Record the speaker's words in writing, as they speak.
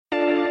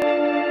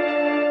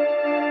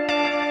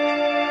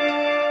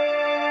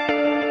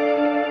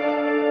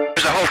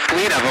There's a whole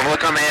fleet of them.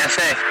 Look on the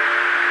ASA.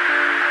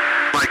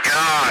 My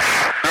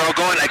gosh. They're all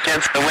going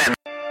against the wind.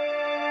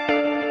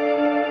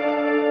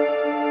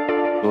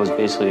 It was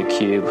basically a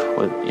cube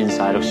with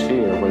inside of a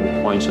sphere where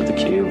the points of the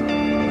cube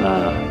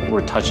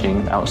were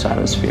touching the outside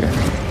of the sphere.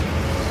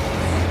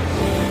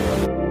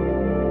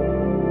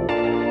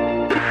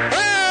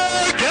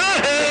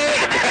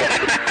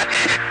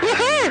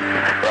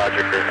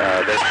 Roger.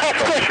 There's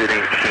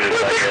troubleshooting as soon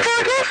as I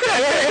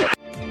get.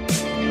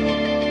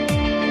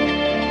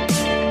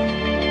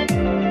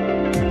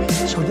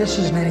 So this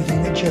isn't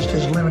anything that just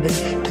is limited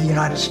to the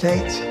United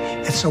States.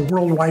 It's a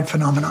worldwide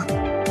phenomenon.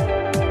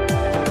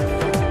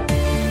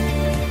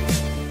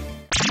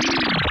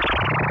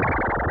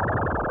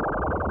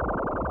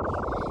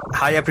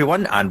 Hi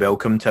everyone, and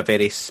welcome to a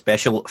very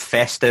special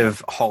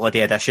festive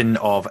holiday edition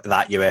of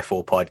That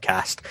UFO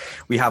podcast.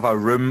 We have a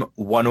Room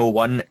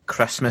 101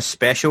 Christmas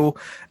special,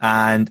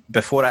 and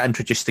before I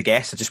introduce the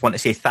guests, I just want to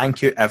say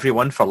thank you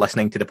everyone for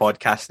listening to the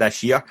podcast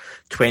this year.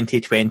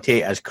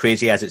 2020, as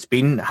crazy as it's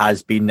been,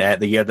 has been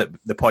the year that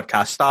the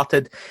podcast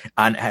started,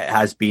 and it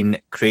has been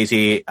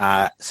crazy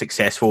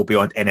successful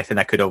beyond anything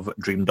I could have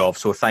dreamed of.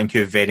 So thank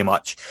you very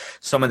much.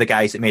 Some of the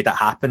guys that made that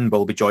happen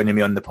will be joining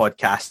me on the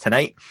podcast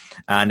tonight,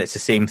 and it's the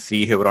same three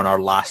who were on our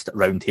last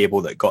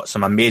roundtable that got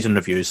some amazing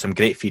reviews, some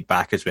great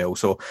feedback as well.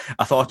 So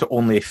I thought it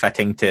only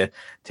fitting to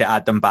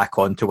add them back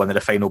on to one of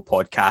the final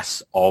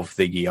podcasts of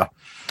the year.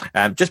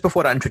 Just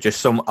before I introduce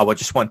them, I would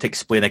just want to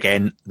explain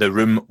again the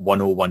Room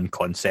 101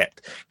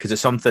 concept, because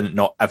it's something that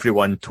not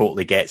everyone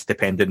totally gets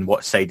depending on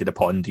what side of the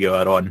pond you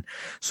are on.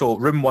 So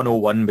Room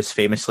 101 was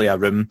famously a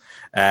room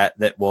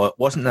that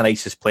wasn't the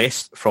nicest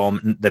place,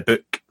 from the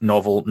book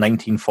novel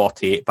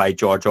 1948 by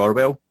George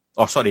Orwell.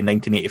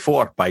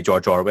 1984 by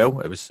George Orwell.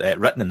 It was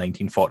written in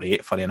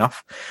 1948, funny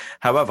enough.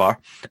 However,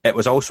 it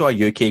was also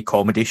a UK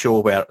comedy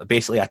show where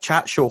basically a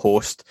chat show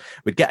host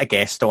would get a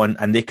guest on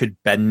and they could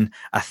bin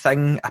a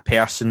thing, a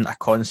person, a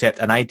concept,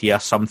 an idea,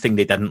 something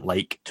they didn't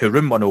like to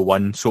Room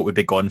 101 so it would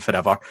be gone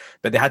forever.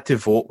 But they had to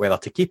vote whether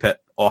to keep it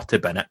or to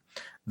bin it.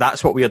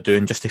 That's what we are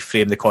doing, just to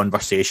frame the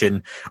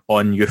conversation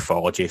on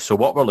ufology. So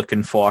what we're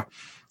looking for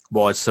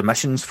was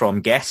submissions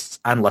from guests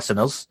and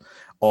listeners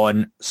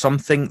on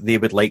something they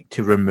would like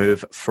to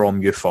remove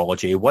from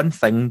ufology. One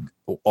thing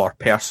or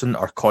person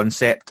or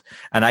concept,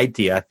 an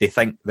idea they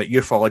think that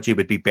ufology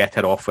would be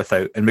better off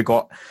without. And we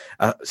got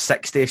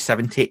 60,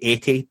 70,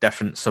 80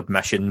 different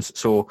submissions.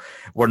 So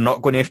we're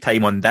not going to have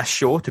time on this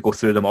show to go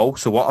through them all.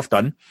 So what I've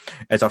done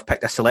is I've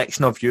picked a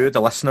selection of you,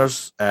 the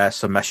listeners'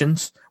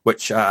 submissions,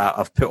 which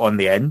I've put on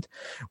the end.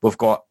 We've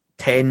got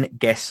 10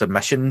 guest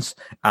submissions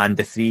and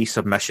the 3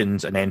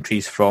 submissions and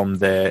entries from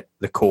the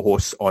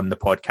co-hosts on the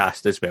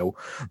podcast as well.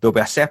 There'll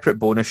be a separate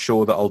bonus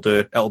show that I'll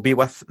do. It'll be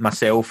with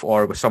myself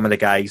or with some of the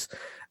guys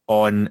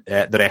on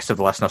the rest of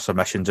the listener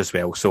submissions as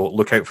well. So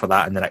look out for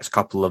that in the next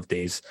couple of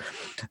days.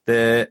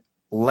 The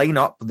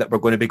lineup that we're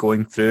going to be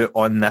going through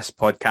on this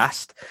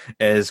podcast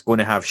is going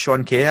to have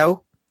Sean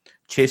Cahill,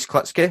 Chase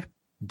Klitsky,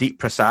 Deep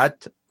Prasad,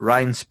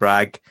 Ryan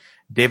Sprague,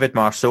 David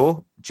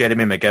Marceau,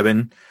 Jeremy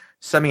McGowan,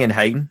 Simeon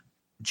Hine,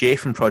 Jay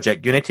from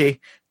Project Unity,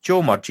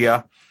 Joe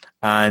Murgia,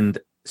 and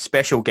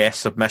special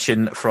guest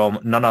submission from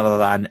none other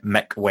than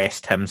Mick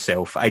West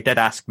himself. I did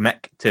ask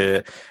Mick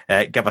to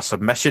give a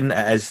submission.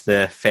 It is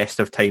the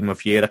festive time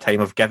of year, a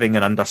time of giving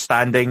and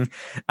understanding,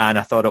 and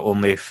I thought it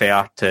only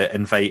fair to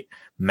invite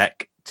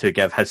Mick to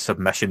give his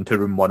submission to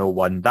Room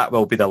 101. That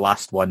will be the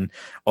last one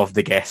of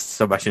the guest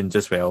submissions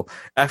as well.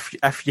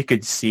 If you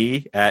could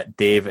see,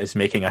 Dave is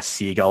making a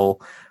seagull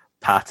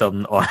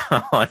pattern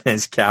on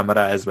his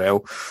camera as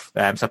well.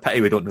 It's a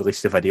pity we don't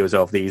release the videos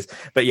of these.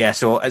 But yeah,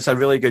 so it's a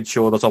really good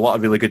show. There's a lot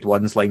of really good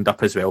ones lined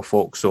up as well,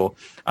 folks, so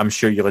I'm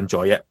sure you'll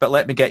enjoy it. But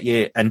let me get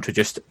you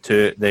introduced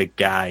to the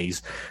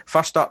guys.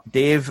 First up,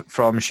 Dave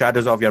from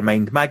Shadows of Your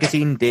Mind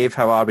magazine. Dave,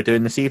 how are we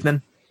doing this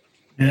evening?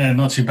 Yeah,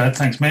 not too bad,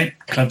 thanks, mate.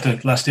 Glad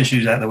the last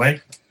issue's out of the way.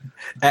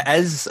 It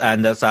is,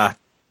 and there's a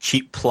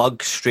cheap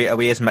plug straight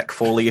away, as Mick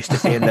Foley used to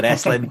say in the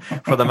wrestling,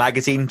 for the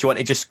magazine. Do you want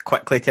to just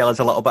quickly tell us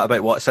a little bit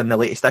about what's in the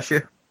latest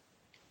issue?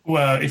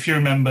 Well, if you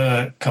remember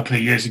a couple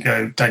of years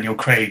ago, Daniel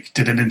Craig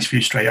did an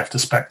interview straight after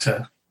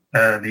Spectre.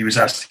 He was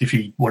asked if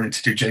he wanted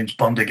to do James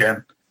Bond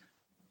again.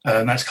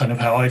 And that's kind of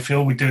how I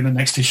feel we're doing the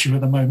next issue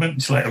at the moment.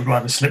 It's like I'd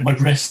rather slit my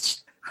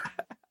wrists.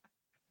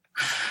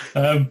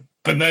 But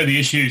no, the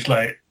issue's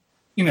like,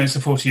 it's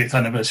the 40th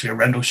anniversary of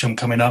Rendlesham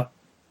coming up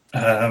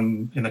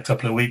in a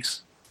couple of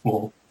weeks.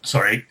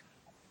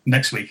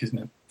 Next week, isn't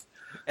it?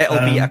 It'll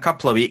be a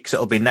couple of weeks.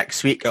 It'll be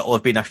next week. It'll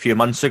have been a few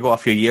months ago, a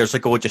few years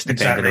ago, just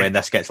depending on when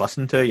this gets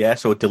listened to. Yeah,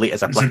 so delete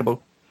is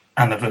applicable.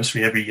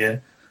 Anniversary every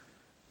year.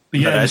 But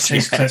yeah,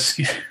 Chase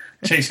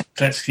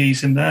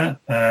Kletsky's in there.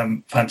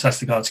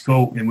 Fantastic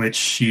article in which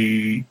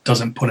she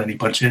doesn't pull any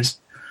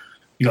punches.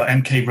 You got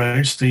M.K.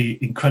 Rose, the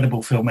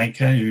incredible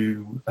filmmaker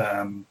who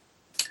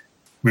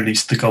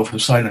released The Gulf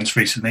of Silence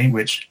recently,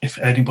 which if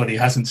anybody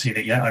hasn't seen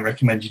it yet, I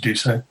recommend you do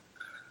so.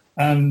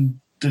 And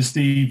there's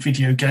the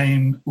video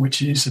game, which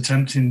is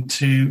attempting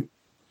to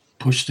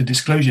push the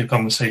disclosure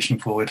conversation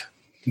forward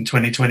in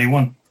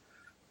 2021.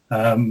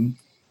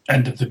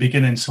 end of the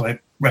beginning. So I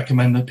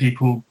recommend that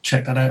people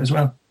check that out as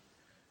well.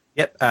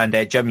 Yep,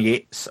 and Jim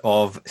Yates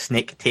of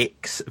Snake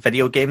Takes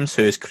Video Games,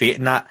 who's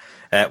creating that,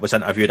 was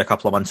interviewed a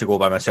couple of months ago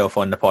by myself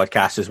on the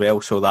podcast as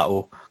well, so that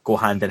will go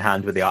hand in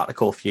hand with the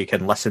article if you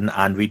can listen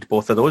and read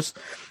both of those.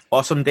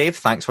 Awesome, Dave.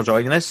 Thanks for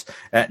joining us.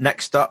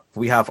 Next up,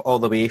 we have all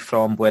the way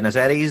from Buenos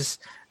Aires,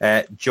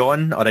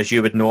 John, or as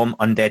you would know him,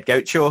 Undead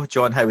Gaucho.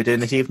 John, how are we doing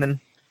this evening?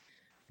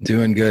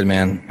 Doing good,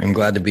 man. I'm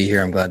glad to be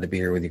here. I'm glad to be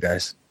here with you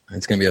guys.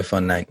 It's going to be a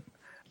fun night.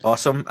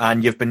 Awesome.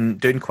 And you've been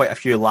doing quite a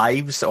few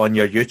lives on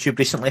your YouTube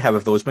recently. How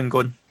have those been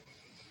going?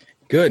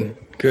 Good.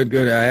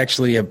 I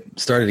actually have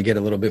started to get a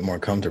little bit more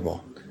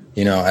comfortable.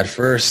 You know, at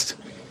first,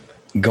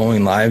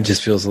 going live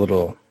just feels a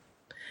little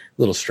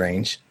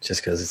strange,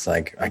 just because it's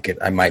like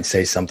I might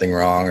say something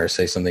wrong or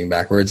say something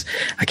backwards.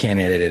 I can't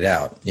edit it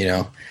out, you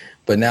know.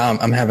 But now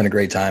I'm having a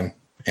great time,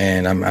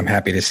 and I'm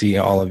happy to see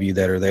all of you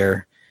that are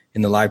there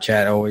in the live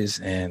chat always,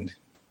 and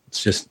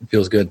it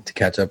feels good to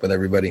catch up with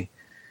everybody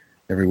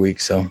every week.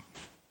 So.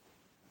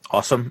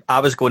 Awesome.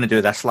 I was going to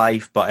do this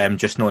live, but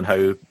just knowing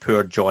how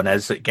poor John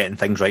is at getting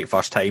things right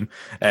first time,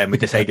 we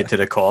decided to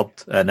record,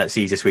 and it's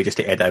the easiest way just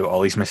to edit out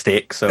all his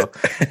mistakes. So,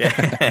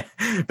 yeah.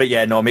 But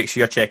yeah, no, make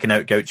sure you're checking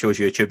out Gaucho's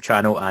YouTube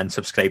channel and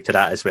subscribe to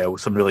that as well.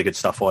 Some really good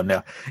stuff on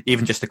there.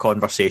 Even just the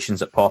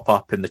conversations that pop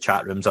up in the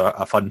chat rooms are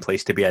a fun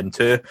place to be in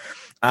too.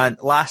 And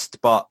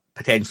last but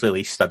potentially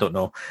least, I don't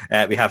know,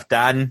 we have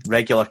Dan,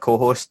 regular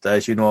co-host,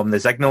 as you know him,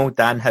 The Signal.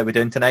 Dan, how are we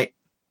doing tonight?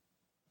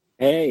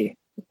 Hey,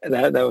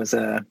 that was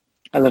a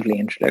lovely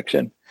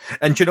introduction.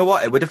 And do you know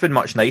what? It would have been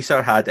much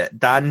nicer had it.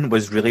 Dan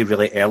was really,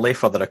 really early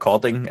for the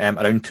recording,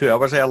 around 2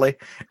 hours early,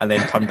 and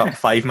then turned up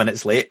 5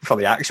 minutes late for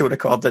the actual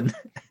recording.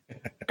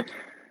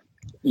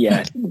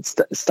 Yeah,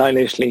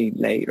 stylishly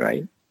late,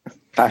 right?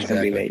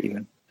 Fashionably late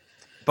even.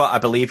 But I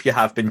believe you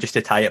have been, just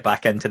to tie it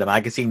back into the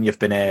magazine, you've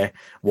been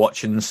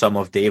watching some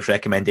of Dave's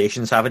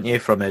recommendations, haven't you,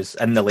 from his,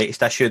 in the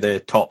latest issue, the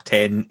top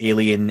 10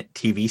 Alien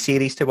TV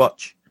series to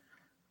watch?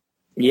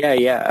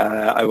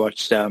 Yeah. I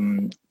watched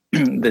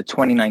the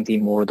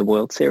 2019 War of the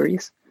World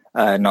series,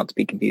 not to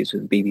be confused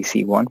with the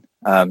BBC one.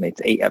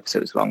 It's 8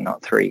 episodes long,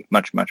 not 3.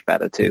 Much, much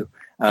better too.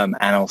 And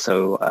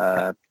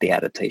also the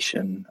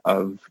adaptation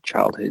of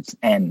Childhood's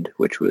End,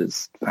 which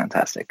was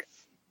fantastic.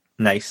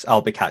 Nice.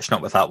 I'll be catching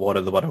up with that War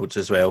of the Worlds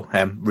as well.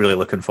 Really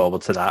looking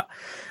forward to that.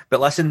 But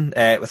listen,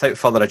 without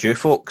further ado,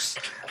 folks,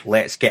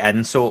 let's get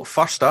in. So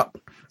first up,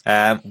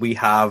 we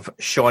have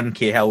Sean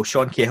Cahill.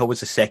 Sean Cahill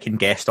was the second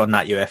guest on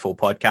That UFO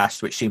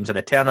podcast, which seems an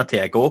eternity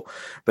ago,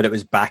 but it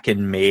was back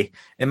in May.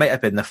 It might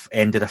have been the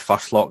end of the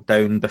first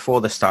lockdown,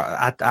 before the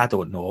start. I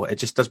don't know.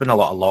 There's been a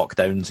lot of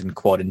lockdowns and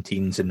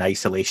quarantines and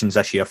isolations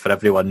this year for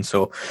everyone.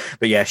 So,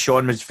 but yeah,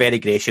 Sean was very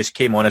gracious,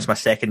 came on as my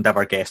second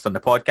ever guest on the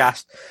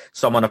podcast.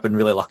 Someone I've been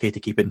really lucky to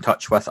keep in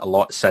touch with a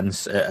lot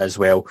since as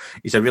well.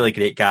 He's a really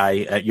great guy.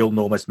 You'll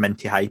know him as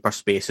Minty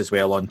Hyperspace as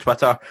well on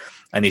Twitter.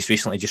 And he's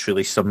recently just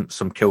released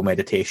some cool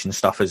meditation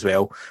stuff as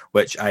well,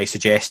 which I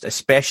suggest,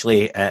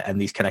 especially in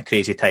these kind of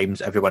crazy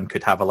times, everyone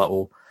could have a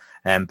little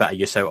bit of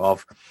use out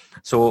of.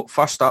 So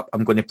first up,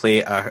 I'm going to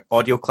play an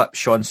audio clip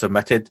Sean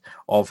submitted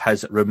of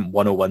his Room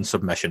 101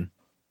 submission.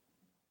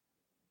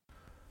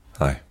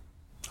 Hi,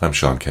 I'm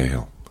Sean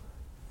Cahill,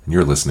 and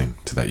you're listening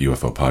to That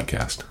UFO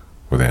Podcast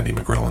with Andy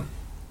McGrillen.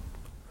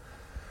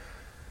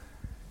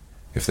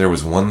 If there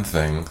was one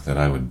thing that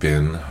I would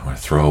bin or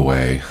throw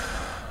away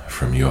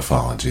from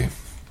ufology,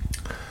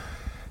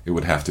 it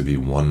would have to be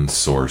one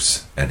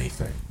source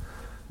anything.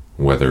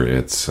 Whether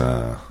it's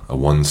a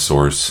one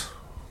source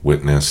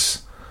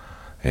witness,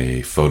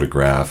 a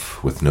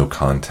photograph with no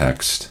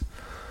context,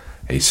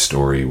 a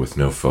story with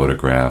no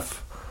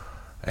photograph,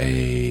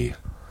 anything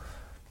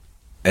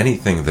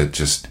that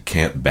just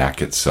can't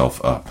back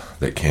itself up,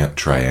 that can't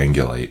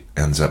triangulate,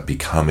 ends up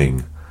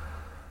becoming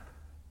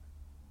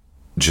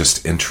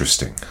just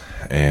interesting.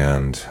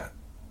 And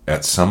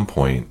at some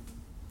point,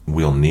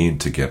 we'll need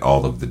to get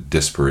all of the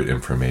disparate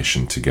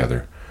information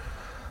together,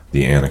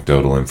 the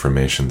anecdotal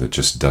information that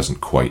just doesn't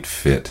quite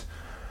fit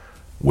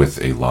with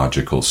a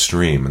logical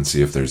stream, and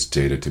see if there's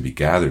data to be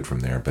gathered from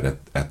there. But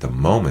at the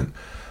moment,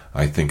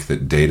 I think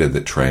that data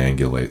that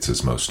triangulates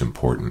is most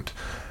important,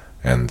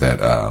 and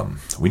that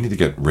we need to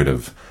get rid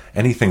of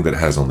anything that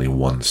has only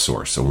one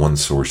source, a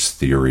one-source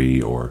theory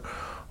or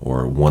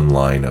one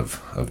line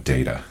of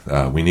data.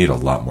 We need a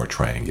lot more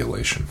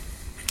triangulation.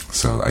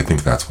 So I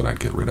think that's what I'd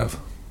get rid of.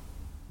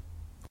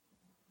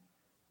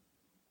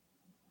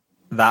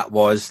 That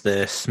was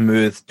the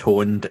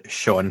smooth-toned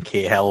Sean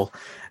Cahill.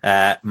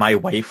 My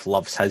wife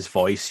loves his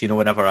voice. You know,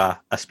 whenever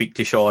I speak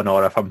to Sean,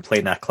 or if I'm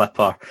playing a clip,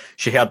 or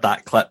she heard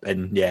that clip,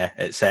 and yeah,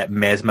 it's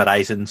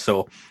mesmerising.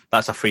 So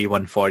that's a free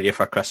one for you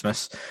for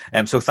Christmas.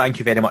 So thank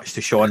you very much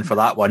to Sean for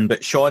that one.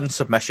 But Sean's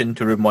submission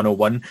to Room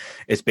 101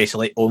 is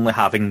basically only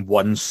having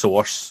one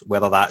source,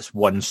 whether that's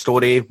one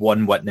story,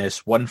 one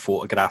witness, one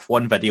photograph,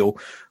 one video,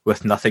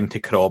 with nothing to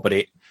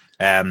corroborate.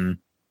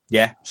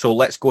 Yeah, so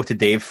let's go to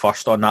Dave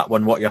first on that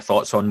one. What are your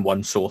thoughts on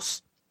one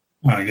source?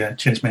 Oh, yeah,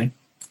 cheers, mate.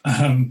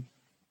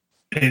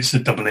 It's a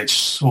double-edged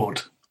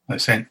sword, I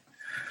think.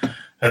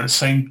 At the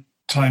same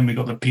time we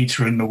got the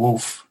Peter and the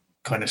Wolf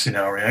kind of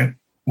scenario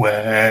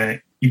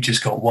where you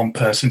just got one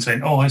person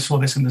saying, "Oh, I saw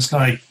this in the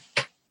sky,"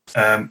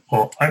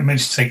 or "I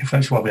managed to take a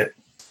photo of it."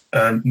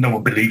 No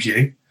one believes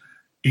you,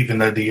 even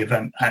though the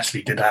event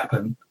actually did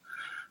happen.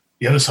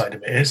 The other side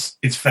of it is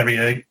it's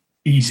very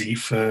easy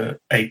for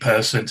a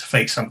person to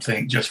fake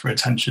something just for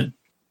attention.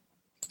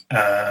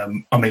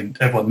 I mean,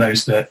 everyone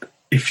knows that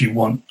if you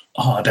want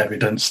hard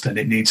evidence, then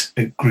it needs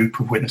a group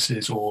of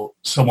witnesses or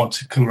someone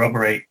to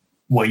corroborate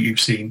what you've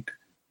seen.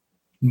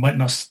 It might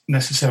not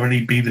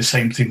necessarily be the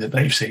same thing that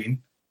they've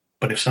seen,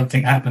 but if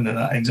something happened at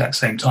that exact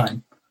same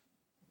time,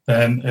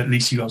 then at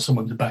least you got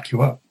someone to back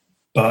you up.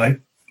 But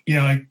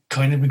I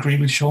kind of agree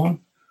with Sean.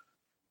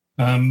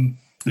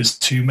 There's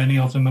too many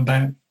of them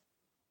about.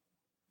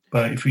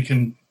 But if we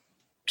can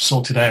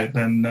sort it out,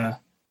 then, I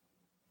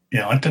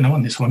don't know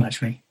on this one,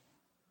 actually.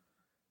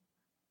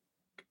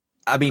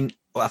 I mean,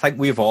 I think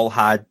we've all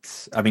had,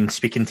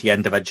 speaking to you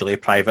individually,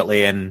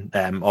 privately, and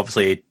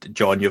obviously,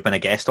 John, you've been a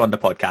guest on the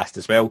podcast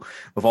as well.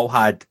 We've all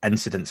had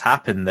incidents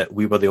happen that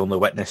we were the only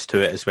witness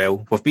to it as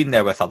well. We've been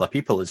there with other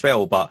people as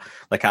well, but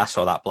like I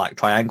saw that black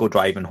triangle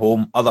driving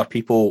home. Other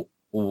people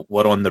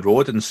were on the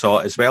road and saw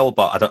it as well,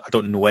 but I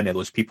don't know any of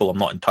those people. I'm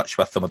not in touch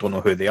with them. I don't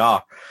know who they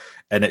are.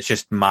 And it's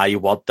just my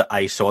word that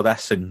I saw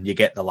this, and you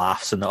get the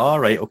laughs and all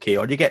right, okay,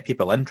 or you get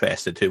people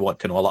interested who want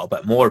to know a little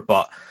bit more.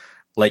 But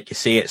like you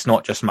say, it's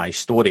not just my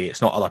story.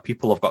 It's not other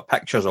people have got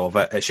pictures of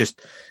it. It's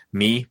just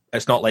me.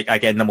 It's not like,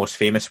 again, the most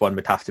famous one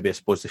would have to be, I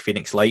suppose, the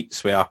Phoenix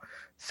Lights, where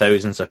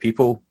thousands of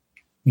people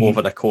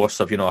over the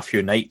course of, a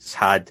few nights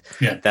had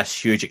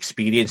this huge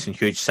experience and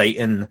huge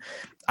sighting.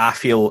 I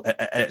feel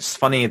it's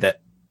funny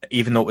that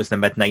even though it was the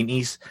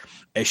mid-90s,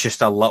 it's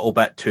just a little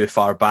bit too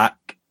far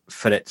back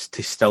for it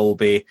to still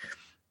be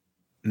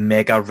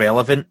mega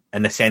relevant,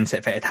 in the sense that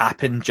if it had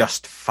happened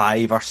just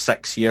 5 or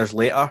 6 years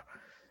later,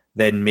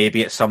 then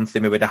maybe it's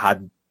something we would have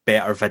had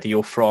better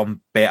video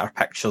from, better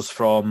pictures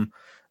from,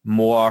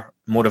 more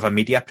of a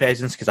media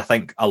presence, because I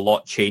think a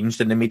lot changed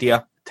in the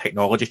media.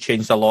 Technology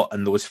changed a lot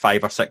in those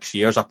 5 or 6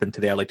 years up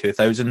into the early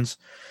 2000s.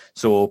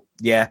 So,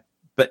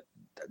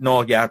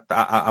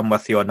 I'm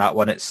with you on that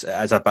one. It's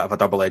a bit of a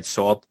double-edged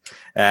sword.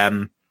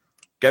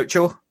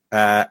 Gaucho,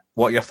 what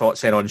are your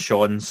thoughts then on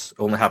Sean's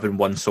only having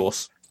one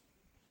source?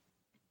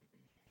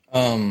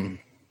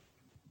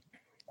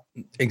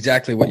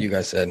 Exactly what you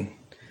guys said.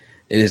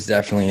 It is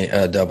definitely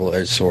a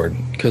double-edged sword,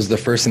 because the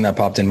first thing that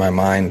popped in my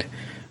mind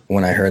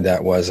when I heard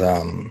that was,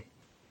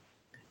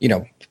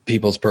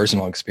 people's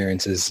personal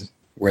experiences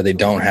where they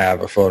don't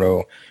have a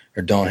photo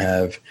or don't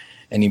have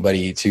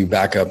anybody to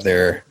back up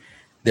their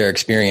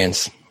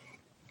experience.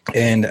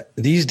 And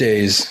these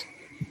days,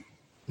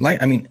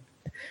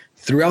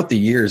 throughout the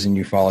years in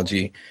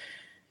ufology,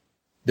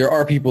 there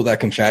are people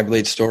that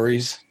confabulate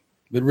stories,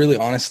 but really,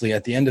 honestly,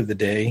 at the end of the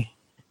day,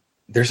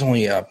 there's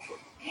only a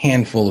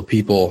handful of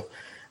people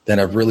that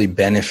have really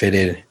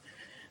benefited,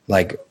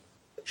 like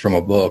from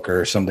a book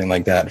or something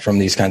like that, from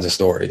these kinds of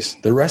stories.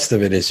 The rest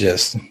of it is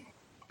just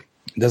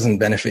doesn't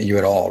benefit you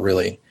at all,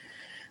 really,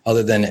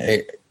 other than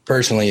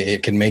personally,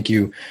 it can make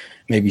you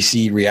maybe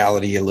see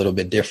reality a little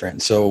bit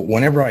different. So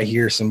whenever I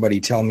hear somebody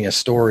tell me a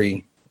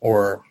story,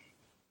 or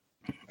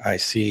I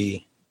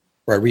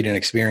read an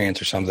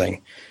experience or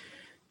something,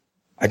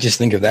 I just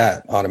think of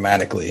that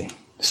automatically.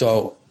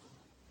 So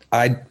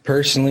I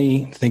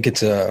personally think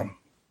it's a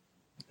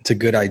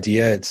good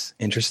idea. It's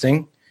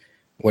interesting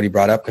what he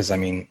brought up, because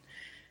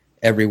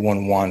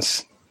everyone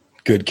wants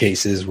good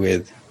cases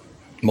with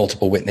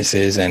multiple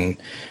witnesses and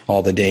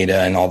all the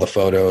data and all the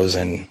photos,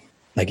 and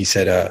like he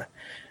said,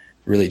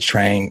 really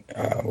triangulate.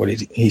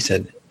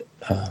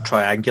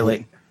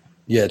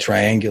 Yeah,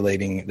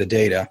 triangulating the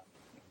data.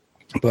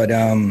 But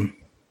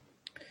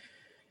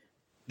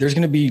there's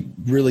going to be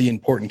really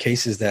important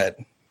cases that,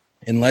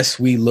 unless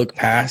we look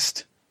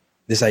past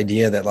this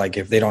idea that, like,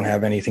 if they don't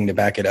have anything to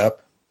back it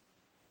up,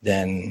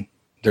 then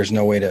there's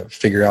no way to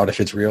figure out if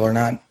it's real or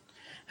not.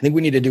 I think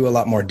we need to do a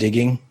lot more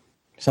digging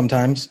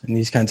sometimes in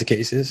these kinds of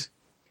cases.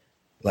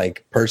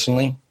 Like,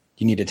 personally,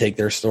 you need to take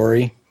their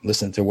story,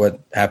 listen to what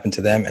happened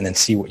to them, and then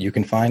see what you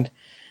can find.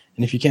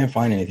 And if you can't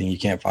find anything, you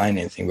can't find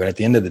anything. But at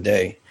the end of the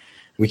day,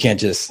 we can't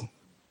just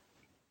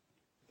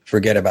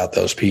forget about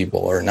those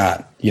people, or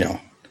not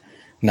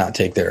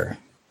take their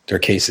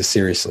cases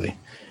seriously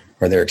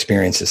or their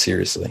experiences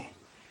seriously.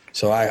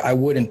 So I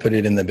wouldn't put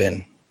it in the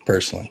bin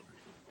personally,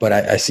 but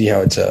I see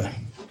how it's a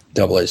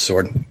double-edged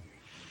sword.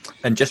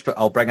 And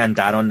I'll bring in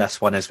Dan on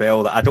this one as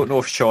well. I don't know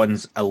if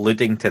Sean's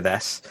alluding to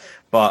this,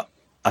 but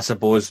I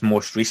suppose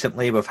most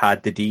recently we've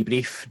had the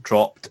debrief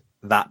dropped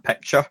that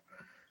picture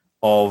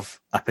of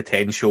a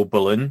potential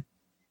balloon,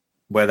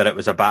 whether it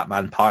was a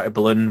Batman party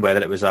balloon, whether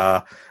it was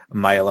a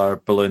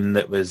Mylar balloon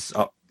that was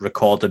up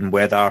recording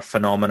weather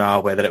phenomena,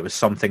 whether it was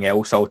something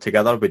else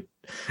altogether.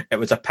 It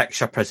was a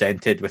picture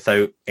presented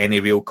without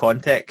any real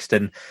context,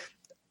 and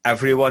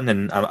everyone,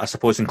 and I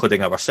suppose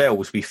including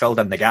ourselves, we filled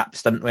in the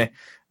gaps, didn't we?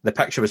 The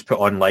picture was put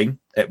online.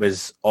 It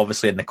was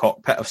obviously in the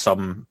cockpit of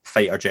some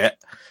fighter jet,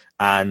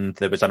 and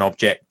there was an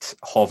object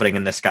hovering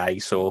in the sky.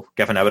 So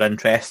given our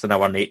interest in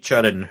our nature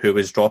and who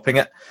was dropping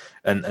it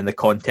and the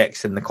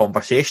context and the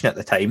conversation at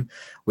the time,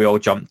 we all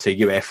jumped to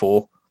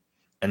UFO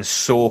and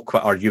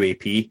or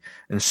UAP,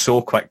 and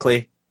so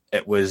quickly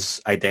it was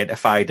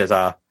identified as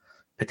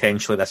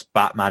potentially this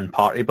Batman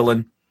party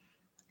balloon.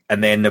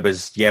 And then there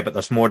was, but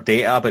there's more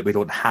data, but we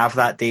don't have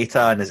that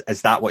data. And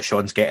is that what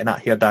Sean's getting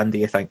at here, Dan, do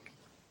you think?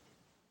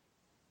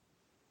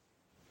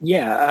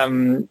 Yeah,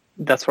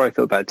 that's what I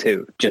feel about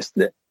too. Just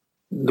the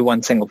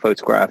one single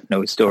photograph,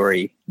 no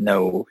story,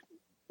 no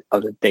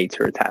other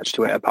data attached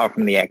to it, apart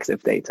from the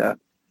EXIF data,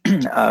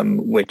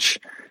 which,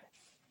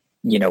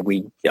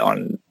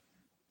 I'm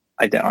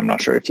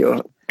not sure if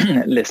your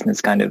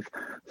listeners kind of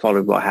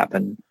followed what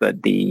happened,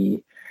 but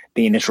the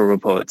initial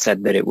report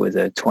said that it was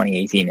a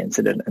 2018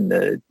 incident, and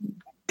the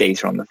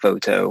data on the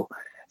photo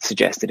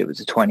suggested it was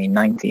a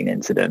 2019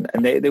 incident.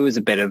 And there was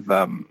a bit of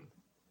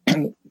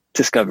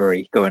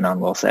discovery going on,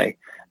 we'll say.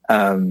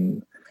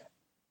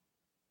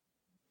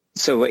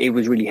 So it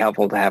was really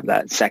helpful to have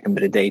that second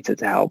bit of data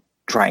to help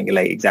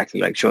triangulate, exactly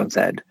like Sean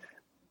said,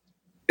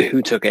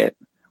 who took it,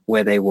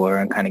 where they were,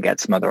 and kind of get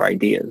some other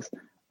ideas.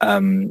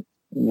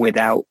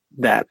 Without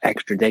that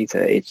extra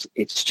data,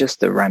 it's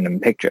just a random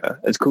picture.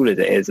 As cool as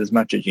it is, as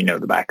much as you know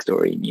the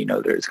backstory and you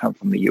know that it's come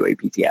from the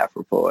UAPTF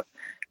report,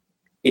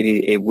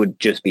 it would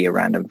just be a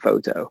random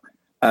photo.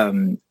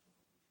 And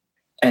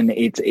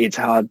it's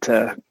hard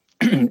to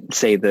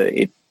say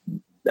that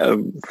a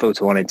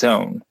photo on its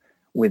own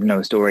with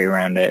no story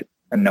around it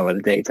and no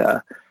other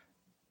data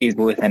is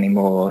worth any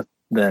more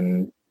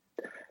than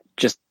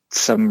just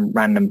some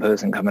random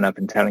person coming up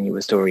and telling you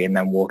a story and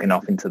then walking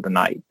off into the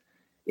night.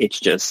 It's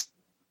just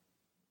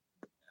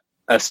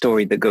a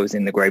story that goes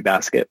in the grey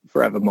basket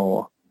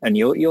forevermore, and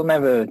you'll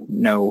never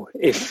know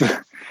if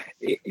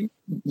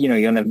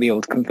you'll never be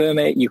able to confirm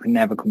it. You can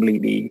never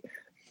completely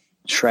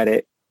shred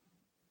it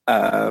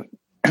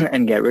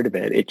and get rid of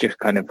it. It just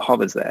kind of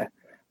hovers there.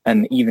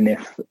 And even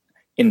if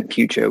in the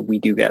future we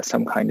do get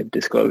some kind of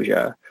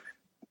disclosure,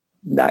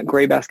 that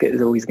grey basket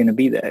is always going to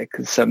be there,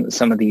 because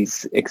some of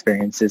these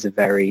experiences are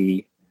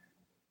very,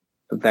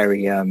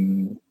 very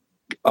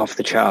off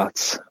the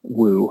charts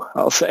woo,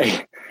 I'll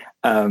say.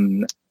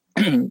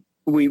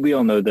 We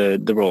all know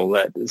the role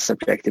that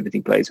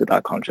subjectivity plays with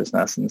our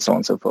consciousness and so on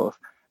and so forth.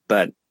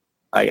 But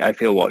I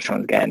feel what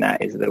Sean's getting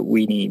at is that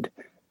we need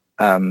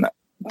to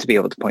be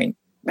able to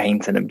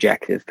paint an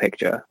objective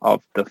picture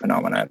of the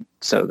phenomenon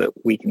so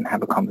that we can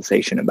have a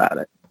conversation about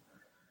it.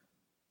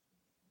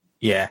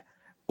 Yeah.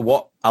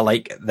 What I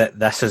like that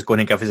this is going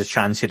to give us a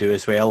chance to do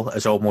as well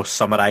is almost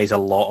summarise a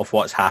lot of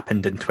what's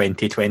happened in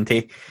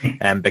 2020,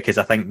 because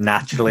I think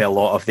naturally a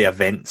lot of the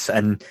events,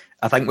 and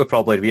I think we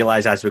probably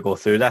realise as we go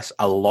through this,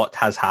 a lot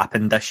has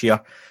happened this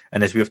year.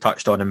 And as we've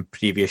touched on in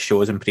previous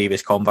shows and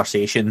previous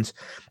conversations,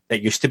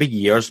 it used to be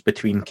years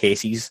between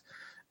cases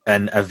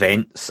and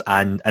events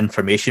and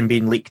information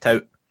being leaked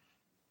out.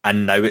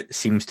 And now it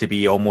seems to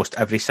be almost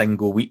every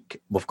single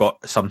week we've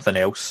got something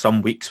else.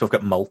 Some weeks we've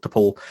got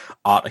multiple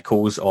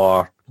articles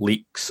or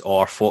leaks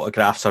or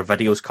photographs or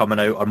videos coming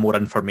out, or more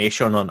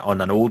information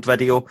on an old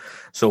video.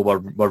 So we're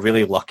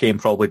really lucky and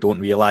probably don't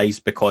realise,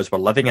 because we're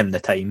living in the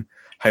time,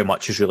 how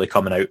much is really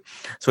coming out.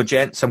 So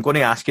gents, I'm going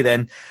to ask you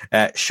then,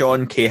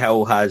 Sean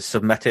Cahill has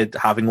submitted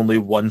having only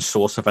one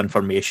source of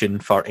information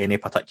for any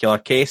particular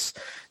case.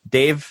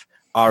 Dave,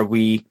 are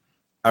we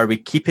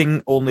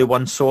keeping only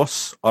one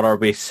source, or are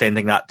we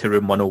sending that to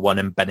Room 101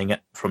 and binning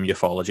it from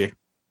ufology?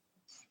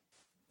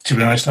 To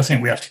be honest, I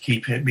think we have to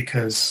keep it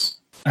because,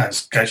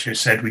 as Gaucho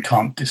said, we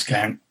can't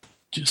discount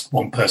just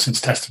one person's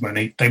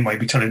testimony. They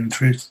might be telling the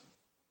truth.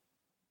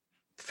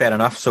 Fair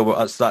enough.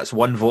 So that's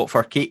one vote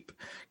for keep.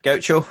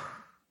 Gaucho?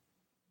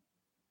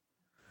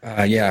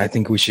 Yeah, I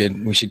think we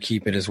should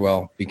keep it as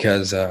well,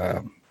 because,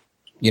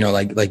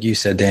 like you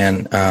said,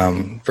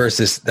 Dan,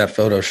 first that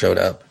photo showed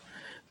up.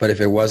 But if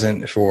it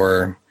wasn't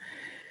for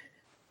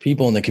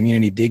people in the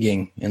community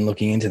digging and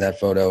looking into that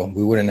photo,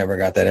 we would have never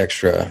got that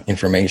extra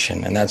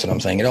information. And that's what I'm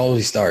saying. It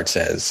always starts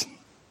as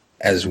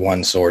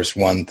one source,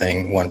 one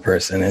thing, one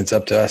person. It's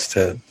up to us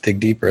to dig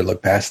deeper,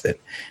 look past it.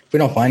 If we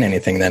don't find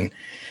anything, then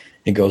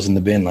it goes in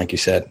the bin, like you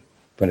said.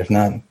 But if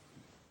not,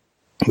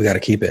 we got to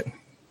keep it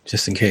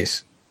just in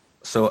case.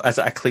 So is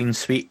it a clean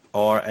sweep,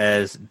 or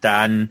is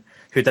Dan,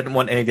 who didn't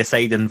want any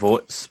deciding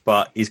votes,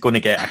 but he's going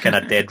to get a kind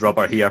of dead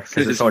rubber here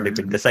because it's already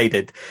been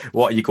decided?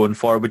 What are you going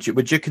for?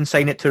 Would you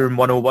consign it to Room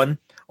 101,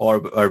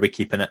 or are we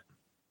keeping it?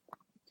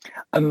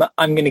 I'm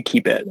going to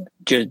keep it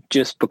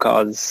just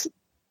because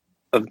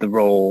of the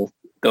role,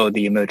 or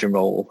the emergent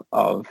role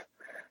of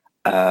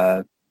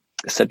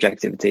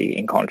subjectivity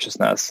in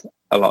consciousness.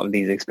 A lot of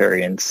these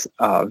experiences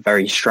are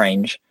very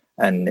strange,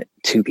 and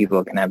two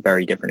people can have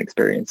very different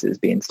experiences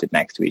being stood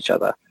next to each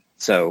other.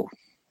 So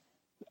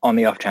on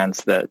the off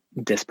chance that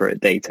disparate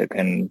data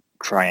can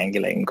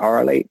triangulate and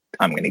correlate,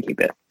 I'm going to keep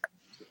it.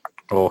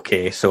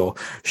 Okay, so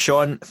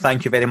Sean,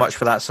 thank you very much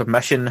for that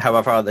submission.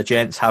 However, the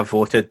gents have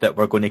voted that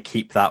we're going to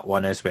keep that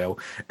one as well.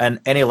 And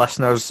any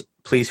listeners,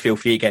 please feel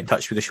free to get in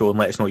touch with the show and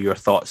let us know your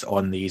thoughts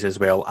on these as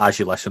well as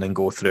you listen and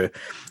go through.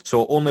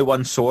 So only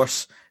one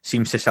source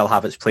seems to still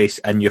have its place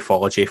in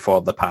ufology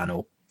for the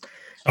panel.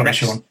 Sorry,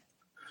 Sean.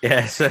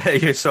 Yes,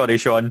 sorry,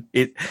 Sean.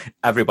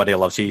 Everybody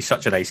loves you. He's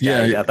such a nice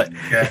guy.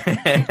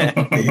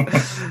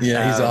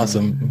 Yeah, he's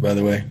awesome, by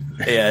the way.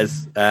 He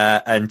is.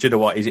 And do you know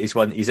what?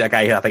 He's a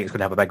guy who I think is going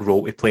to have a big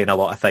role to play in a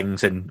lot of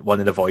things, and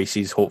one of the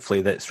voices,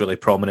 hopefully, that's really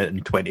prominent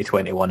in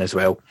 2021 as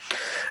well.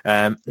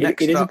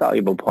 It is a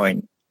valuable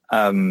point.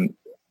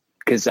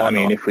 Because, I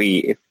mean,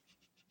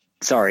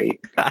 sorry.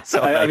 That's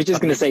all right. I was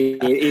just going to say,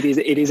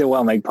 it is a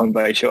well-made point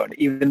by Sean,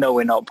 even though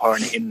we're not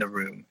pouring it in the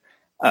room.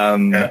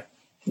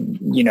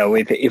 You know,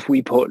 if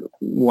we put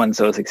one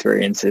source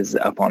experiences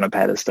up on a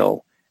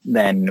pedestal,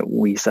 then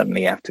we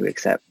suddenly have to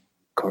accept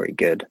Corey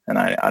Goode, and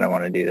I don't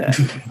want to do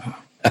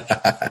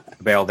that.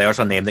 Well, there's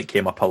a name that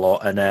came up a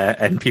lot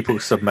in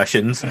people's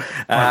submissions.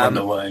 I run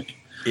away.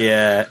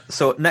 Yeah.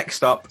 So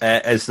next up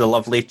is the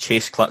lovely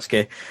Chase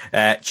Klutsky.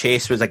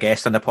 Chase was a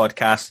guest on the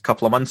podcast a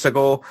couple of months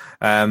ago.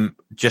 Again,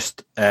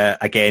 just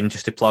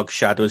to plug,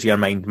 Shadows of Your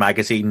Mind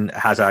magazine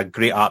has a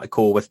great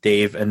article with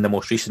Dave in the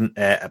most recent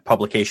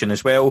publication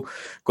as well.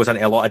 Goes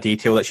into a lot of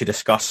detail that she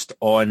discussed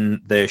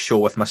on the show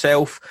with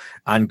myself,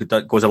 and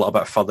goes a little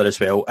bit further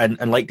as well. And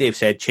like Dave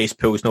said, Chase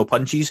pulls no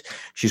punches.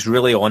 She's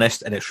really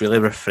honest, and it's really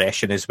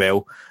refreshing as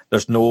well.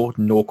 There's no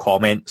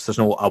comments. There's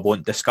no I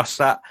won't discuss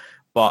that.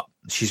 But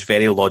she's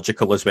very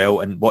logical as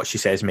well, and what she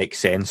says makes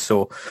sense.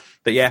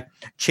 But yeah,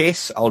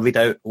 Chase, I'll read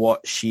out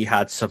what she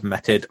had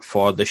submitted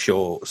for the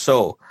show.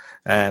 So,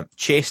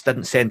 Chase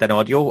didn't send an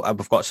audio.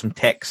 We've got some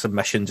text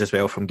submissions as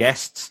well from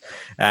guests.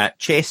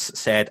 Chase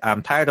said,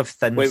 "I'm tired of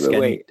thin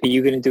skin." Wait. Are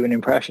you going to do an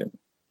impression?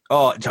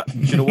 Oh, do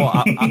you know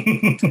what?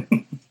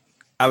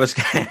 I was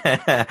going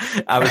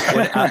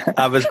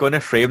to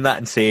frame that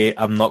and say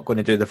I'm not going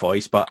to do the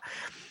voice, but.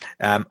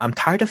 I'm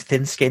tired of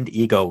thin-skinned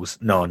eagles.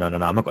 No, I'm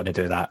not going to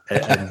do that.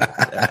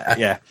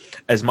 Yeah,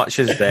 as much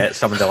as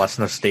some of the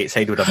listeners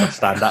stateside would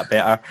understand that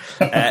better,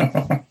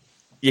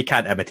 you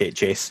can't imitate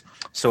Chase.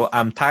 So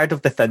I'm tired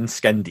of the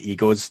thin-skinned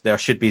egos. There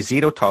should be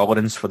zero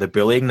tolerance for the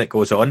bullying that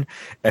goes on.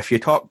 If you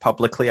talk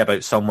publicly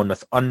about someone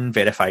with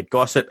unverified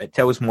gossip, it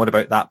tells more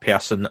about that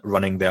person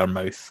running their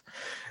mouth.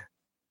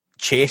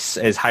 Chase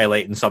is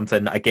highlighting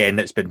something, again,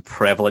 that's been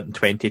prevalent in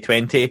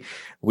 2020.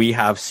 We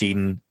have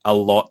seen a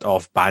lot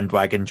of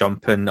bandwagon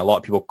jumping, a lot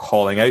of people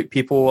calling out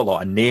people, a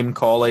lot of name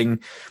calling,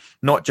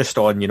 not just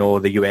on, the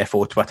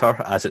UFO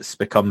Twitter, as it's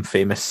become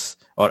famous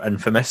or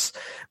infamous,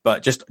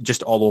 but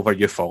just all over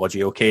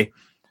ufology, okay?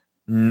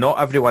 Not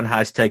everyone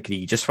has to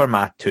agree, just for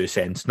my 2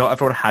 cents. Not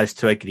everyone has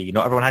to agree.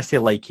 Not everyone has to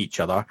like each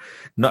other.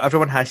 Not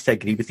everyone has to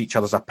agree with each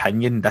other's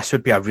opinion. This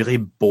would be a really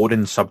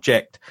boring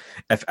subject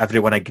if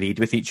everyone agreed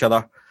with each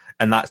other.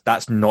 And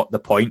that's not the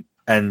point.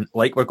 And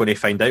like we're going to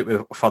find out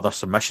with further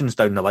submissions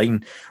down the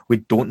line, we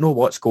don't know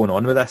what's going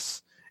on with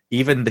this.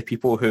 Even the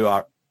people who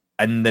are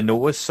in the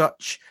know as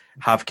such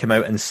have come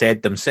out and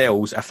said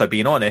themselves, if they're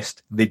being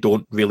honest, they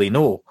don't really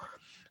know.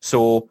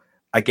 So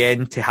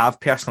again, to have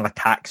personal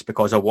attacks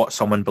because of what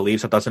someone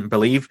believes or doesn't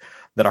believe,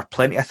 there are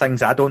plenty of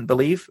things I don't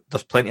believe.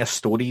 There's plenty of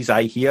stories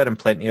I hear and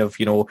plenty of,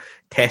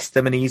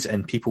 testimonies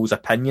and people's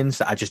opinions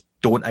that I just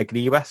don't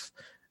agree with.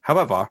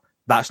 However,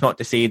 that's not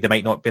to say they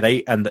might not be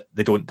right and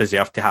they don't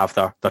deserve to have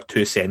their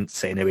 2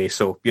 cents anyway.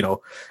 So,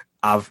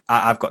 I've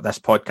got this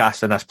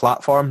podcast and this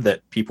platform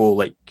that people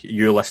like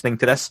you listening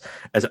to this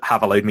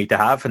have allowed me to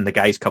have, and the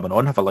guys coming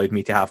on have allowed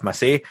me to have my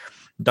say.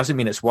 Doesn't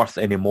mean it's worth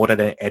any more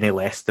or any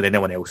less than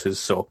anyone else's.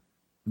 So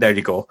there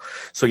you go.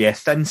 So yeah,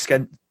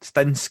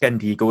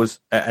 thin-skinned egos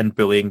and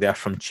bullying there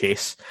from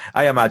Chase.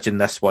 I imagine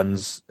this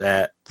one's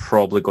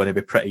probably going to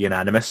be pretty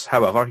unanimous.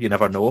 However, you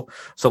never know.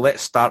 So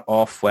let's start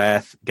off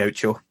with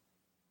Gaucho.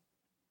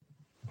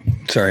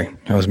 Sorry,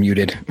 I was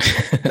muted.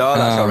 No,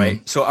 that's all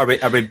right. So are we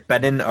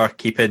binning or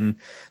keeping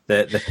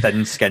the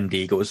thin-skinned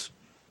egos?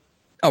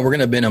 Oh, we're going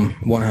to bin them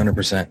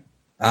 100%.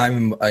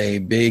 I'm not a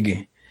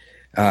big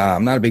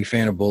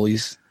fan of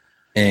bullies.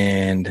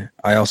 And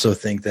I also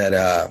think that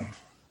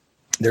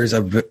there's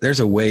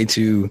a way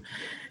to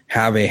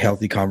have a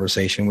healthy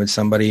conversation with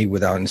somebody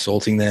without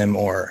insulting them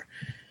or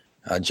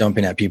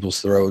jumping at people's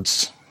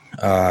throats.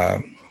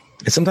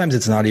 Sometimes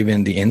it's not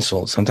even the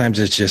insult. Sometimes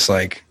it's just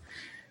like,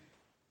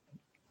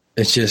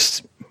 it's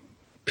just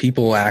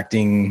people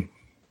acting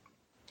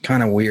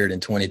kind of weird in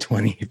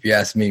 2020, if you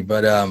ask me.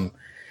 But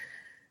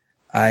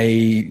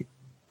I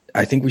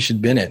think we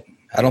should bin it.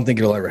 I don't think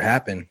it'll ever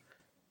happen.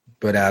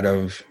 But out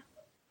of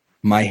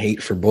my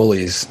hate for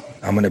bullies,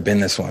 I'm going to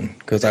bin this one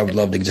because I would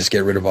love to just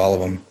get rid of all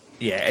of them.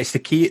 Yeah, it's the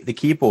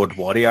keyboard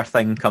warrior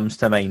thing comes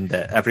to mind,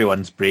 that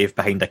everyone's brave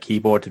behind a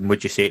keyboard, and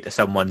would you say it to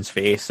someone's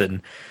face?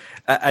 And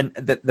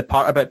the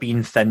part about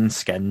being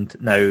thin-skinned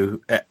now,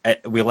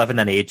 we live in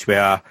an age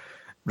where,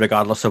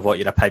 regardless of what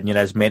your opinion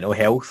is, mental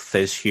health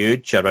is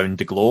huge around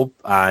the globe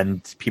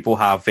and people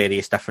have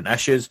various different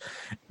issues.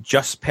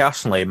 Just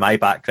personally, my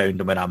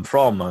background and where I'm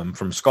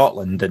from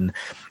Scotland, and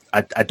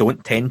I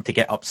don't tend to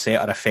get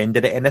upset or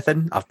offended at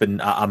anything.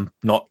 I'm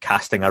not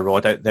casting a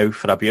rod out now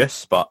for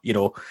abuse, but, you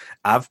know,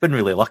 I've been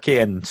really lucky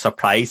and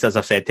surprised, as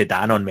I've said to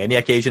Dan on many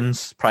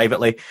occasions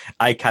privately.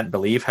 I can't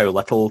believe how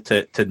little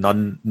to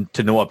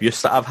no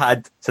abuse that I've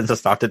had since I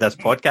started this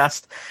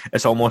podcast.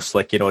 It's almost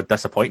like, you know,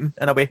 disappointing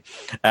in a way.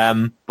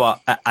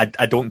 But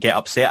I don't get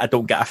upset. I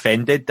don't get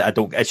offended.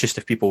 It's just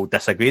if people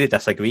disagree, they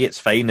disagree. It's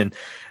fine. And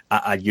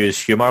I use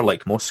humour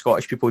like most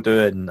Scottish people do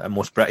and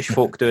most British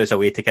folk do as a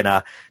way to kind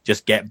of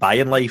just get by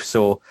in life.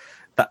 So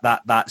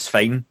that's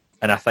fine.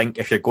 And I think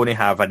if you're going to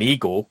have an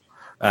ego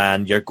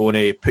and you're going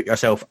to put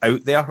yourself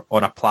out there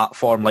on a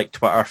platform like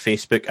Twitter,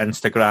 Facebook,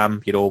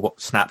 Instagram, you know,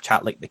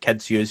 Snapchat, like the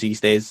kids use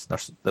these days,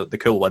 there's the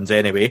cool ones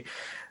anyway.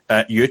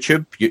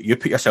 YouTube, you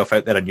put yourself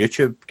out there on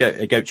YouTube,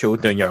 Gaucho,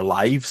 doing your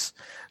lives.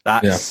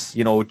 That's,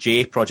 you know,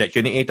 Project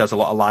Unity does a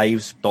lot of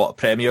lives, a lot of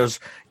premieres.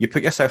 You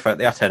put yourself out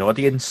there to an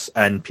audience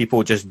and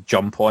people just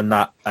jump on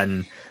that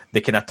and they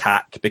can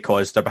attack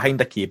because they're behind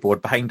a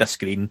keyboard, behind a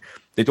screen.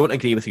 They don't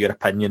agree with your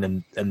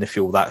opinion and they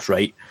feel that's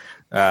right.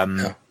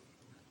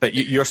 But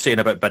you're saying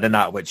about binning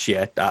that, which,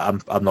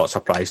 I'm not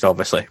surprised,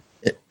 obviously.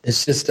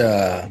 It's just,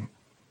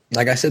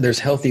 like I said, there's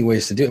healthy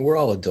ways to do it. We're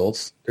all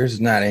adults. There's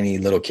not any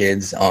little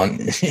kids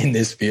in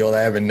this field.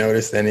 I haven't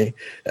noticed any,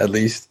 at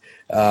least.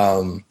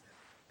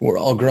 We're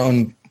all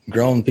grown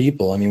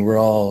people. I mean,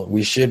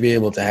 we should be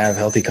able to have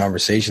healthy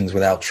conversations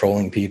without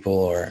trolling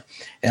people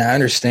and I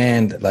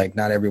understand, like,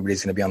 not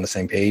everybody's going to be on the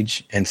same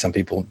page and some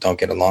people don't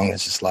get along.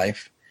 That's just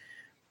life.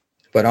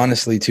 But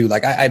honestly, too,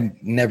 like, I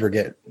never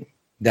get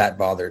that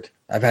bothered.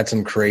 I've had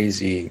some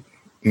crazy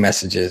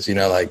messages, you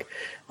know, like,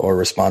 or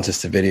responses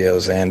to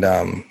videos, and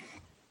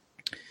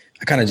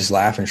I kind of just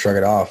laugh and shrug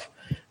it off.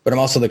 But I'm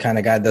also the kind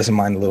of guy that doesn't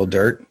mind a little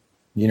dirt,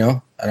 you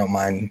know? I don't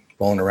mind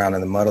rolling around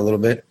in the mud a little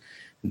bit.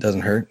 It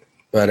doesn't hurt.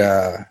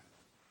 But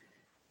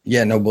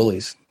no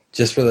bullies.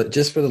 Just for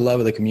the love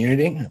of the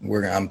community,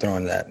 I'm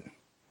throwing that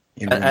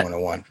in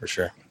 101 for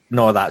sure.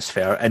 No, that's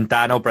fair. And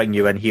Dan, I'll bring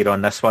you in here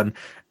on this one.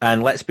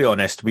 And let's be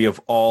honest, we have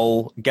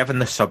all, given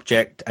the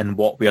subject and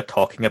what we are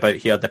talking about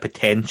here, the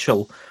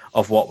potential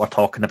of what we're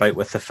talking about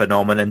with the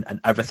phenomenon and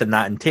everything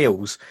that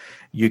entails,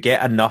 you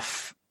get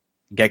enough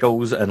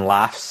giggles and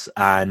laughs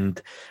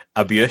and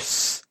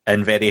abuse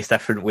in various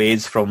different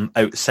ways from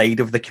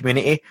outside of the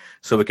community.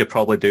 So we could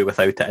probably do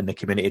without it in the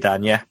community,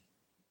 Dan, yeah?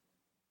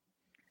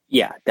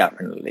 Yeah,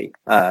 definitely.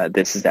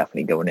 This is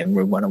definitely going in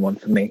room 101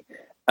 for me.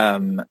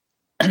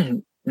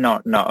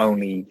 Not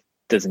only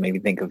does it make me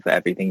think of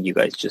everything you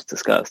guys just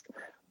discussed,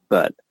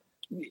 but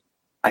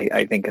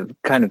I think of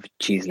kind of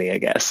cheesily, I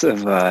guess,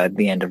 of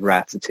the end of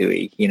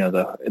Ratatouille. You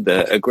know,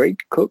 a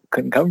great cook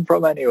can come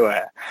from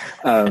anywhere.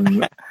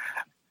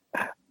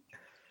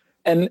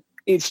 And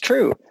it's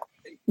true.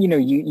 You know,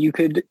 you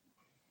could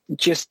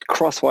just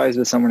cross wires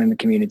with someone in the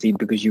community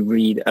because you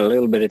read a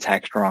little bit of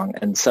text wrong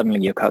and suddenly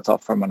you're cut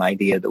off from an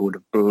idea that would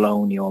have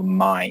blown your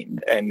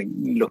mind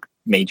and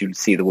made you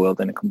see the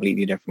world in a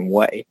completely different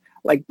way.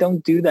 Like,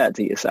 don't do that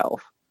to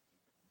yourself.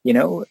 You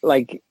know,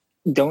 like,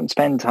 don't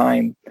spend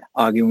time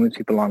arguing with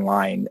people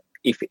online.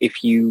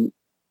 If you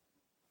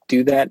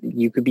do that,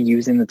 you could be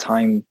using the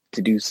time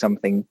to do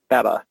something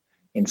better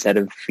instead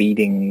of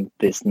feeding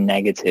this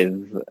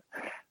negative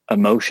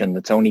emotion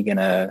that's only going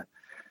to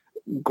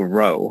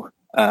grow,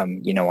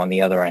 you know, on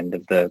the other end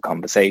of the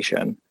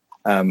conversation.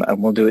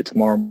 And we'll do it to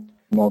more and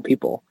more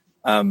people.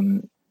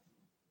 And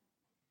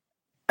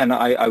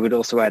I would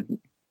also add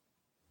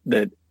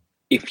that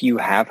if you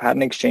have had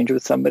an exchange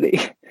with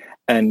somebody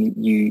and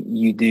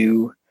you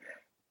do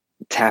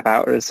tap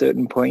out at a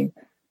certain point,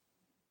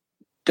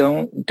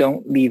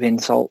 don't leave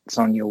insults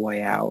on your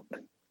way out.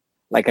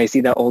 Like, I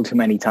see that all too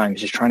many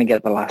times, just trying to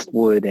get the last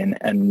word in,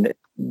 and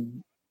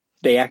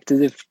they act as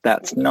if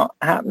that's not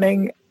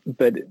happening,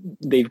 but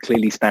they've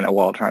clearly spent a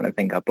while trying to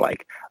think up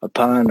like a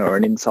pun or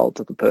an insult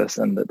to the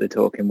person that they're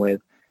talking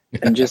with.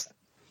 And just,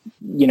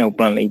 you know,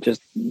 bluntly,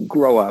 just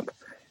grow up.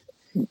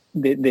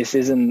 This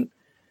isn't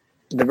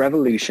the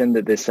revolution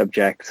that this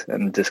subject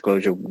and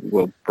disclosure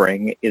will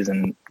bring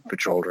isn't for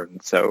children.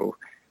 So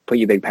put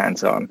your big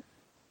pants on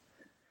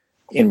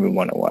in room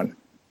 101.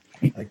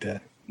 I like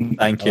that.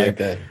 Thank you. I like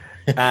that.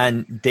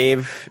 And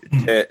Dave,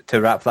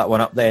 to wrap that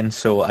one up then,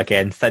 so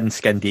again,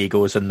 thin-skinned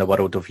egos in the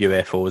world of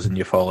UFOs and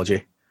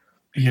ufology.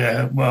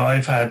 Yeah, well,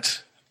 I've had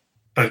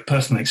both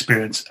personal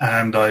experience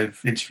and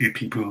I've interviewed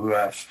people who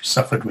have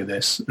suffered with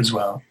this as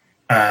well.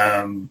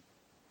 The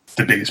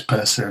biggest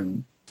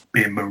person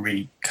being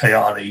Marie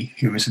Kayali,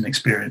 who was an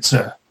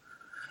experiencer,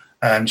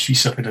 and she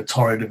suffered a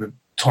torrent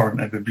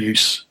of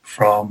abuse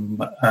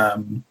from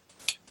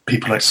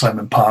people like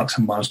Simon Parkes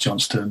and Miles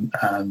Johnston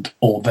and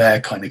all their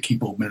kind of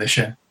keyboard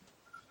militia.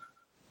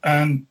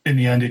 And in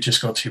the end, it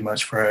just got too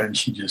much for her and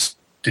she just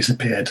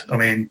disappeared. I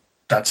mean,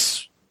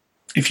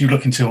 if you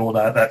look into all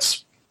that,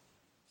 that's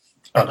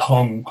a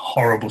long,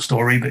 horrible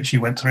story that she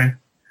went through.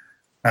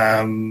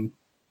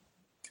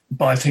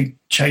 But I think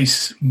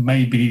Chase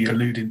may be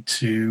alluding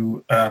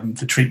to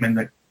the treatment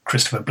that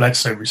Christopher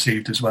Bledsoe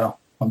received as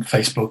well on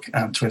Facebook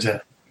and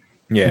Twitter.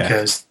 Yeah.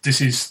 Because this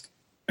is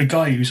a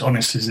guy who's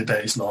honest as the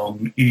day is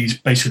long. He's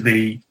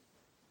basically,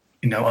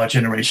 our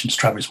generation's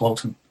Travis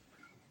Walton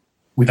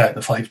without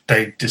the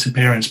 5-day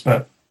disappearance.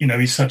 But,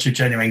 he's such a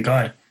genuine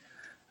guy.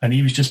 And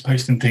he was just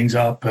posting things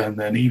up, and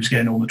then he was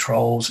getting all the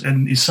trolls.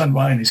 And his son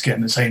Ryan is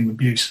getting the same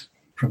abuse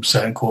from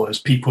certain quarters.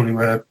 People who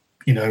are,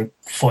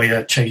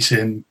 FOIA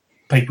chasing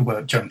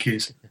paperwork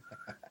junkies.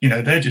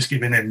 They're just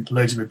giving him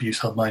loads of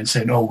abuse online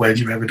saying, oh, where's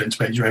your evidence?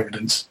 Where's your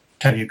evidence?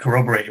 Can you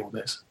corroborate all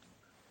this?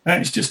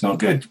 And it's just not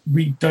good.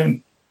 We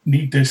don't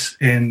need this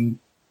you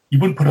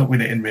wouldn't put up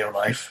with it in real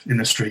life, in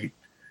the street.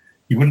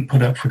 You wouldn't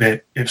put up with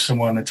it if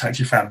someone attacked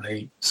your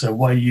family. So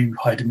why are you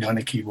hiding behind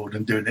a keyboard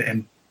and doing it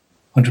in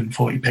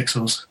 140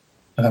 pixels,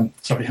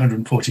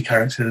 140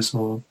 characters,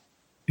 or,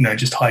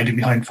 just hiding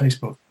behind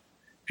Facebook?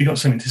 If you've got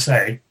something to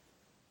say,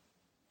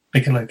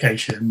 pick a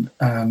location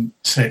and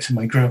say it to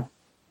my grill.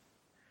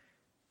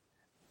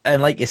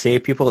 And like you say,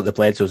 people at the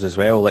Bledsoes as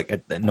well,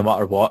 like no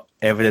matter what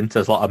evidence,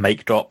 there's a lot of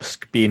mic drops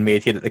being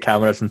made here at the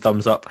cameras and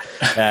thumbs up.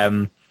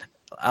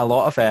 A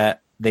lot of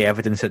the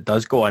evidence that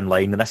does go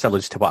online, and this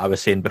alludes to what I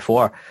was saying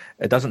before,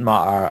 it doesn't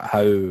matter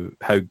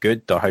how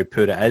good or how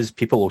poor it is,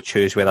 people will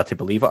choose whether to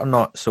believe it or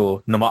not.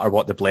 So no matter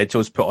what the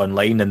Bledsoes put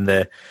online,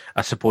 and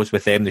I suppose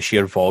with them, the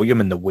sheer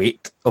volume and the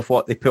weight of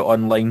what they put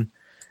online,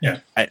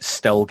 it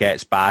still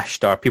gets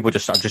bashed, or people are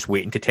just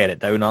waiting to tear it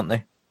down, aren't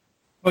they?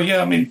 Well,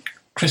 yeah, I mean,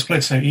 Chris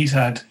Bledsoe, he's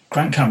had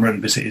Grant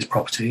Cameron visit his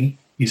property.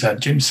 He's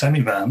had Jim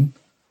Semivan.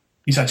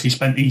 He's actually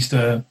spent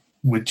Easter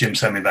with Jim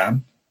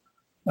Semivan.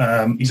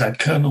 He's had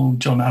Colonel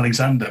John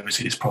Alexander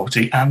visit his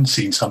property and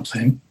seen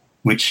something,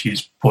 which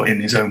he's put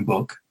in his own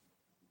book.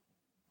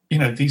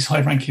 These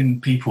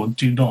high-ranking people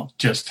do not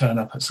just turn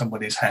up at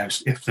somebody's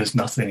house if there's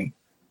nothing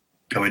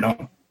going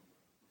on.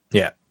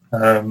 Yeah.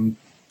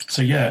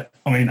 So, yeah,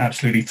 I mean,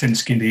 absolutely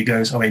thin-skinned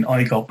egos. I mean,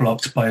 I got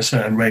blocked by a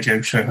certain radio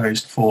show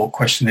host for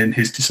questioning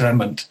his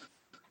discernment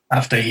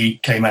after he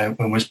came out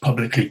and was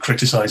publicly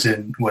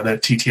criticising whether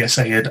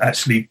TTSA had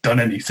actually done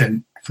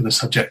anything for the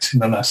subject in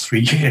the last 3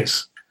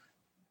 years.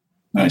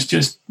 No, it's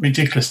just a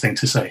ridiculous thing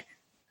to say.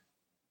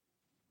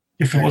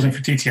 If it wasn't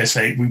for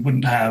TTSA, we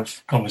wouldn't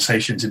have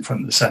conversations in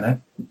front of the Senate,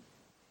 for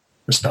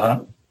a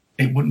start.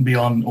 It wouldn't be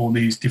on all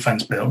these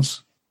defence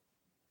bills.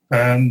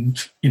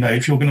 And,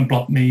 if you're going to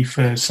block me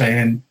for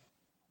saying,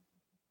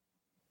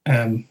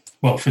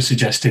 for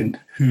suggesting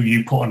who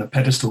you put on a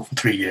pedestal for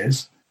 3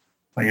 years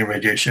on your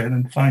radio show,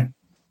 then fine.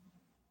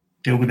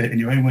 Deal with it in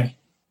your own way.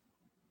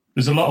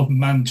 There's a lot of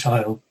man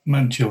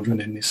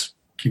children in this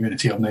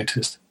community, I've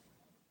noticed.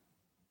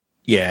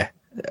 Yeah.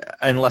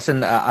 And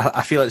listen,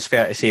 I feel it's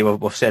fair to say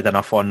we've said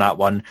enough on that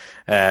one.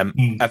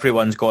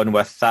 Everyone's gone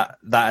with that.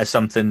 That is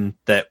something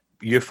that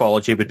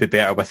ufology would be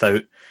better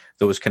without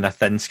those kind of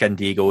thin-skinned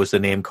egos, the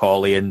name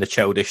calling, the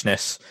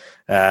childishness.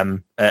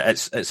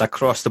 It's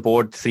across the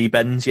board, 3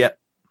 bins, yet.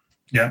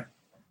 Yeah.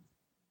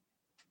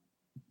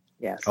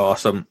 Yes.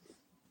 Awesome.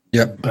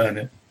 Yep. Burn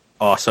it.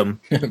 Awesome.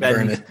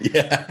 Burn it.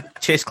 Yeah.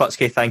 Chase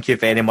Klutsky, thank you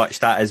very much.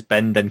 That is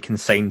binned and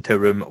consigned to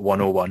room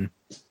 101.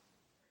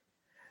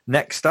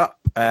 Next up,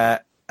 and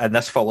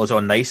this follows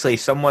on nicely,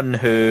 someone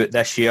who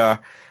this year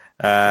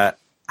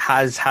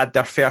has had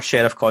their fair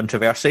share of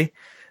controversy,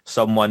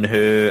 someone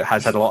who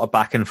has had a lot of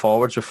back and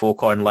forwards with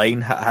folk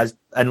online,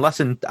 and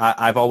listen,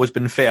 I've always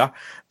been fair.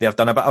 They've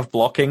done a bit of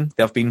blocking.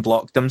 They've been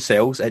blocked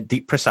themselves.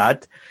 Deep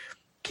Prasad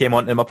came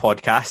onto my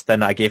podcast,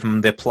 and I gave him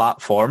the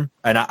platform,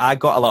 and I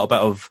got a little bit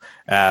of,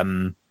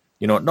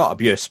 not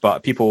abuse,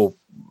 but people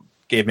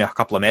gave me a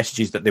couple of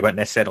messages that they weren't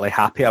necessarily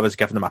happy. I was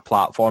giving them a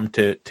platform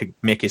to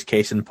make his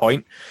case in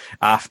point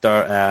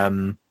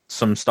after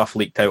some stuff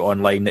leaked out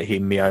online that he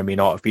may or may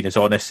not have been as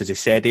honest as he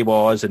said he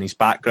was, and his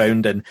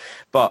background,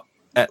 but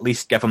at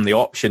least give him the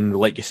option,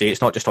 like you say,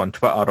 it's not just on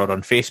Twitter or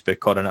on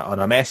Facebook or on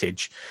a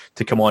message,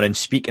 to come on and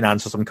speak and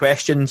answer some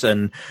questions,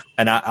 and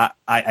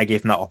I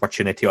gave him that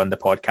opportunity on the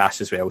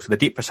podcast as well. So the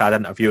Deep Prasad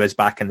interview is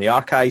back in the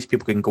archives.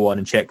 People can go on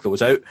and check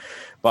those out.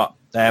 But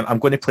I'm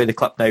going to play the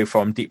clip now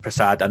from Deep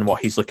Prasad and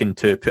what he's looking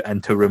to put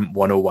into Room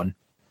 101.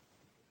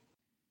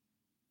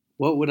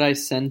 What would I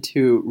send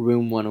to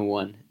Room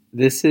 101?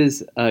 This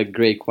is a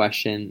great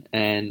question,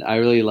 and I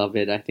really love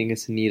it. I think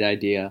it's a neat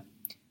idea.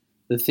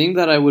 The thing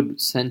that I would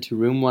send to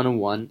Room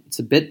 101, it's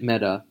a bit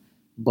meta,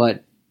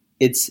 but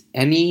it's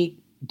any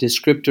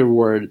descriptor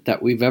word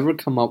that we've ever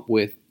come up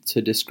with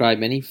to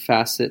describe any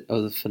facet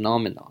of the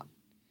phenomenon.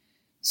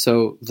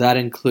 So that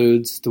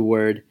includes the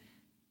word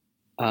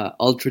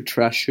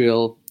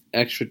ultra-terrestrial,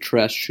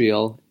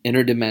 extraterrestrial,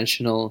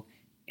 interdimensional,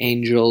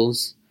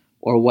 angels,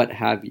 or what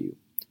have you.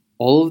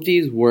 All of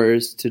these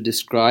words to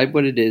describe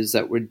what it is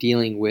that we're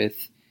dealing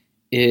with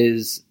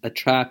is a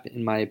trap,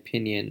 in my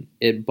opinion.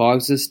 It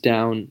bogs us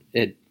down.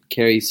 It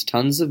carries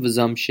tons of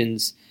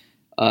assumptions.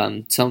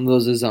 Some of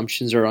those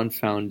assumptions are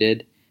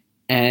unfounded,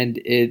 and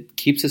it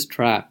keeps us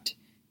trapped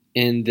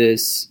in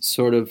this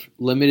sort of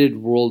limited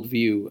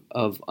worldview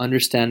of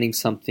understanding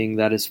something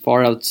that is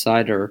far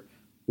outside our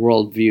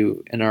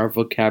worldview and our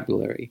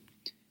vocabulary.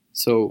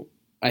 So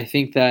I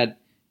think that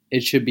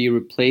it should be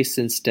replaced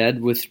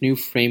instead with new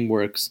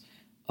frameworks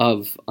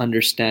of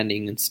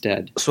understanding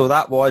instead. So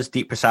that was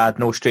Deep Prasad,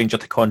 no stranger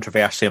to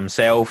controversy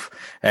himself.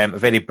 A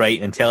very bright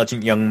and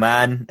intelligent young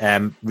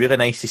man. Really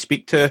nice to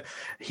speak to.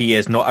 He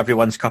is not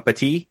everyone's cup of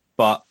tea,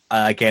 but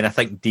again, I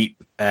think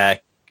Deep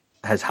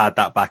has had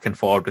that back and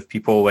forward with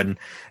people, and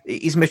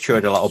he's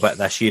matured a little bit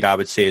this year, I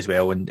would say, as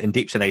well. And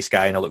Deep's a nice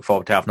guy, and I look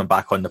forward to having him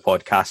back on the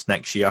podcast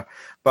next year.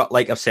 But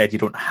like I've said, you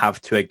don't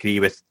have to agree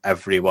with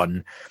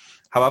everyone.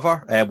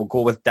 However, we'll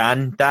go with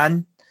Dan.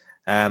 Dan,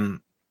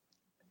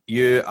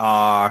 you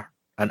are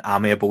an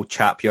amiable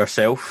chap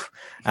yourself,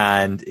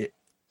 and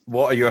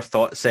what are your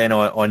thoughts then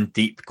on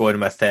Deep going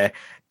with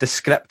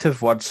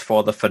descriptive words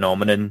for the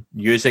phenomenon,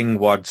 using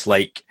words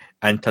like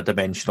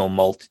interdimensional,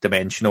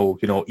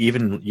 multidimensional,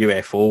 even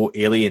UFO,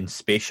 alien,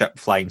 spaceship,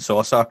 flying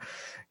saucer?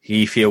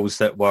 He feels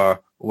that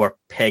we're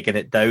pegging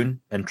it down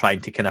and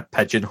trying to kind of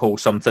pigeonhole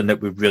something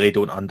that we really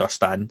don't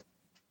understand.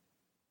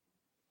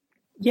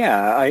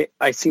 Yeah,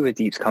 I see where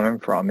Deep's coming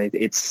from.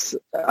 It's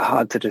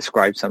hard to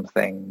describe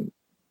something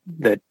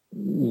that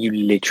you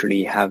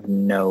literally have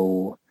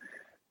no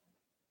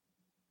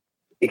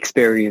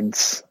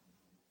experience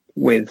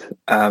with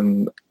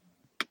to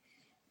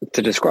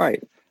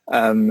describe.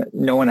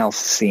 No one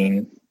else has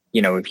seen,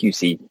 if you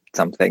see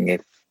something,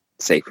 if,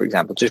 say, for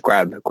example, just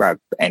grab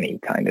any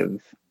kind of,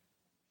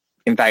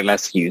 in fact,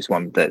 let's use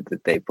one that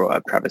they brought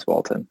up, Travis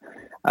Walton.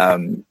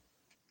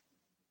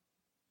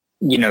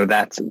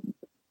 That's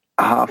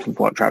half of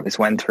what Travis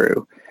went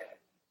through.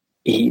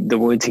 The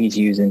words he's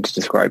using to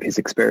describe his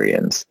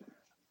experience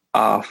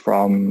are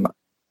from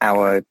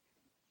our...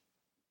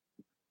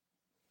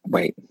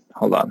 Wait,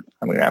 hold on.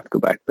 I'm going to have to go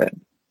back a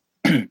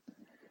bit.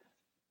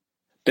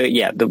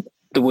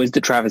 The words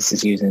that Travis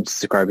is using to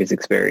describe his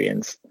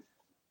experience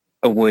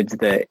are words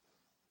that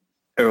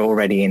are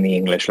already in the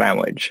English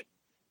language.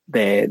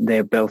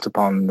 They're built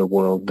upon the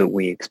world that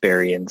we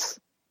experience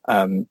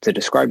to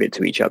describe it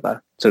to each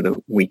other so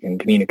that we can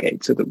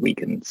communicate, so that we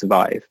can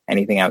survive.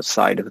 Anything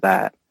outside of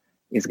that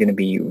is going to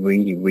be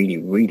really, really,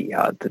 really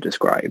hard to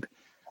describe.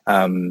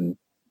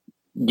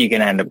 You're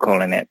going to end up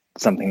calling it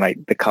something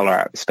like the color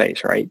out of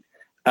space, right?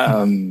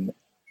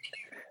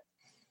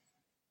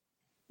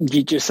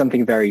 Just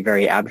something very,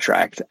 very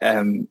abstract.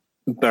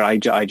 But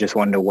I just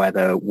wonder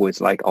whether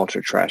words like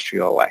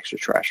ultra-terrestrial,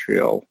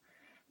 extraterrestrial,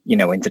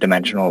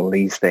 interdimensional,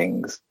 these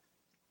things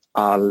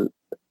are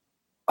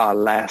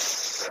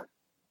less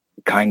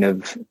kind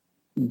of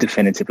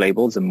definitive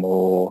labels and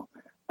more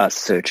us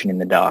searching in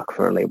the dark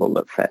for a label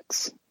that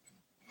fits.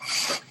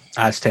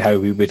 As to how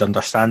we would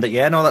understand it,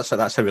 yeah, no,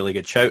 that's a really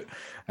good shout.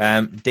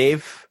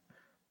 Dave,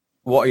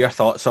 what are your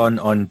thoughts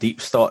on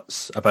Deep's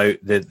thoughts about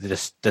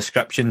the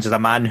descriptions as a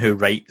man who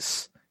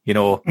writes,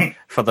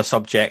 for the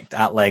subject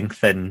at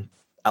length, and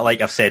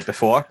like I've said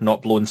before,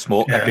 not blowing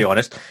smoke, I'll be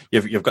honest,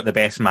 you've got the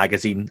best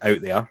magazine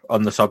out there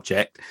on the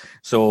subject.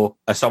 So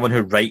as someone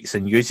who writes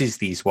and uses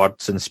these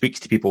words and speaks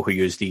to people who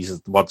use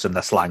these words in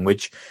this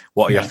language,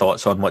 what are your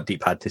thoughts on what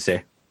Deep had to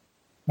say?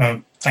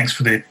 Thanks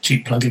for the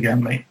cheap plug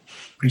again, mate.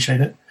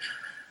 Appreciate it.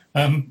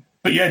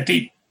 But yeah,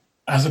 Deep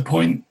has a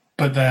point,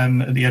 but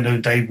then at the end of the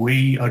day,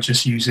 we are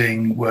just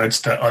using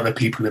words that other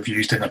people have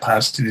used in the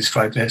past to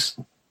describe this.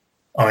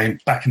 I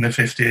mean, back in the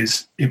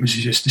 50s, it was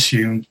just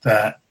assumed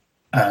that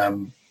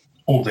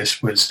all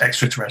this was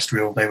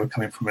extraterrestrial. They were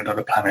coming from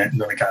another planet,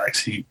 another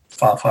galaxy,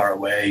 far, far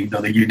away,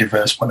 another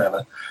universe,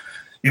 whatever.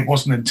 It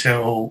wasn't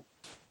until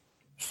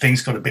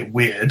things got a bit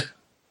weird.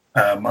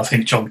 I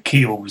think John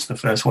Keel was the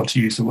first one to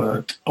use the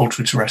word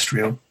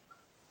ultra-terrestrial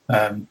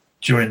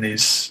during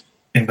these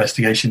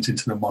investigations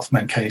into the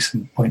Mothman case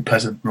and Point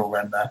Pleasant and all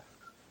around there.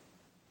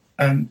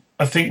 And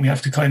I think we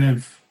have to kind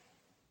of,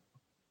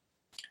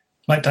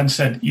 like Dan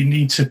said, you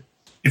need to,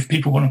 if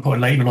people want to put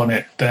a label on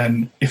it,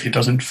 then if it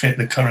doesn't fit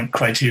the current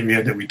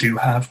criteria that we do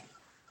have,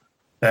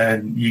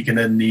 then you're going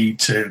to need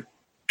to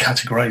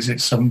categorize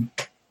it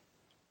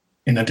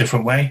in a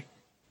different way.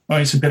 Well,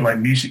 it's a bit like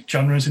music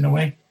genres in a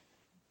way.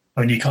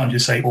 I mean, you can't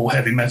just say all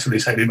heavy metal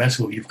is heavy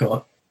metal. You've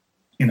got,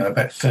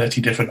 about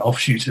 30 different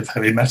offshoots of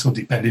heavy metal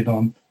depending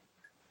on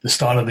the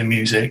style of the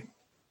music,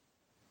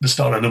 the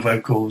style of the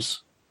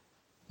vocals,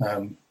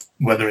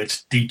 whether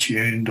it's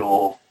detuned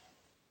or,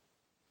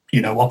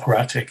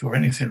 operatic or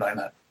anything like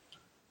that.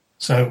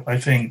 So I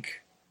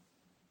think,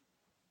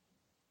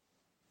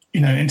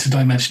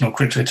 interdimensional,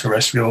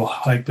 cryptoterrestrial,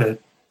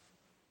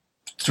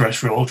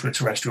 hyper-terrestrial,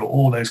 ultra-terrestrial,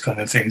 all those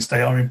kind of things,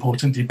 they are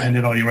important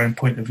depending on your own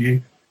point of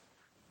view.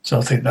 So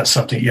I think that's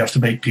something you have to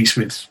make peace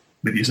with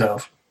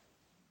yourself.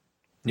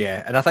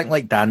 Yeah, and I think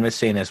like Dan was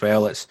saying as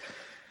well, it's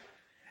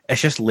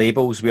just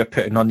labels we're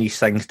putting on these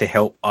things to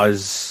help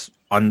us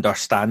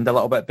understand a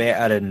little bit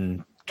better,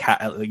 and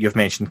you've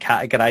mentioned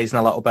categorizing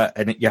a little bit,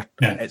 and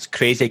it's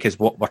crazy because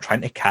what we're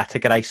trying to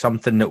categorize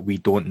something that we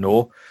don't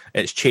know.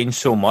 It's changed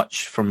so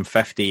much from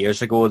 50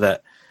 years ago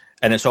that,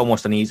 and it's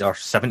almost or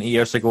 70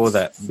 years ago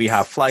that we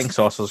have flying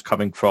saucers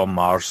coming from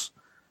Mars.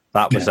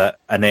 That was it.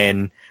 And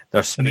then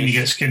there's space. And then you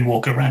get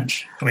Skinwalker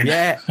Ranch. I mean,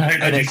 how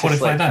do you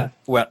qualify that?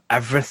 Where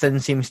everything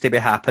seems to be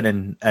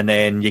happening. And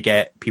then you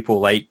get people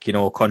like,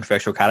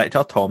 controversial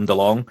character, Tom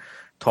DeLonge,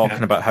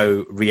 talking about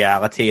how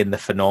reality and the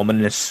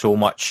phenomenon is so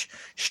much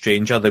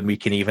stranger than we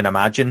can even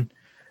imagine.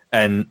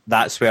 And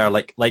that's where,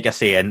 like I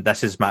say, and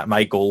this is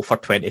my goal for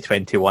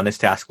 2021 is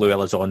to ask Lou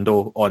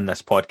Elizondo on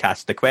this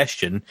podcast the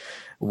question,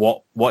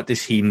 what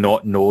does he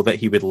not know that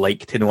he would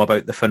like to know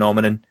about the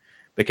phenomenon?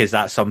 Because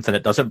that's something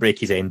that doesn't break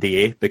his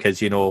NDA,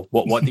 because,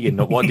 what do you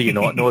know? What do you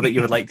not know that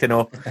you would like to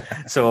know?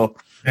 So,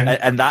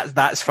 and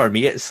that's for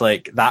me, it's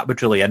like, that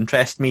would really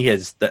interest me,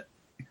 is that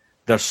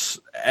is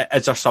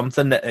there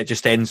something that it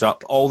just ends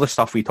up, all the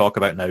stuff we talk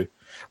about now,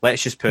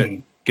 let's just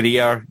put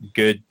Greer,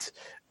 Good,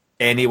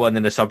 anyone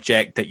in the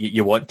subject that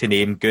you want to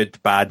name, good,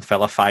 bad,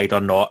 vilified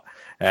or not,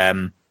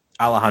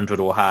 Alejandro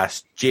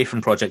Rojas, Jay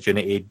from Project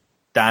Unity,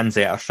 Dan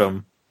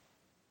Zetterstrom.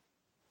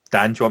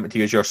 Dan, do you want me to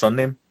use your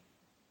surname?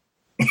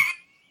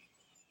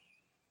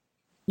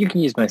 You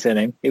can use my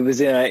surname. It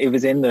was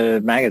in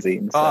the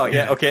magazine. So. Oh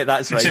yeah, okay,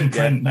 that's right. In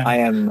print now. I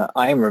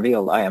am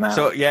revealed. I am out.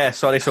 So yeah,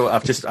 sorry. So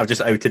I've just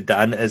outed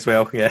Dan as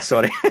well. Yeah,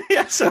 sorry.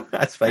 Yeah, so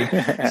that's fine.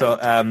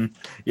 So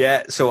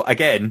yeah. So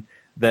again,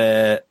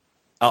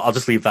 I'll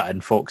just leave that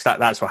in, folks.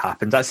 That's what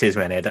happens. That saves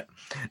me an edit.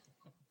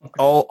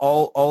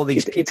 All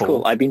these people. It's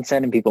cool. I've been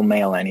sending people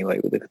mail anyway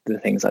with the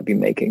things I've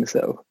been making.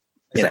 So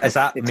is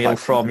that mail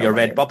from your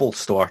Redbubble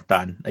store,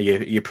 Dan? Are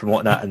you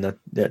promoting that in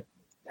the?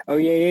 Oh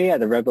yeah.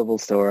 The Redbubble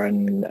store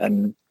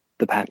and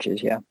the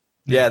patches. Yeah.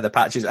 Yeah, the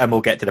patches, and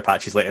we'll get to the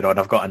patches later on.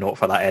 I've got a note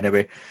for that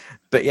anyway.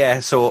 But yeah,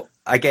 so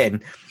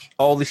again,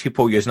 all these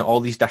people using all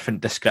these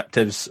different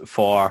descriptives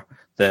for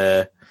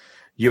the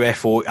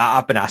UFO.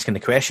 I've been asking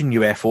the question,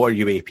 UFO or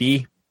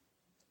UAP,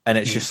 and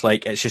it's just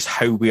like, it's just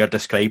how we are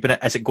describing it.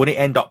 Is it going to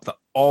end up that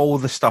all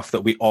the stuff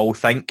that we all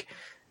think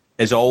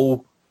is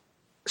all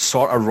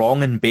sort of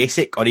wrong and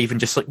basic, or even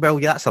just like, well,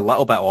 yeah, that's a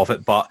little bit of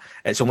it, but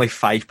it's only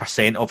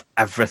 5% of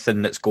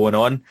everything that's going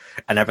on,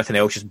 and everything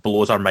else just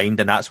blows our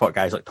mind? And that's what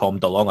guys like Tom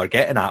DeLonge are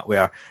getting at,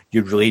 where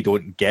you really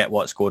don't get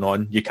what's going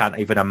on. You can't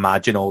even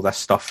imagine all this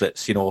stuff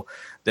that's,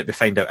 that we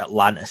find out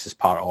Atlantis is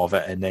part of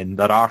it, and then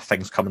there are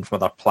things coming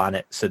from other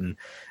planets and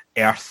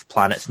Earth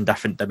planets in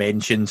different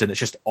dimensions, and it's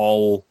just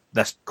all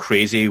this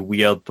crazy,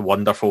 weird,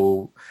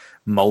 wonderful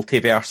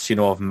multiverse,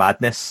 of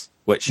madness,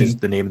 which is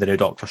the name of the new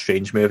Doctor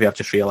Strange movie, I've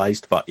just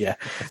realised. But yeah,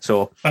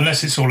 so...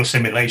 Unless it's all a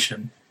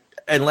simulation.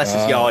 Unless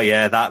it's... Oh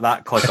yeah,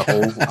 that caused a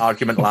whole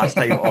argument last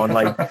time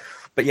online.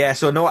 But yeah,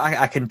 so no,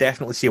 I can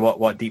definitely see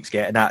what Deep's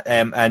getting at.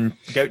 And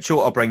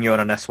Gaucho, I'll bring you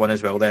on this one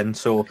as well then.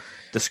 So,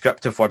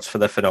 descriptive words for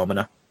the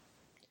phenomena.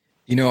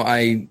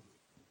 I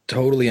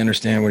totally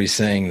understand what he's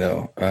saying,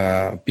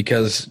 though,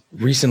 because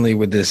recently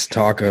with this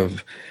talk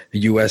of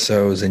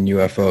USOs and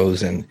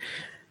UFOs and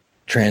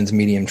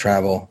transmedium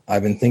travel,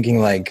 I've been thinking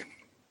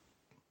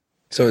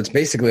so it's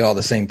basically all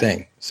the same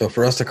thing. So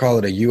for us to call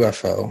it a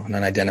UFO, an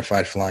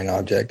unidentified flying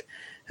object,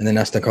 and then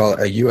us to call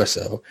it a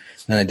USO,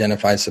 an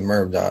unidentified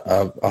submerged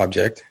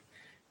object,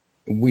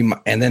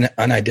 and then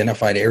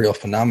unidentified aerial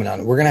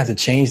phenomenon, we're going to have to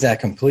change that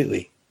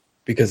completely,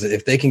 because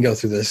if they can go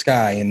through the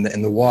sky and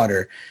the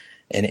water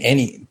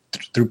and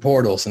through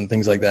portals and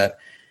things like that,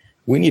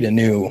 we need a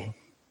new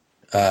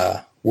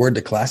word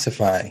to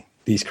classify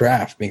these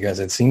craft, because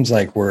it seems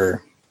like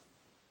we're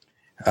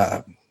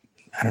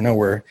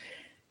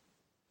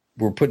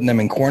putting them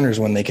in corners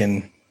when they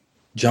can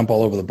jump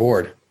all over the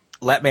board.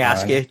 Let me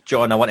ask you,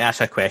 John, I want to ask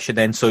a question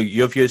then. So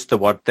you've used the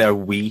word there,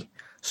 we.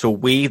 So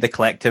we, the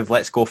collective,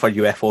 let's go for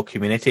UFO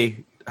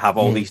community, have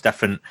all these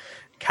different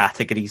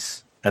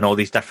categories and all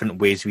these different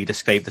ways we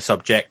describe the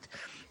subject.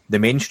 The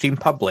mainstream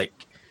public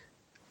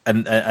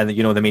and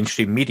the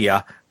mainstream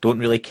media don't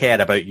really care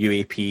about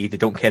UAP. They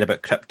don't care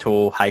about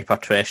crypto,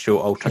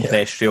 hyperterrestrial,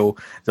 ultra-terrestrial.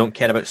 They don't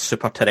care about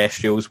super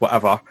terrestrials,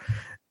 whatever.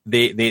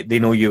 They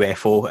know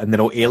UFO and they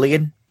know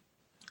alien.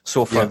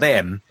 So for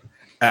them,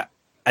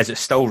 is it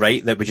still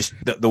right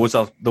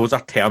that those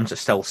are terms that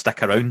still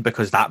stick around,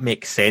 because that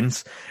makes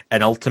sense?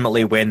 And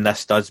ultimately, when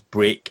this does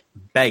break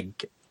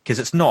big, because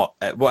it's not,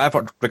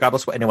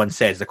 regardless what anyone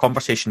says, the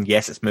conversation,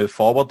 yes, it's moved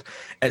forward.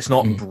 It's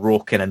not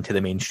broken into the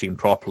mainstream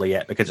properly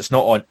yet, because it's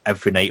not on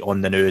every night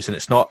on the news, and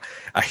it's not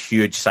a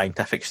huge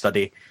scientific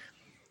study.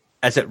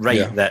 Is it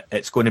right that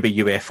it's going to be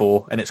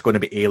UFO and it's going to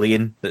be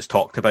alien that's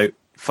talked about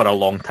for a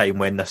long time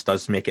when this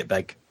does make it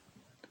big?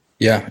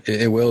 Yeah,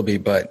 it will be.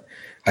 But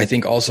I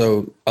think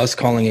also us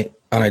calling it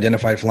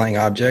unidentified flying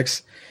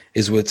objects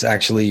is what's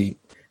actually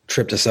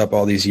tripped us up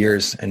all these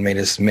years and made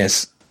us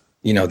miss,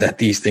 that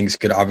these things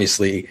could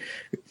obviously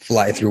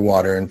fly through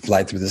water and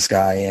fly through the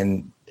sky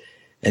and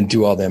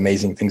do all the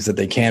amazing things that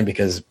they can.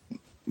 Because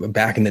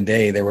back in the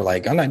day, they were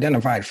like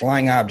unidentified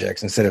flying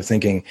objects, instead of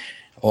thinking,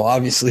 well,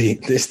 obviously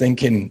this thing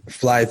can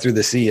fly through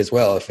the sea as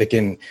well. If it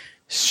can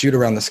shoot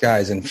around the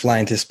skies and fly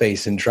into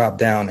space and drop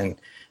down and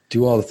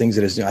do all the things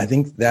that it's doing, I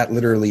think that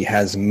literally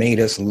has made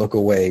us look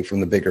away from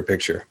the bigger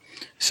picture.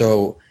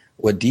 So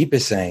what Deep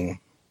is saying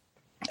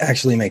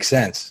actually makes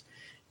sense.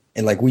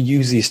 And we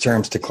use these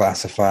terms to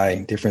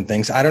classify different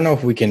things. I don't know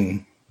if we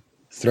can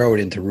throw it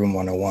into Room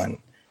 101,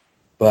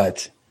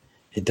 but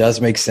it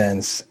does make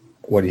sense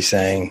what he's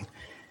saying,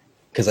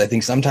 because I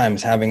think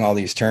sometimes having all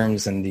these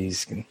terms and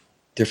these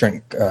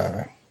different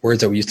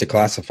words that we use to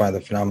classify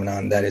the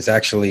phenomenon that is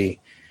actually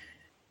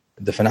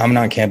the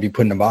phenomenon can't be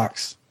put in a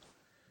box.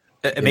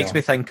 It makes me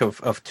think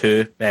of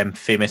two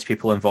famous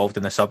people involved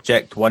in the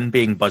subject, one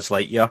being Buzz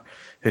Lightyear,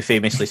 who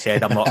famously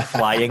said, I'm not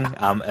flying,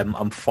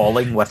 I'm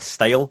falling with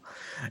style.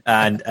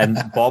 And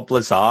Bob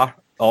Lazar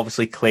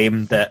obviously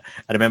claimed that,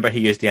 I remember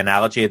he used the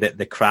analogy that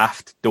the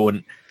craft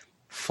don't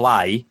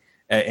fly,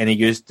 and he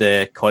used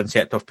the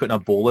concept of putting a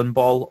bowling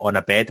ball on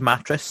a bed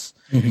mattress.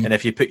 Mm-hmm. And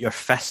if you put your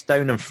fist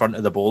down in front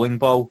of the bowling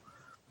ball,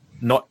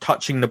 not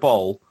touching the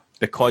ball,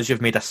 because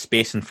you've made a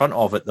space in front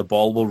of it, the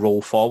ball will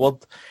roll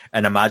forward.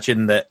 And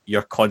imagine that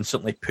you're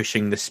constantly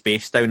pushing the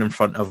space down in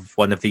front of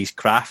one of these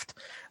craft,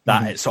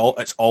 that it's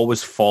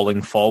always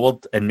falling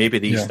forward. And maybe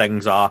these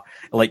things are,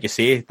 like you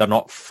say, they're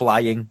not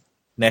flying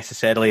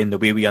necessarily in the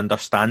way we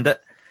understand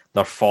it.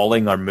 They're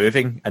falling or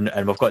moving. And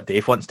we've got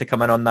Dave wants to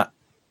come in on that.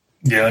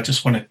 Yeah, I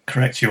just want to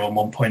correct you on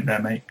one point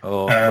there, mate.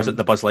 Oh, was it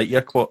the Buzz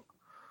Lightyear quote?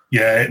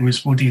 Yeah, it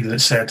was Woody that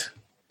said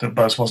that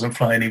Buzz wasn't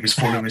flying, he was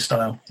falling with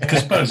style.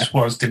 Because Buzz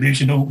was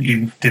delusional,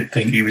 you did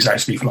think he was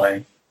actually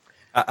flying.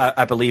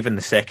 I believe in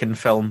the second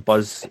film,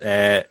 Buzz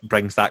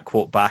brings that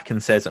quote back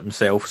and says it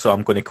himself, so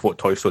I'm going to quote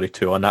Toy Story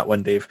 2 on that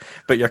one, Dave.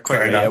 But you're quite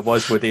right, it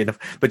was Woody.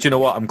 But you know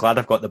what? I'm glad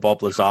I've got the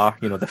Bob Lazar,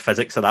 the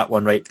physics of that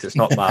one right, because it's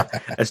not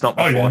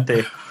my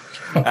forte.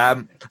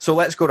 So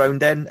let's go round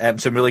then.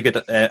 Some really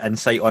good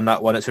insight on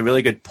that one. It's a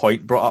really good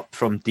point brought up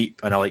from Deep,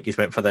 and I like he's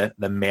went for the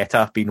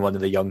meta, being one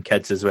of the young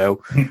kids as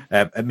well.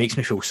 It makes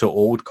me feel so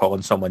old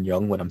calling someone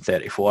young when I'm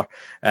 34.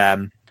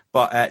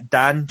 But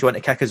Dan, do you want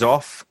to kick us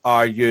off?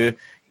 Are you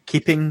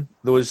keeping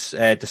those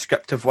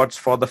descriptive words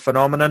for the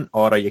phenomenon,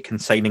 or are you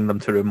consigning them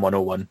to Room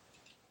 101?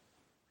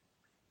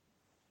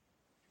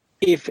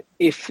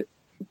 If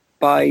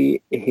by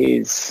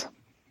his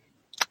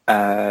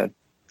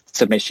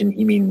submission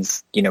he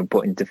means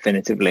putting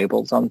definitive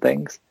labels on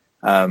things,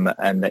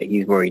 and that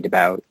he's worried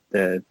about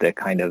the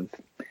kind of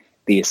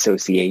the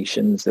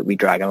associations that we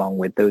drag along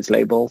with those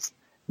labels,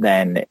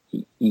 then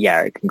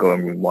yeah, it can go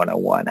in Room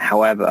 101.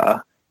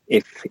 However,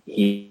 if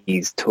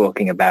he's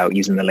talking about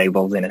using the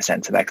labels in a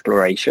sense of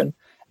exploration,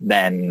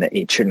 then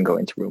it shouldn't go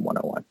into Room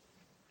 101.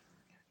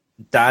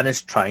 Dan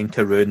is trying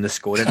to ruin the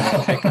scoring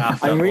metric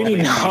after I'm really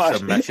not.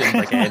 Submissions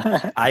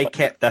again. I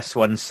kept this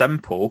one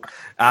simple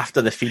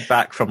after the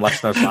feedback from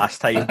listeners last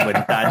time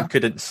when Dan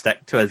couldn't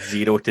stick to a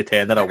 0 to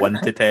 10 or a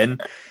 1 to 10,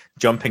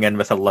 jumping in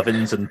with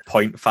 11s and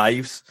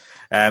 0.5s.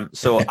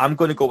 So I'm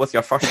going to go with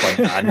your first one,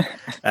 Dan.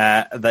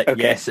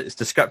 Yes, it's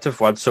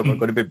descriptive words, so we're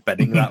going to be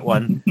bidding that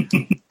one.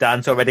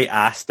 Dan's already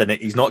asked, and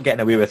he's not getting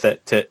away with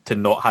it to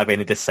not have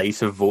any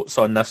decisive votes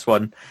on this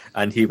one,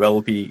 and he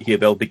will be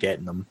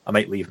getting them. I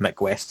might leave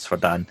Mick West's for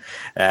Dan.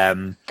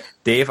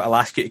 Dave, I'll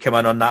ask you to come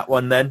in on that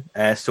one then.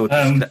 So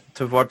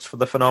descriptive words for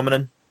the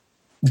phenomenon.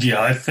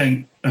 Yeah, I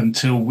think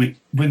until we're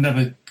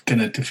never going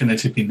to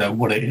definitively know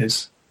what it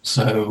is,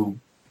 so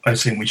I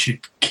think we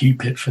should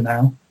keep it for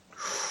now.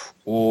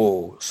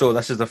 Oh, so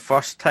this is the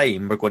first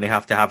time we're going to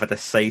have a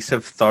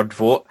decisive third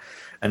vote,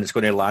 and it's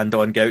going to land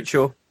on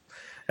Gaucho.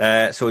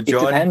 So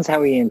John, it depends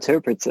how he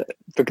interprets it,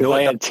 because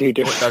I had two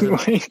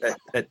different ways.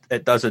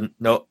 It doesn't.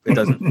 No, it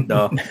doesn't.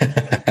 No.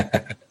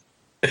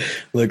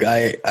 Look,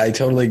 I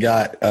totally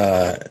got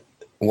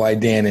why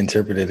Dan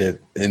interpreted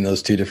it in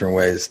those two different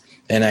ways,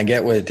 and I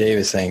get what Dave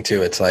is saying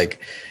too. It's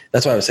like,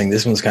 that's why I was saying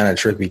this one's kind of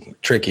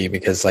tricky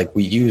because like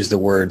we use the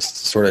words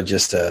sort of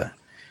just to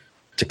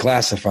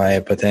classify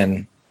it, but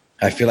then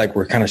I feel like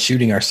we're kind of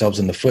shooting ourselves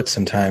in the foot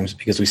sometimes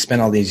because we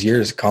spent all these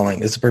years calling,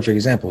 this is a perfect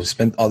example, we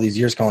spent all these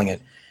years calling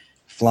it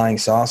flying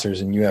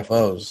saucers and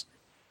UFOs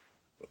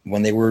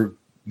when they were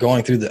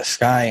going through the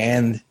sky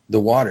and the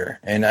water.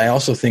 And I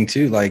also think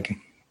too, like,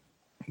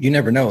 you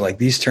never know, like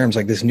these terms,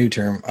 like this new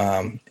term,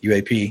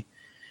 UAP,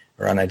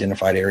 or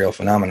unidentified aerial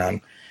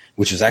phenomenon,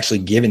 which was actually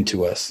given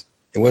to us.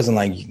 It wasn't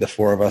like the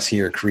four of us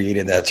here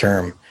created that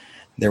term.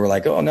 They were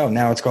like, oh no,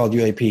 now it's called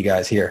UAP,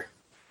 guys, here.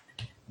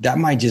 That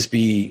might just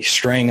be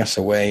straying us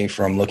away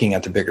from looking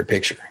at the bigger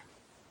picture,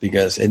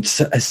 because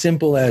it's as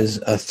simple as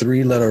a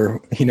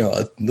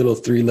little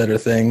three-letter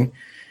thing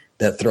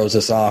that throws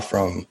us off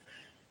from,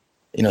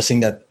 seeing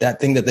that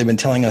thing that they've been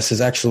telling us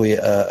is actually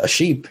a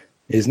sheep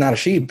is not a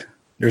sheep.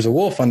 There's a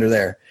wolf under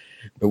there,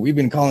 but we've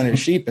been calling it a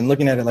sheep and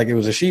looking at it like it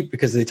was a sheep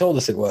because they told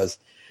us it was.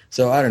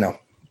 So I don't know,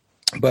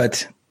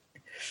 but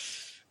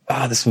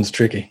this one's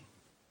tricky.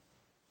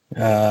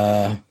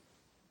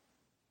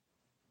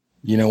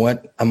 You know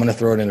what? I'm going to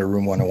throw it into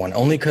Room 101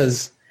 only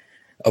because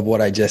of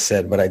what I just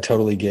said, but I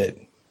totally get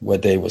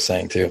what Dave was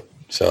saying too.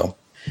 So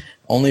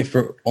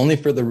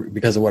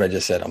because of what I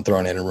just said, I'm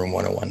throwing it in Room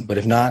 101. But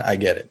if not, I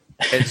get it.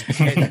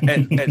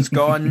 It's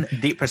gone.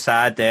 Deep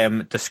Prasad,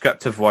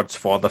 descriptive words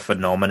for the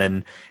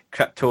phenomenon: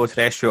 crypto,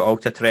 terrestrial,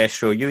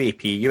 ultra-terrestrial,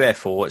 UAP,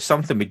 UFO. It's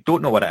something we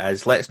don't know what it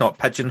is. Let's not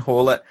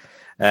pigeonhole it.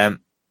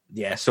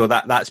 So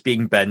that's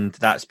being binned.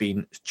 That's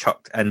been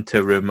chucked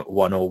into Room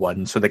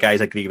 101. So the guys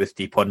agree with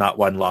Deep on that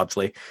one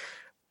largely.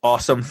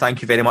 Awesome.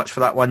 Thank you very much for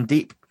that one,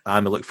 Deep.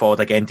 And we look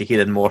forward again to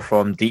hearing more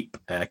from Deep,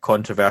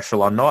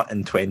 controversial or not,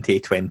 in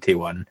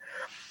 2021.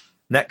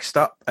 Next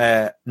up,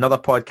 another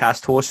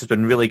podcast host has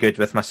been really good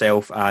with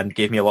myself and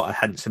gave me a lot of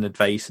hints and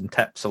advice and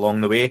tips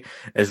along the way,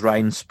 is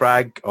Ryan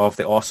Sprague of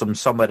the awesome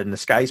Somewhere in the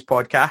Skies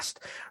podcast.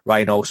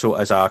 Ryan also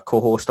is a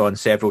co-host on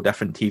several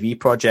different TV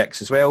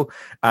projects as well,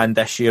 and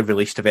this year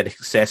released a very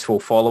successful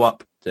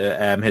follow-up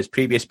to his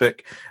previous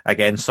book,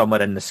 again,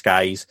 Somewhere in the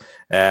Skies,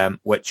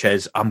 which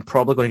is, I'm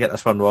probably going to get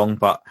this one wrong,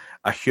 but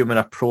a human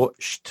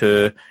approach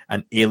to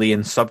an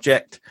alien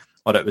subject,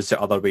 or it was the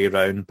other way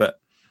around, but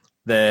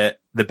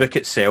the book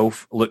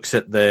itself looks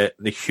at the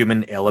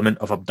human element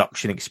of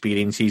abduction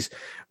experiences.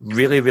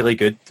 Really, really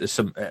good. There's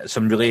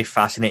some really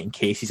fascinating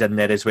cases in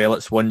there as well.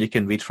 It's one you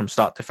can read from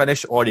start to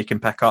finish, or you can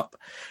pick up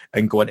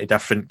and go into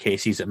different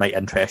cases that might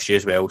interest you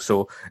as well.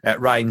 So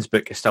Ryan's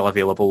book is still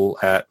available.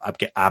 I've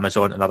got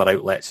Amazon and other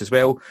outlets as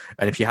well.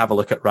 And if you have a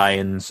look at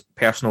Ryan's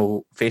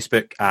personal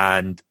Facebook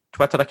and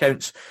Twitter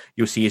accounts,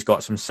 you'll see he's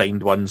got some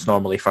signed ones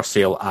normally for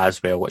sale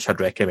as well, which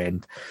I'd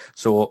recommend.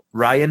 So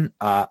Ryan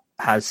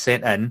has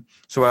sent in.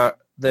 So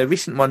the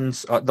recent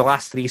ones, the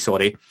last three,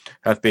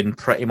 have been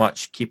pretty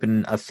much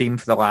keeping a theme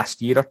for the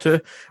last year or two.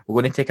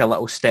 We're going to take a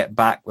little step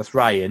back with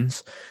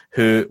Ryan's,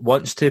 who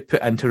wants to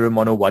put into Room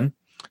 101.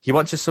 He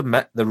wants to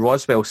submit the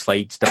Roswell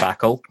slides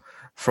debacle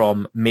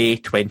from May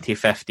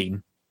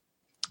 2015.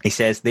 He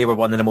says they were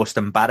one of the most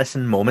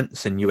embarrassing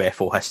moments in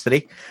UFO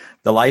history.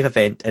 The live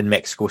event in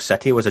Mexico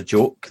City was a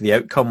joke. The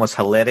outcome was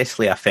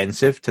hilariously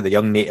offensive to the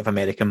young Native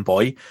American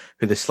boy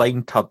who the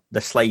slide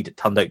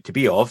turned out to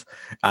be of,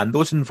 and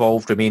those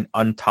involved remain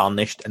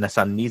untarnished in this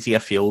amnesia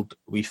field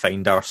we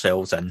find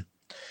ourselves in.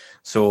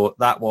 So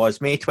that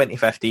was May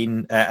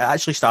 2015. It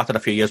actually started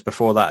a few years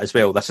before that as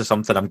well. This is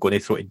something I'm going to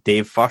throw to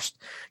Dave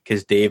first,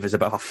 because Dave is a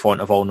bit of a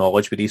font of all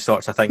knowledge with these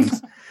sorts of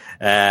things.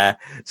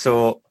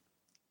 So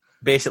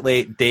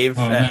basically, Dave,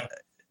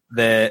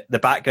 the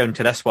background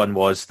to this one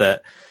was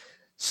that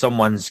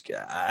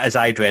as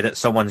I'd read it,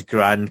 someone's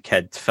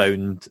grandkid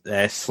found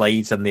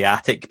slides in the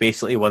attic,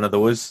 basically one of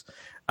those,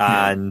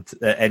 and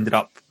it ended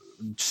up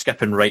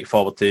skipping right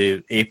forward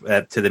to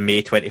the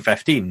May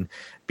 2015,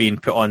 being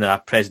put on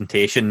a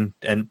presentation,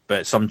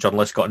 but some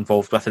journalists got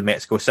involved with in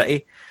Mexico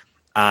City,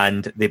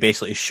 and they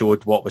basically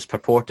showed what was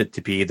purported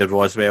to be the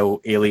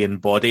Roswell alien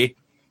body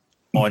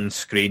on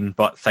screen,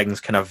 but things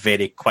kind of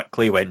very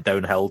quickly went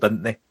downhill,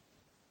 didn't they?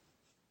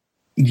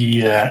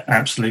 Yeah,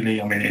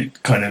 absolutely. I mean,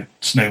 it kind of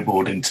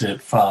snowballed into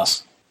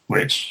farce,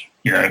 which,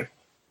 a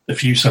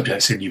few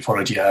subjects in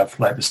ufology have,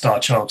 like the Star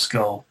Child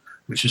skull,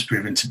 which was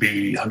proven to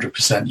be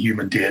 100%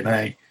 human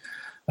DNA.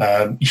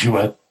 You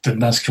had the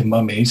Nazca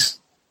mummies,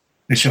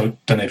 which I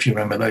don't know if you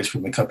remember those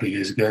from a couple of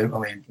years ago. I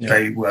mean,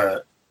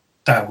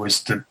 that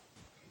was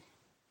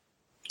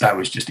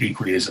just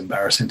equally as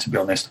embarrassing, to be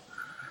honest.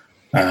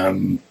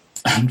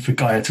 And for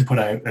Gaia to put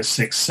out a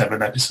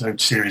 6-7 episode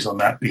series on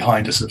that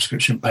behind a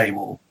subscription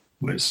paywall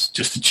was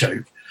just a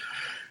joke.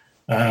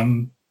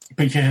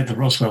 But yeah, the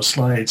Roswell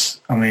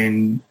slides, I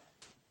mean,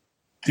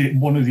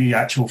 one of the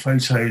actual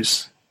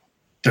photos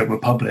that were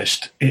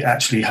published, it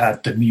actually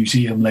had the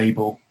museum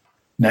label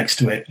next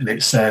to it, and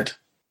it said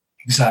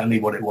exactly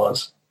what it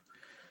was.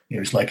 It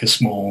was like a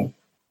small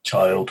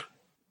child.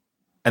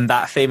 And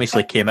that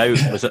famously came out,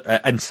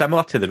 and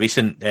similar to the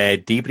recent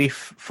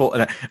debrief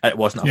photo, it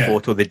wasn't a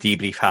photo the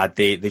debrief had,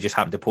 they just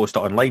happened to post it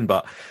online,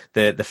 but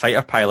the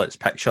fighter pilot's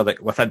picture,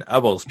 that within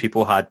hours,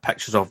 people had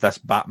pictures of this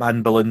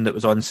Batman balloon that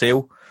was on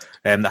sale,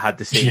 that had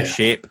the same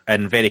shape,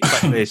 and very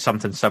quickly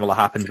something similar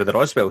happened with the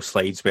Roswell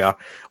slides, where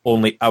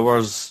only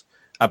hours,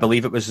 I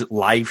believe it was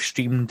live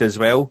streamed as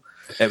well.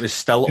 It was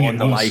still on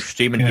the live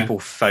stream, and people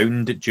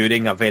found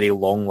during a very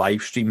long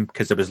live stream,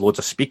 because there was loads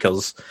of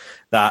speakers,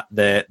 that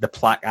the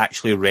plaque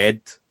actually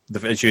read,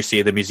 as you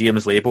say, the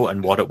museum's label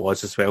and what it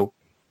was as well.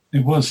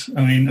 It was.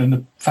 I mean, and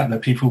the fact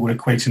that people were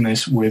equating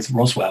this with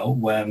Roswell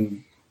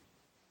when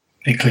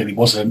it clearly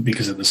wasn't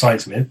because of the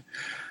size of it.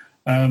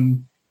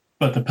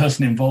 But the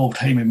person involved,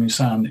 Haimin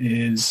Musan,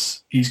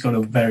 he's got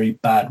a very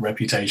bad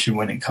reputation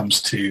when it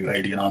comes to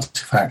alien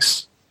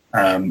artifacts.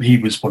 He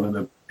was one of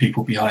the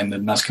people behind the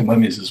Nazca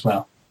mummies as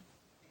well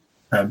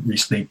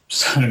recently.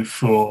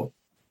 So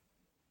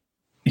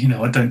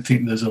I don't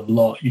think there's a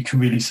lot you can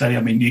really say.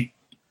 I mean,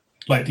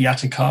 like the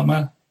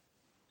Atacama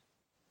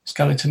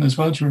skeleton as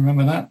well. Do you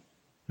remember that?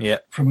 Yeah.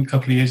 From a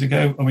couple of years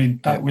ago. I mean,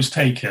 that was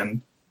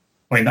taken.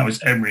 I mean, that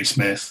was Emery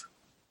Smith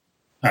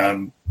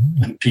and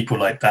people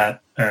like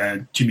that.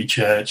 Jimmy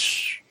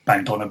Church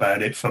banged on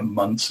about it for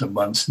months and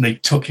months, and they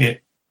took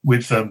it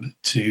with them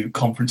to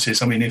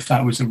conferences. I mean, if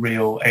that was a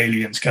real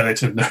alien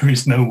skeleton, there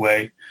is no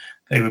way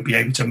they would be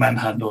able to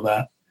manhandle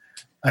that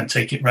and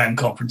take it round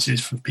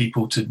conferences for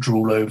people to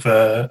drool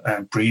over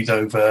and breathe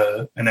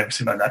over and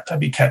everything like that.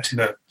 That'd be kept in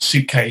a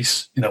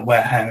suitcase in a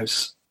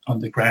warehouse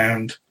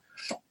underground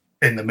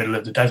in the middle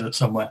of the desert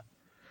somewhere.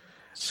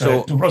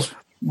 So the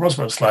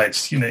Roswell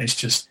slides, it's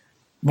just,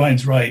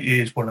 Ryan's right, it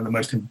is one of the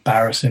most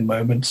embarrassing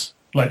moments,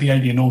 like the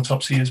alien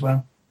autopsy as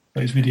well,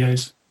 those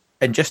videos.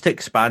 And just to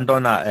expand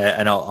on that,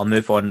 and I'll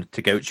move on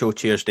to Gaucho.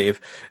 Cheers,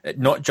 Dave.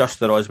 Not just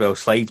the Roswell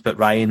slides, but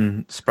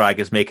Ryan Sprague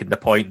is making the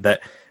point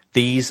that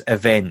these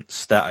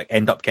events that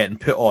end up getting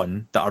put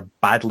on that are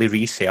badly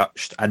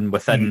researched and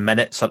within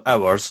minutes or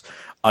hours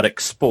are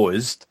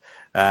exposed.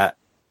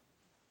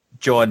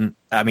 John,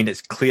 I mean,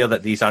 it's clear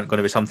that these aren't going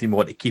to be something we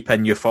want to keep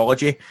in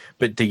ufology,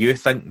 but do you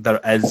think there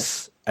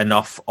is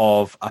enough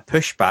of a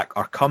pushback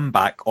or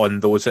comeback on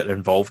those that are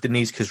involved in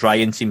these? Because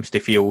Ryan seems to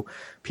feel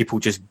people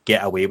just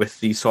get away with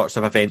these sorts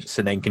of events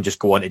and then can just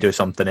go on to do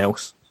something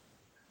else.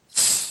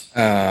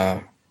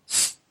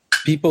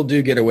 People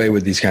do get away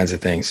with these kinds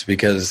of things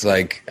because,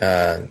 like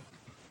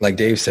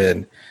Dave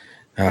said,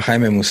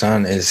 Jaime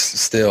Maussan is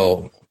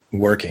still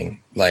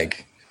working.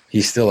 Like,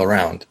 he's still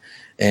around.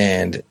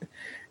 And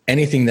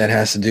anything that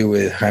has to do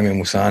with Jaime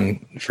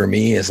Maussan for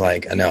me is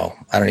like, no,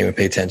 I don't even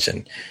pay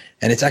attention.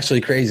 And it's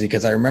actually crazy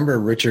because I remember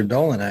Richard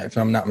Dolan, if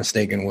I'm not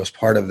mistaken, was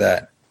part of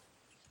that.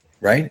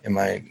 Right? Am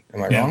I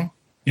wrong?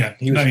 Yeah.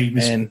 He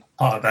was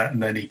part of that,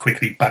 and then he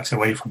quickly backs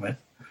away from it.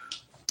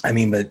 I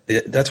mean, but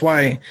that's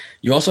why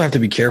you also have to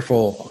be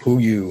careful who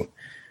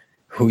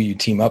you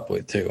team up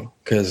with too,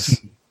 because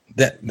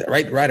that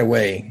right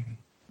away,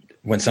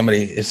 if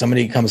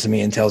somebody comes to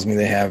me and tells me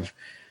they have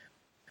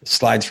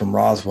slides from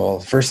Roswell,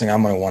 the first thing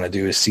I'm going to want to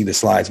do is see the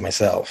slides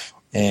myself.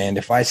 And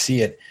if I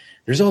see it,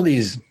 there's all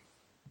these.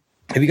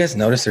 Have you guys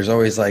noticed? There's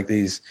always like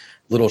these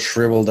little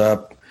shriveled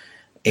up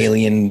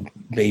alien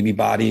baby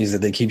bodies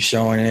that they keep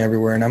showing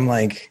everywhere, and I'm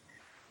like,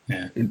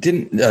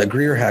 didn't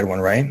Greer had one,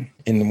 right,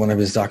 in one of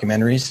his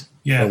documentaries?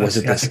 Yeah, that's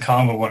the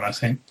Karma one, I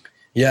think.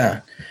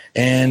 Yeah,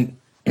 and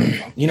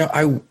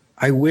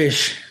I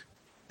wish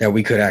that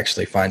we could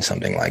actually find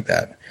something like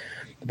that.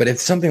 But if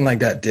something like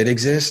that did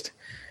exist,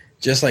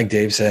 just like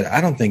Dave said,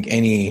 I don't think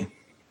anyone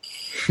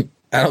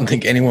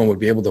would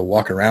be able to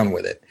walk around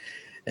with it.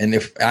 And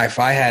if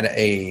I had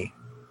a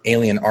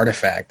alien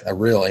artifact, a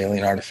real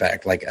alien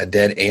artifact, like a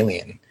dead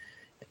alien,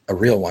 a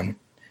real one,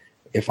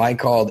 if I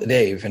called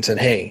Dave and said,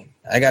 hey,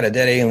 I got a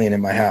dead alien in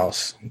my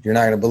house, you're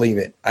not going to believe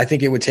it, I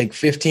think it would take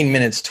 15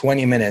 minutes,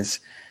 20 minutes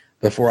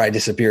before I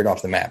disappeared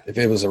off the map if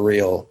it was a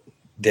real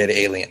dead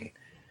alien.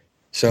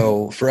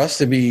 So for us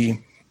to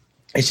be,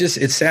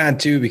 it's sad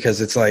too, because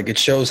it's like, it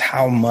shows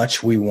how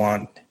much we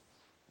want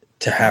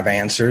to have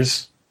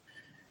answers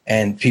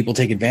and people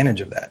take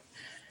advantage of that.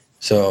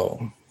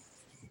 So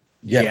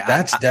yeah,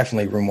 that's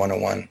definitely Room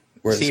 101.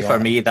 See, for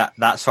me,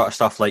 that sort of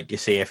stuff, like you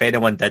say, if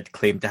anyone did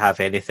claim to have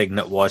anything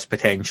that was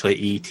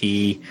potentially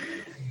ET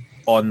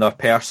on their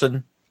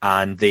person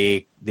and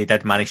they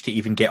did manage to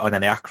even get on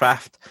an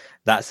aircraft,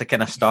 that's the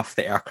kind of stuff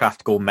that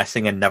aircraft go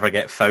missing and never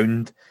get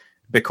found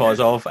because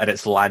of, and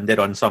it's landed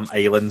on some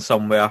island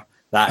somewhere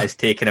that is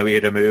taken away,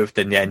 removed,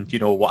 and then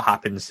what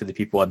happens to the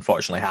people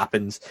unfortunately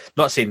happens.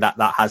 Not saying that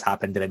has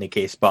happened in any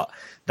case, but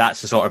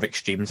that's the sort of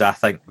extremes I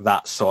think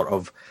that sort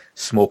of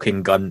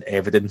smoking gun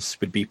evidence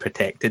would be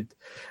protected.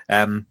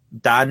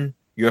 Dan,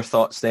 your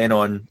thoughts then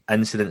on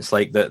incidents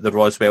like the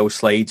Roswell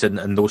slides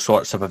and those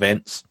sorts of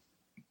events?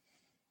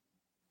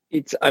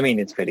 It's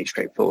very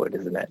straightforward,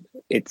 isn't it?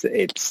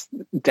 It's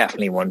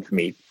definitely one for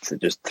me to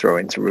just throw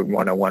into Room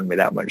 101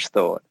 without much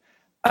thought.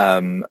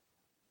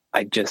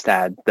 I just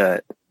add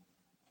that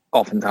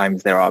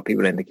oftentimes there are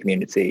people in the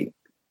community,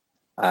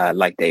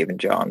 like Dave and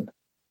John,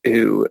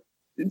 who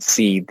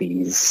see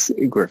these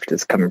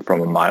grifters coming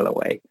from a mile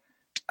away.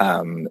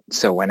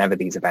 So whenever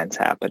these events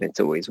happen, it's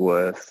always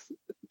worth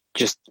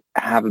just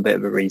have a bit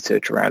of a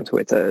research around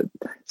Twitter,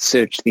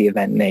 search the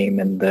event name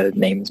and the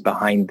names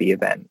behind the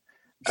event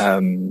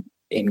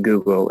in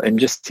Google, and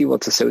just see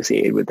what's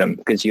associated with them,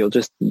 because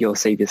you'll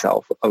save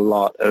yourself a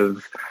lot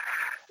of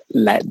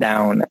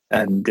letdown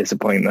and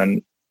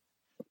disappointment.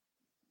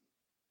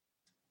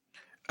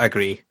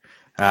 Agree.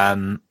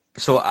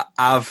 So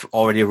I've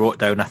already wrote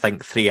down, I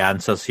think, 3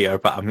 answers here,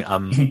 but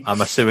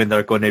I'm assuming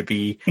they're going to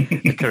be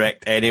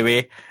correct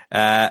anyway.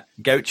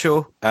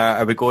 Gaucho,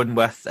 are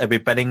we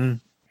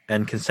bidding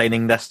and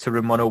consigning this to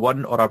Room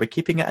 101, or are we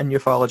keeping it in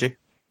ufology?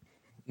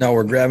 No,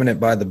 we're grabbing it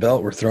by the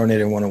belt. We're throwing it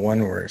in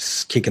 101. We're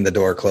kicking the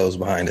door closed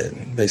behind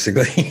it,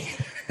 basically.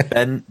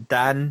 Ben,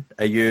 Dan,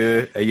 are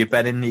you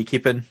bidding? Are you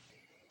keeping?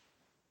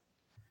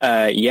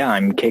 Yeah,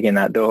 I'm kicking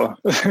that door.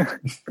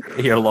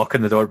 You're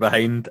locking the door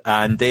behind.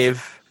 And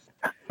Dave?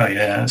 Oh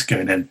yeah, it's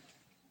going in.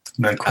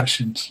 No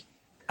questions.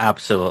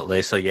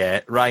 Absolutely. So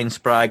yeah, Ryan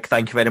Sprague,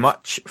 thank you very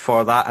much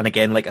for that. And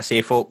again, like I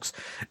say, folks,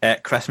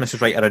 Christmas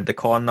is right around the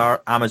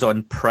corner.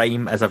 Amazon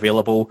Prime is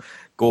available.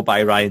 Go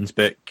buy Ryan's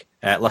book.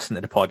 Listen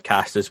to the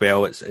podcast as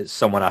well. It's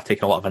someone I've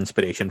taken a lot of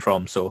inspiration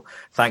from. So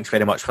thanks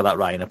very much for that,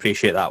 Ryan.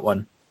 Appreciate that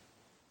one.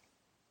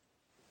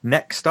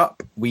 Next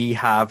up, we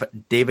have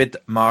David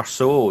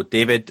Marceau.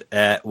 David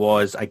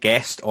was a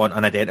guest on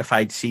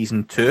Unidentified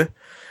Season 2.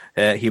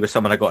 He was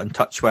someone I got in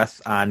touch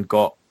with and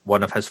got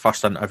one of his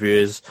first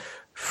interviews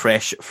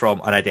fresh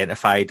from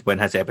Unidentified when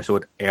his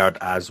episode aired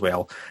as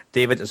well.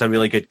 David is a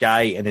really good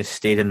guy and has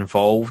stayed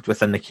involved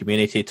within the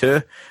community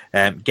too,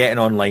 getting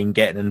online,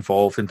 getting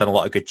involved, and done a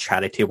lot of good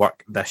charity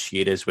work this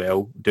year as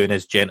well, doing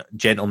his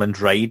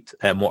Gentleman's Ride,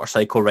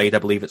 motorcycle ride, I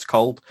believe it's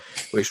called,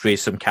 which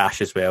raised some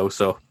cash as well.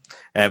 So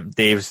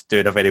Dave's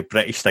doing a very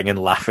British thing and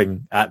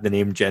laughing at the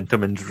name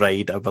Gentleman's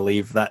Ride. I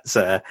believe that's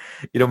when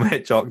I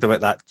talked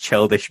about that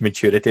childish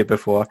maturity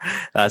before.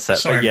 That's it.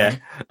 Sorry, but yeah,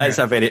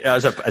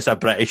 it's a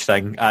British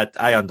thing.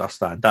 I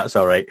understand. That's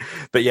all right.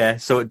 But yeah,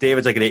 so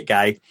David's a great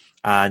guy,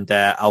 and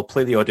I'll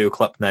play the audio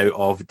clip now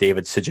of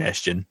David's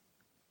suggestion.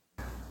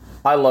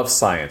 I love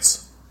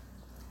science.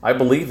 I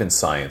believe in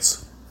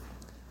science.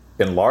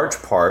 In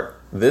large part,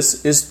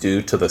 this is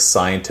due to the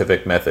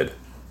scientific method.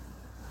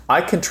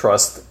 I can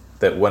trust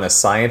that when a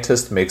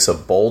scientist makes a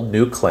bold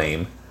new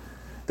claim,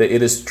 that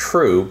it is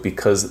true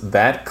because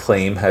that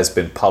claim has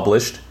been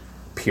published,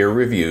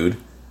 peer-reviewed,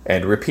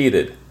 and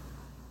repeated.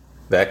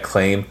 That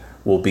claim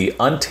will be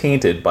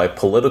untainted by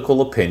political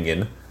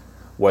opinion,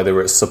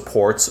 whether it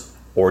supports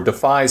or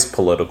defies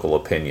political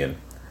opinion.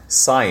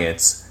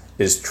 Science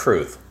is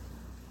truth.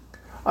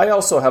 I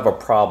also have a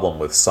problem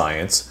with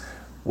science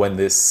when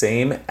this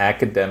same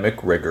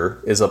academic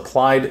rigor is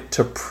applied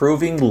to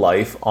proving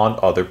life on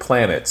other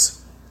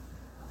planets.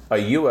 A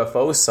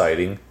UFO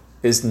sighting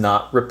is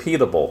not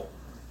repeatable.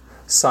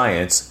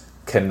 Science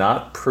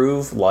cannot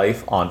prove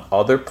life on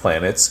other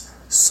planets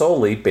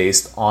solely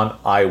based on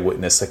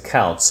eyewitness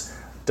accounts,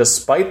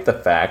 despite the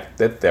fact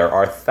that there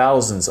are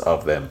thousands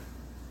of them.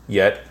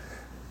 Yet,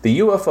 the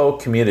UFO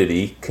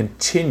community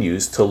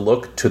continues to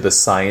look to the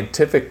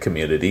scientific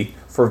community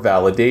for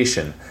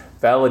validation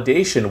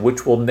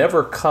which will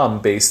never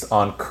come based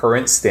on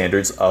current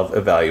standards of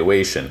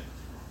evaluation.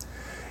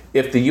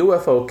 If the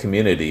UFO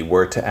community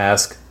were to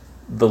ask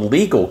the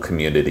legal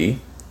community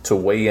to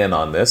weigh in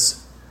on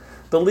this,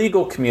 the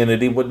legal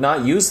community would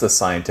not use the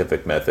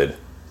scientific method.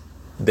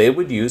 They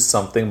would use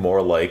something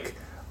more like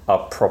a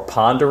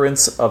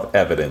preponderance of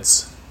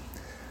evidence.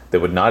 They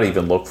would not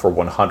even look for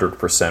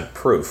 100%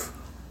 proof.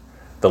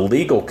 The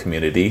legal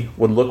community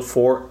would look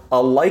for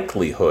a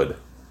likelihood.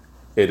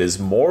 It is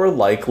more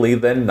likely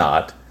than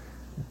not,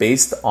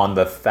 based on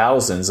the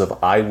thousands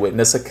of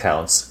eyewitness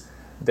accounts,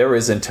 there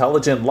is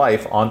intelligent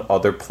life on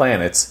other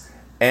planets,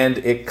 and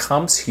it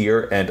comes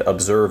here and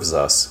observes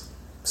us.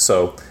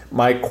 So,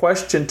 my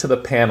question to the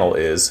panel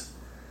is,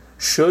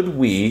 should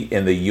we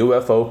in the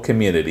UFO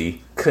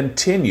community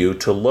continue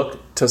to look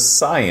to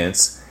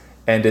science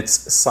and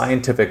its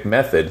scientific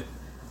method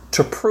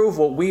to prove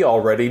what we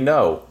already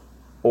know?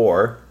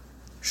 Or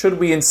should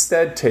we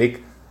instead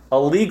take a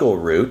legal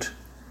route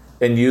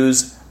and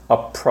use a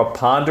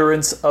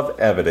preponderance of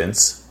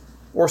evidence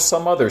or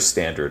some other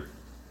standard?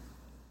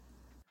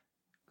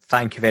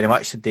 Thank you very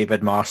much to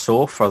David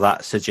Marceau for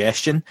that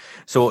suggestion.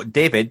 So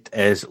David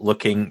is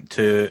looking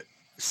to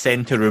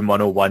send to Room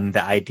 101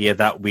 the idea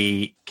that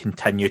we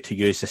continue to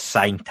use the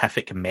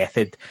scientific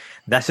method.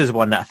 This is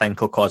one that I think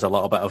will cause a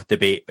little bit of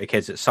debate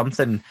because it's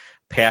something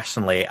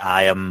personally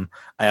I am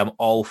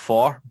all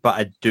for, but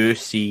I do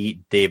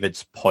see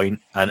David's point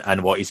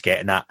and what he's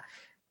getting at.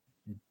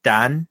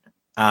 Dan,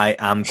 I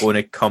am going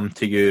to come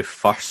to you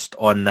first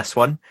on this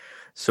one.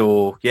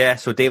 So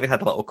David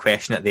had a little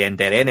question at the end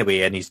there anyway,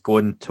 and he's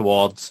going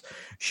towards,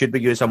 should we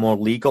use a more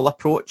legal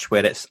approach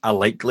where it's a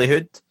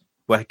likelihood,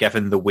 where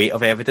given the weight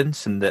of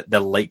evidence and the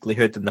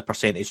likelihood and the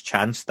percentage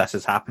chance this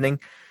is happening,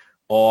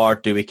 or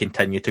do we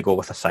continue to go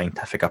with a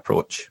scientific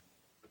approach?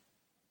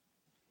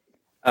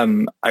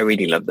 I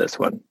really love this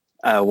one.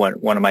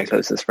 One of my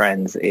closest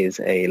friends is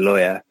a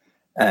lawyer,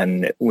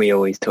 and we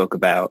always talk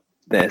about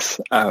this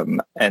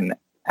and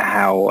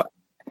how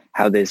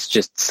there's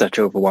just such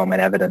overwhelming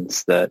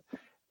evidence that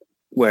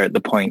we're at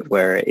the point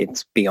where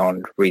it's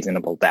beyond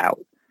reasonable doubt,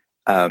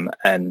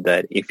 and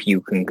that if you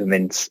can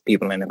convince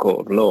people in a court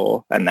of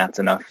law, and that's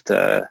enough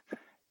to,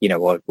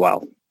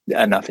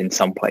 enough in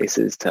some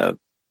places to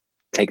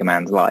take a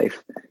man's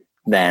life,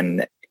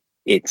 then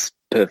it's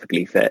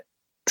perfectly fit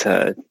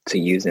to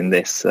use in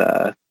this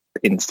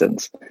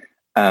instance.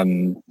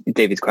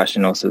 David's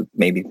question also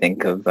made me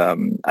think of,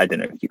 I don't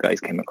know if you guys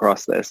came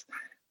across this,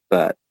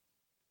 but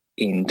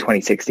in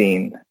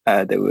 2016,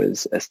 there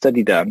was a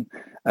study done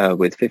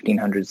with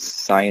 1,500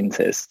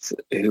 scientists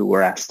who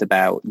were asked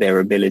about their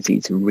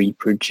ability to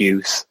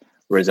reproduce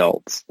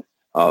results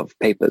of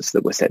papers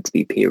that were said to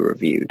be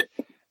peer-reviewed.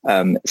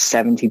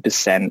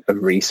 70%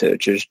 of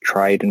researchers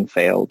tried and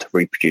failed to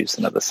reproduce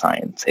another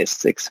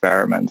scientist's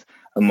experiment,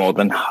 and more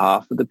than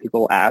half of the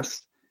people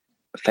asked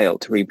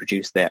failed to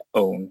reproduce their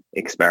own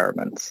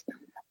experiments.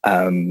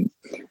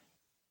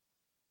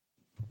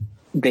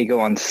 They go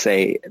on to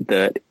say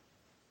that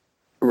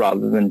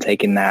rather than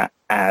taking that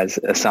as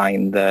a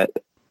sign that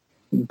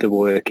the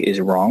work is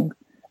wrong,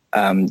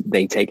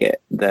 they take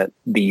it that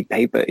the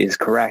paper is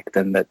correct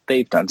and that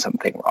they've done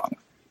something wrong.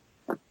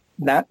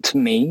 That, to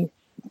me,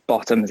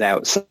 bottoms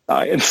out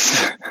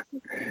science,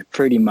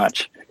 pretty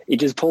much. It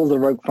just pulls the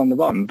rug from the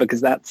bottom,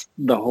 because that's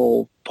the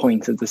whole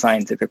point of the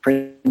scientific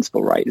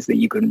principle, right, is that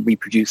you can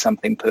reproduce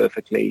something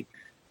perfectly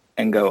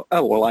and go,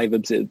 oh, well, I've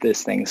observed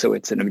this thing, so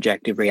it's an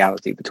objective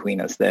reality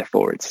between us,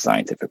 therefore it's a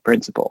scientific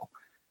principle.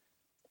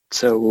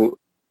 So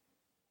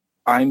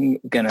I'm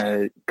going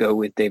to go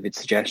with David's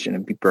suggestion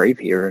and be brave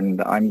here,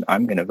 and I'm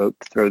going to vote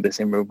to throw this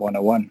in Room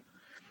 101.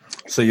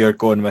 So you're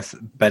going with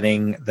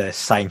binning the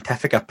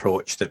scientific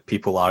approach that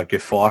people argue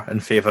for in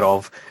favour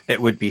of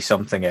it would be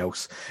something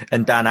else.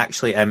 And Dan,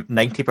 actually,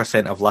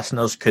 90% of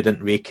listeners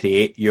couldn't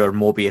recreate your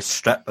Mobius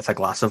strip with a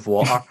glass of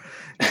water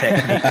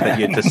technique that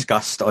you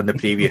discussed on the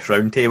previous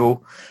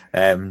roundtable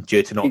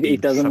due to not being...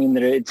 It doesn't mean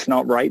that it's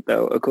not right,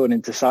 though,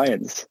 according to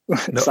science.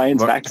 No,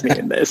 science backs me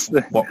in this.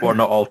 We're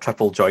not all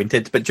triple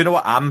jointed. But do you know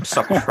what? I'm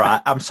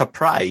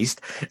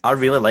surprised. I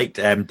really liked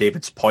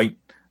David's point.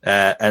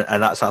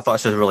 And I thought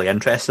this was a really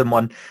interesting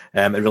one.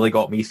 It really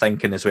got me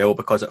thinking as well,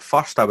 because at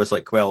first I was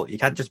like, well, you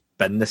can't just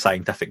bin the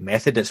scientific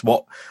method. It's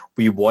what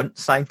we want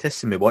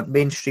scientists, and we want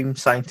mainstream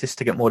scientists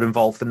to get more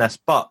involved in this.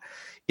 But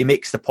he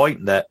makes the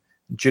point that,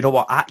 do you know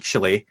what,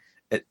 actually,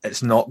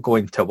 it's not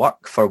going to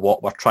work for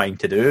what we're trying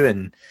to do.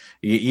 And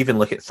you even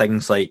look at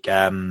things like,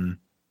 SETI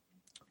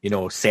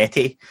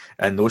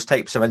and those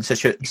types of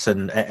institutes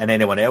and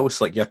anyone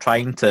else, like you're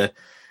trying to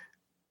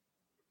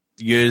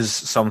use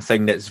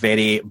something that's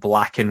very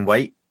black and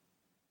white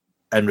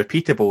and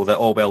repeatable, that,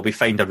 oh, well, we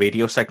find a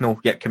radio signal.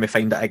 Yep, can we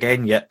find it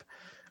again? Yep.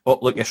 Oh,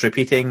 look, it's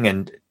repeating.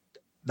 And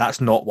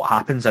that's not what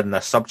happens in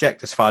this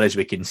subject as far as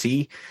we can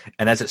see.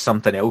 And is it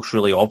something else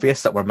really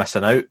obvious that we're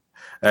missing out?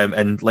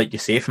 And like you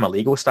say, from a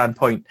legal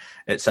standpoint,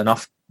 it's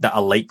enough that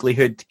a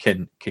likelihood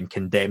can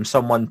condemn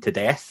someone to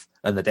death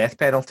and the death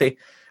penalty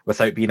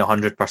without being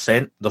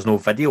 100%. There's no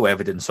video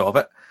evidence of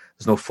it.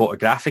 There's no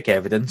photographic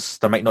evidence.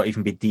 There might not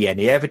even be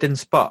DNA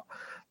evidence, but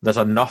there's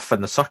enough in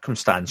the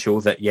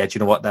circumstantial that, yeah, do you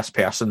know what, this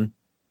person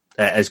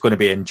is going to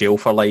be in jail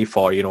for life,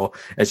 or,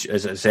 as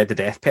I said, the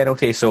death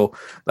penalty. So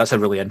that's a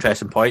really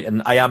interesting point.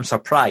 And I am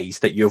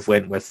surprised that you've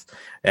went with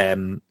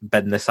bin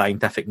the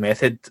scientific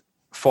method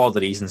for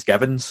the reasons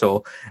given.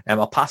 So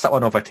I'll pass that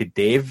one over to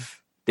Dave.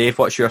 Dave,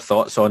 what's your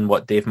thoughts on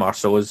what Dave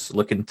Marceau is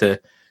looking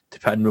to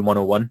put in Room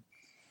 101?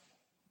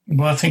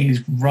 Well, I think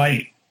he's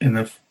right in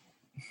the...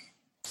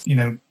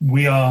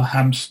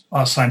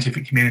 our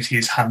scientific community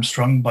is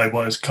hamstrung by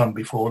what has come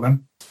before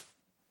them.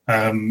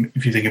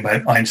 If you think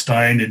about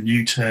Einstein and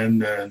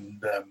Newton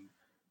and,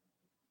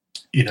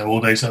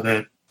 all those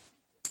other,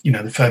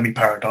 the Fermi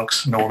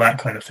paradox and all that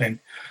kind of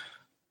thing,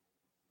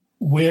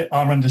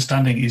 our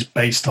understanding is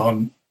based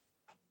on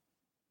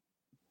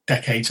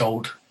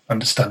decades-old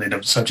understanding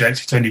of the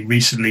subject. It's only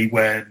recently,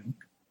 when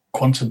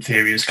quantum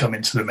theory has come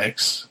into the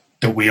mix,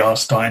 that we are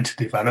starting to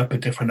develop a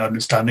different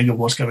understanding of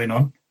what's going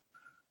on.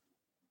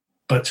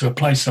 But to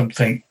apply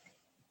something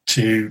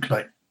to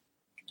like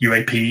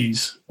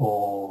UAPs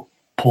or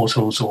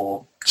portals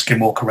or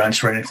skinwalker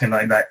ranch or anything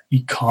like that,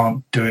 you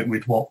can't do it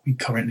with what we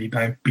currently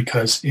know,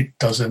 because it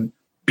doesn't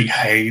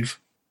behave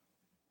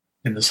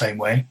in the same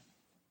way.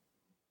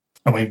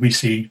 I mean,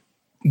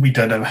 we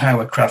don't know how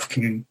a craft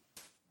can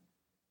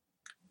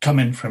come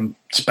in from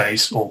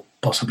space, or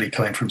possibly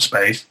come in from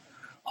space,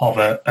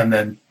 hover, and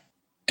then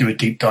do a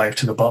deep dive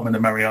to the bottom of the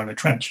Mariana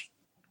Trench,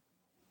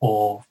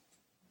 or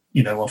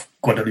off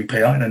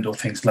Guadalupe Island, or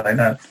things like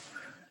that.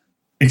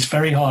 It's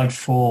very hard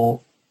for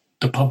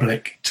the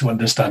public to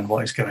understand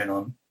what is going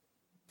on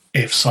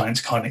if science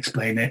can't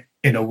explain it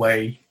in a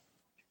way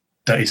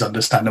that is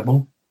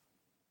understandable.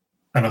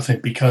 And I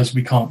think because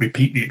we can't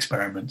repeat the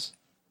experiments,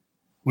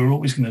 we're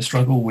always going to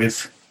struggle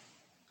with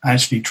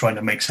actually trying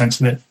to make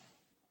sense of it.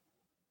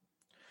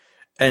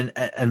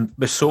 And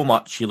with so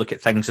much, you look at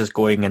things as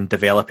going and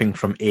developing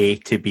from A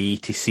to B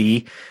to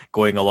C,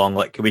 going along,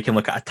 like we can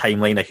look at a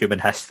timeline of human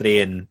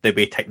history and the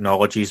way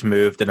technology's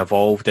moved and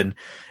evolved. And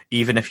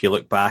even if you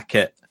look back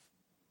at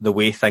the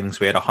way things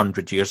were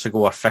 100 years ago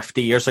or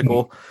 50 years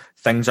ago,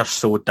 things are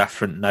so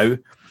different now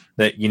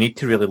that you need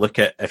to really look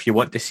at, if you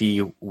want to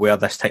see where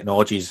this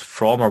technology is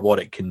from or what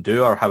it can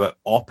do or how it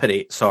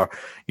operates, or,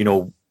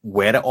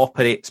 where it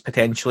operates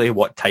potentially,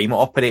 what time it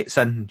operates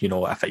in,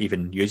 if it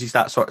even uses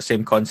that sort of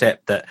same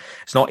concept, that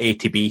it's not A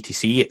to B to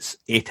C, it's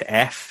A to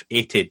F,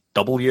 A to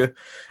W.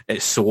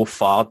 It's so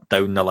far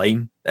down the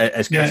line.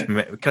 As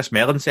Chris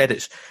Mellon said,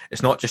 it's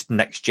not just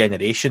next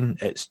generation,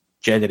 it's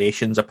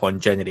generations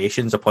upon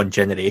generations upon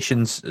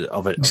generations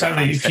of it.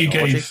 Exactly.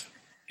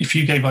 If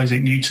you gave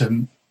Isaac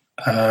Newton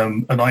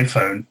an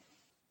iPhone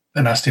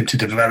and asked him to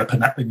develop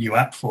a new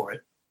app for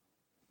it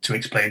to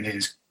explain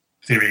his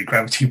theory of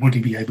gravity, would he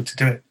be able to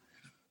do it?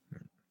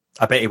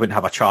 I bet he wouldn't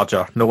have a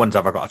charger. No one's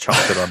ever got a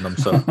charger on them,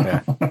 so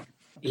yeah.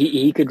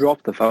 He could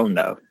drop the phone,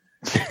 though.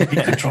 He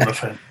could drop the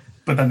phone.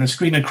 But then the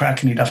screen would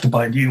crack and he'd have to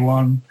buy a new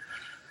one.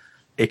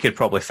 He could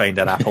probably find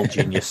an Apple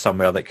genius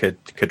somewhere that could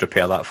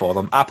repair that for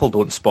them. Apple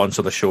don't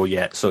sponsor the show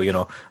yet, so,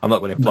 I'm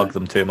not going to plug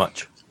them too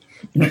much.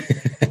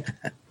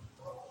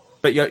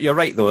 But you're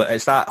right, though.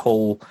 It's that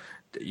whole...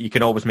 You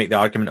can always make the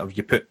argument of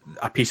you put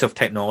a piece of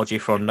technology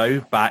from now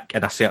back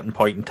in a certain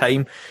point in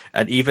time,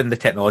 and even the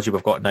technology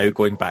we've got now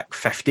going back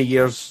 50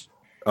 years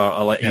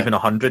or even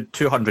 100,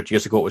 200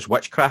 years ago, it was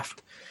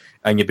witchcraft,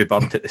 and you'd be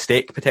burnt at the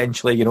stake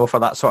potentially,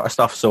 for that sort of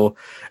stuff. So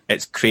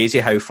it's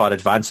crazy how far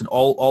advanced, and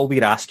all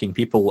we're asking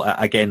people,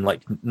 again,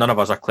 like none of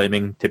us are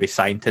claiming to be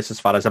scientists as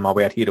far as I'm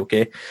aware here,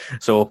 okay?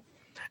 So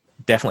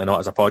definitely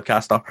not as a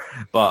podcaster,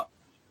 but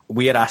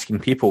we are asking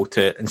people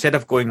to, instead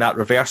of going that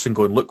reverse and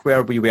going, look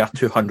where we were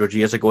 200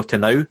 years ago to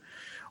now,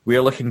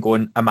 we're looking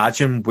going,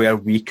 imagine where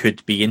we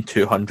could be in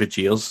 200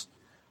 years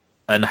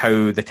and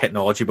how the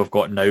technology we've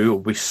got now will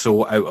be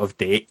so out of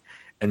date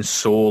and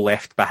so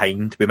left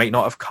behind. We might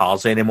not have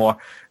cars anymore.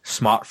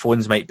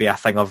 Smartphones might be a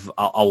thing of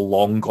a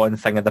long gone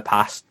thing of the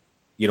past.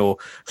 You know,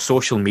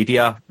 social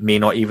media may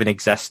not even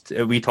exist.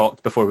 We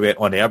talked before we went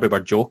on air, we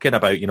were joking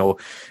about, you know,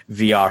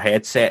 VR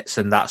headsets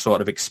and that sort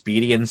of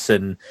experience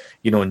and,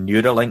 you know,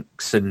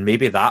 Neuralinks, and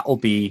maybe that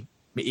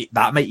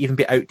might even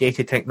be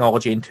outdated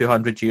technology in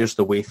 200 years,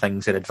 the way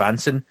things are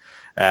advancing.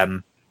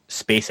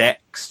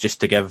 SpaceX,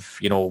 just to give,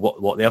 you know,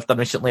 what they've done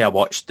recently. I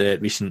watched the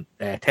recent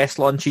test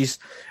launches,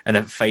 and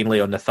then finally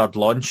on the third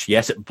launch,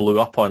 yes, it blew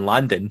up on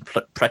landing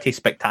pretty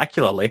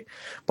spectacularly,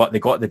 but they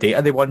got the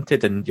data they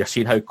wanted, and you're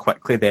seeing how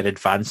quickly they're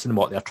advancing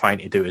what they're trying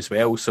to do as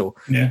well. So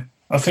yeah,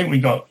 I think we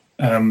got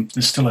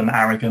there's still an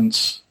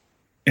arrogance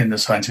in the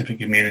scientific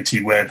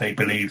community where they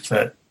believe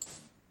that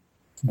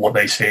what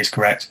they say is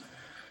correct.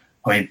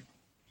 I mean,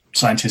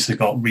 scientists have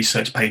got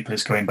research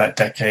papers going back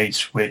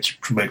decades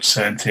which promote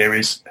certain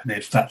theories, and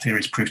if that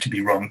theory is proved to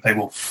be wrong, they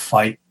will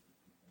fight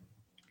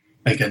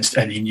against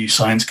any new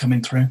science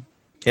coming through.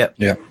 Yep.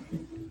 Yeah.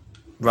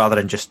 Rather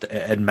than just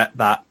admit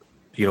that,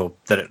 you know,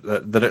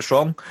 that it's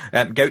wrong.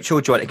 Gaucho,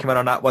 do you want to come in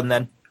on that one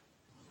then?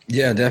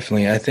 Yeah,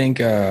 definitely. I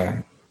think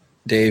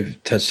Dave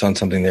touched on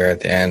something there at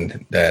the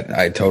end that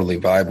I totally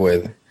vibe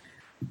with.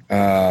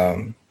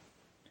 The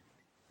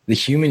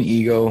human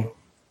ego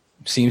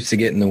seems to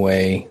get in the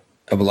way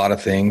of a lot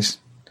of things,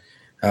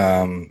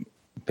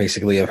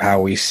 basically of how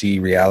we see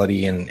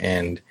reality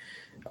and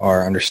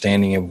our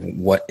understanding of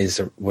what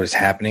is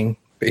happening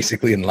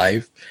basically in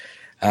life.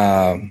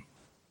 I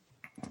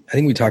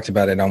think we talked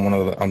about it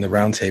on the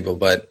round table,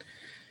 but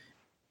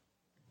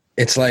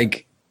it's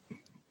like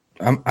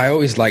I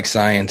always liked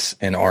science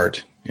and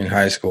art in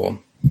high school.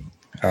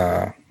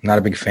 Not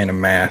a big fan of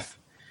math,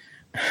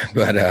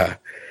 but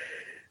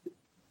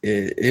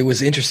it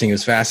was interesting. It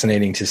was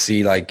fascinating to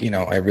see, like, you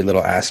know, every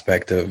little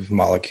aspect of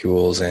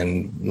molecules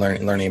and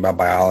learning about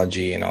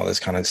biology and all this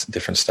kind of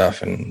different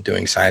stuff and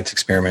doing science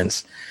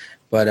experiments.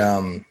 But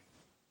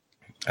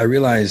I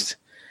realized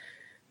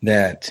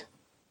that,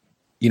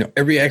 you know,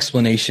 every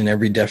explanation,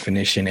 every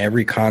definition,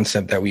 every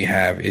concept that we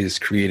have is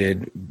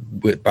created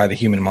by the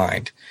human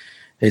mind.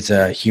 It's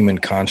a human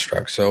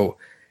construct. So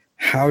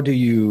how do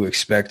you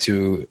expect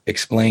to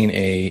explain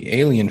a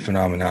alien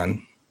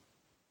phenomenon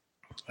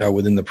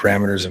within the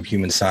parameters of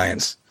human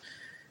science?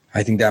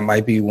 I think that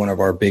might be one of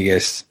our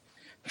biggest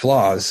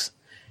flaws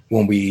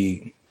when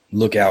we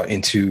look out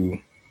into,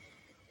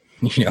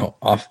 you know,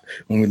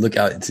 when we look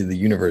out into the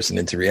universe and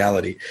into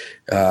reality.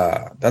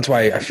 That's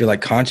why I feel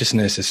like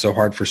consciousness is so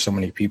hard for so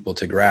many people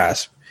to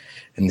grasp,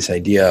 and this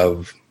idea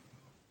of,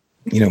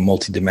 you know,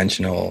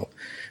 multidimensional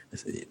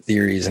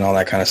theories and all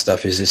that kind of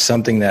stuff is just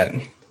something that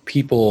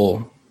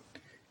people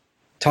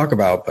talk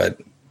about,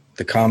 but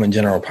the common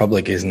general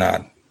public is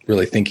not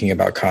really thinking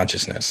about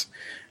consciousness.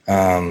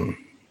 So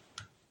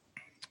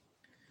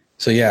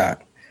yeah,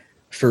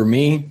 for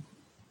me,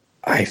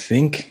 I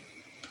think,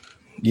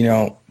 you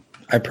know,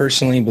 I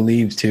personally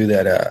believe too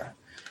that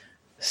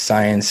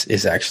science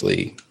is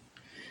actually,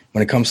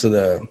 when it comes to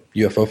the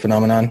UFO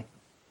phenomenon,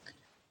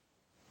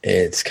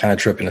 it's kind of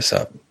tripping us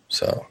up.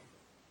 So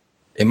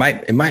it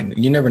might,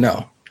 you never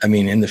know. I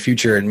mean, in the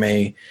future, it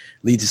may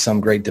lead to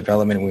some great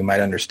development and we might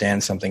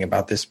understand something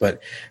about this,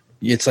 but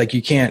it's like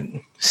you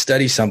can't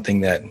study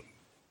something that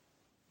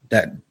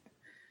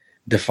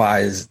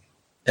defies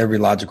every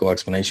logical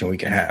explanation we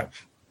can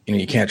have. You know,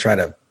 you can't try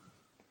to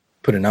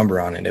put a number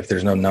on it if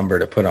there's no number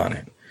to put on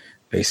it,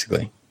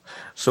 basically.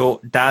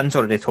 So Dan's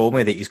already told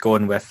me that he's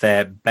going with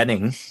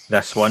binning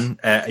this one.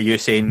 Are you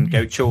saying,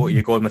 Gaucho,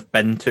 you're going with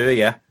bin too,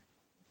 yeah?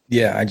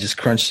 Yeah, I just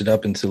crunched it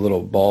up into a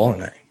little ball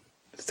and I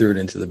threw it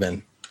into the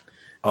bin.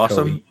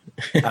 Awesome.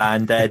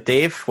 And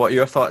Dave, what are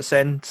your thoughts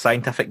then?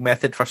 Scientific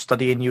method for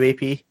studying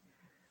UAP?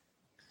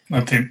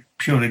 I think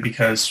purely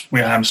because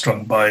we're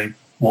hamstrung by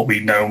what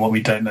we know and what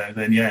we don't know,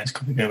 then yeah, it's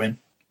got to go in.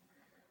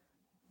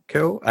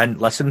 Cool. And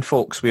listen,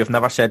 folks, we have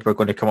never said we're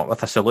going to come up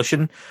with a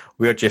solution.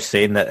 We're just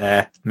saying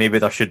that maybe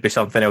there should be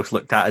something else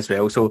looked at as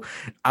well. So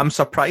I'm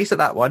surprised at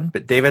that one,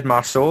 but David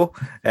Marceau,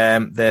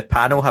 the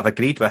panel have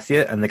agreed with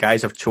you, and the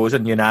guys have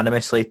chosen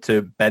unanimously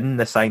to bin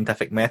the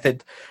scientific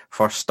method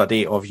for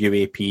study of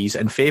UAPs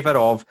in favour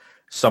of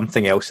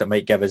something else that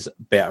might give us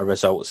better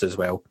results as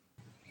well.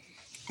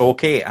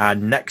 Okay,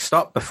 and next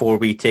up, before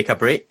we take a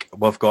break,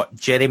 we've got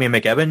Jeremy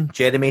McGowan.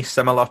 Jeremy,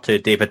 similar to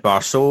David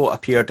Marceau,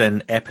 appeared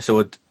in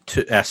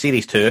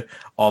Series 2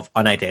 of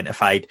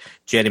Unidentified.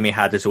 Jeremy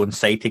had his own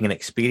sighting and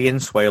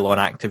experience while on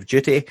active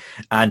duty,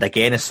 and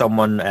again, as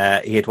someone,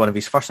 he had one of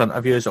his first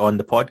interviews on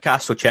the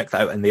podcast, so check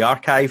that out in the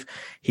archive.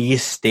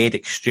 He's stayed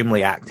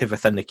extremely active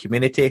within the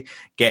community,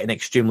 getting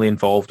extremely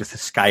involved with the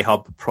Sky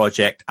Hub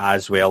project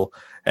as well.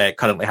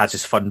 currently has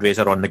his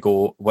fundraiser on the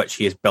go, which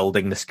he is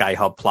building the Sky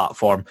Hub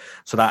platform.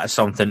 So that is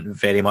something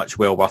very much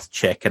well worth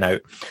checking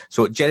out.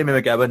 So Jeremy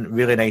McGowan,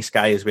 really nice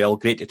guy as well.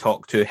 Great to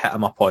talk to. Hit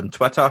him up on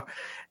Twitter.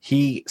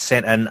 He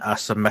sent in a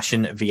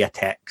submission via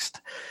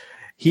text.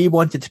 He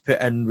wanted to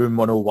put in Room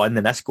 101,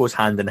 and this goes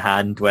hand in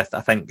hand with, I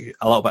think,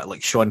 a little bit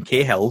like Sean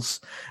Cahill's.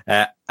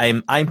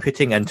 I'm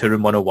putting into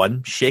Room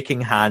 101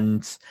 shaking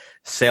hands,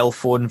 cell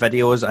phone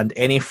videos, and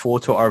any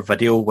photo or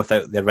video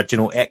without the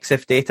original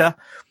EXIF data.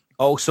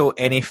 Also,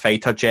 any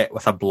fighter jet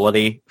with a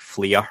bloody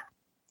flare.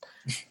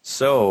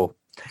 So,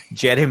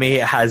 Jeremy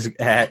has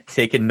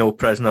taken no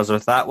prisoners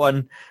with that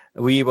one.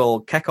 We will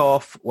kick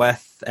off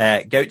with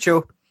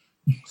Gaucho.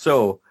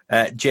 So,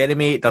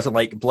 Jeremy doesn't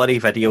like blurry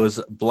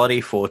videos, blurry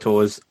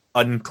photos,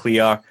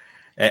 unclear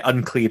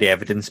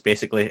evidence,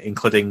 basically,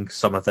 including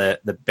some of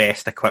the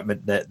best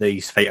equipment that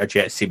these fighter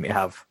jets seem to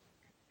have.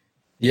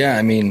 Yeah,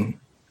 I mean,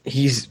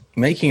 he's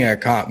making a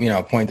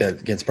point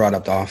that gets brought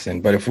up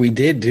often. But if we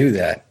did do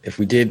that, if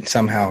we did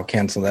somehow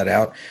cancel that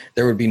out,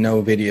 there would be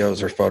no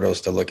videos or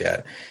photos to look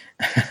at.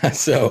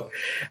 So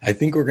I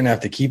think we're going to have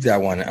to keep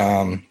that one.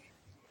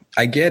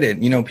 I get it.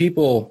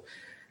 People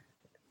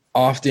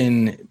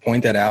often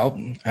point that out,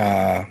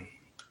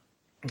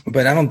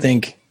 but I don't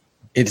think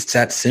it's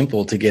that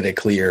simple to get a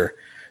clear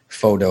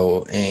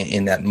photo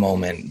in that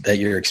moment that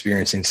you're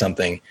experiencing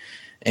something.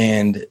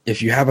 And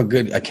if you have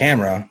a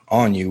camera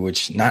on you,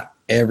 which not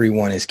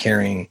everyone is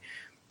carrying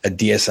a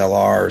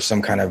DSLR or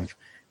some kind of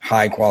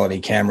high quality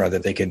camera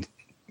that they could,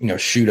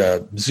 shoot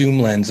a zoom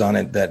lens on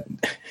it that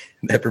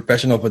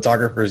professional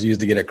photographers use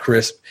to get a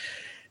crisp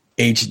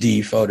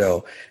HD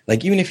photo.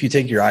 Like, even if you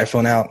take your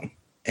iPhone out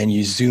and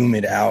you zoom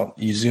it out,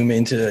 you zoom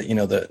into,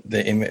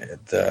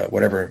 the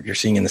whatever you're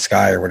seeing in the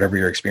sky or whatever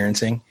you're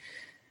experiencing.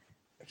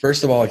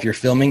 First of all, if you're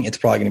filming, it's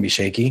probably going to be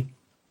shaky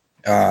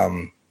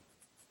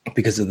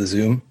because of the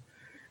zoom.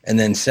 And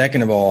then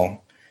second of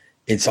all,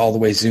 it's all the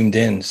way zoomed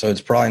in, so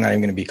it's probably not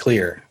even going to be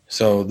clear.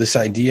 So this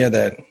idea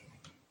that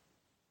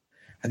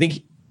I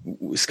think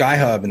Sky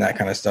Hub and that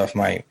kind of stuff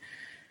might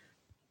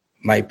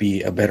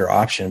be a better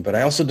option, but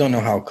I also don't know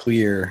how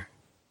clear.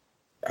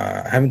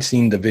 I haven't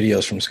seen the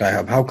videos from Sky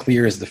Hub. How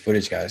clear is the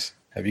footage, guys?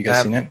 Have you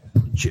guys seen it?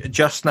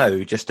 Just now,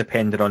 just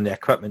depending on the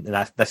equipment.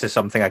 And this is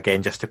something,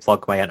 again, just to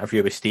plug my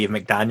interview with Steve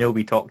McDaniel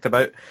we talked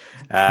about.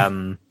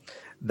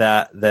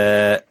 That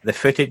the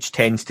footage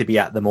tends to be,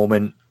 at the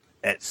moment,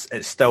 it's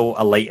still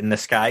a light in the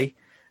sky.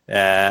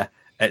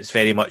 It's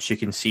very much, you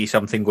can see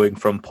something going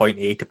from point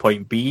A to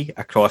point B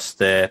across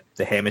the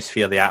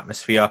hemisphere, the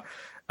atmosphere.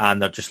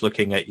 And they're just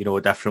looking at,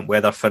 different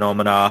weather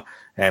phenomena,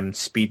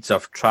 speeds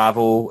of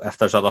travel, if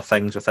there's other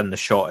things within the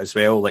shot as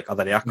well, like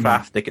other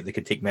aircraft they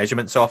could take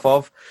measurements off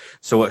of.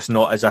 So it's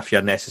not as if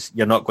you're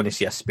not going to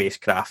see a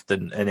spacecraft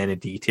in any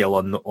detail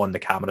on the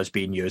cameras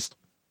being used.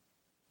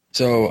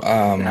 So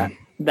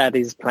that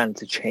is planned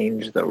to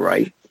change, though,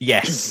 right?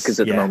 Yes. Because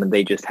at the moment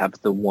they just have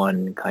the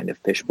one kind of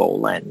fishbowl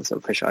lens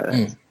or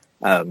fisheye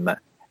lens.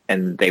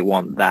 And they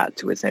want that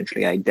to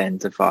essentially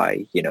identify,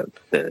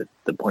 the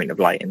point of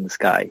light in the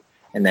sky.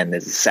 And then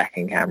there's a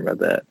second camera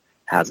that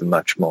has a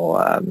much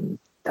more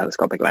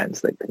telescopic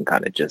lens that can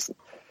kind of just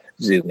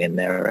zoom in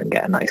there and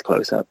get a nice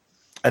close-up.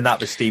 And that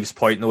was Steve's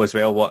point, though, as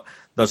well.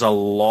 There's a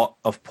lot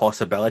of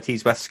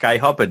possibilities with Sky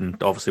Hub,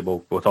 and obviously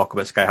we'll talk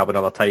about Sky Hub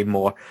another time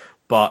more,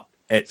 but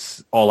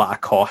it's all at a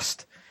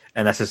cost.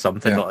 And this is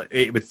something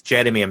that, with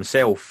Jeremy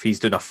himself, he's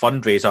doing a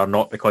fundraiser,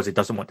 not because he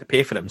doesn't want to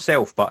pay for it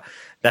himself, but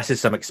this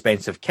is some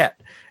expensive kit.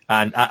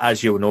 And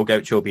as you'll know,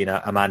 Gaucho, being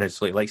a man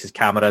who likes his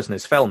cameras and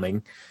his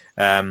filming,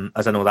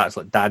 as I know that's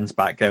like Dan's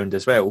background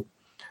as well,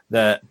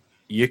 that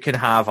you can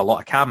have a lot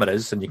of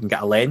cameras and you can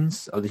get a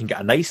lens, or you can get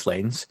a nice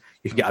lens,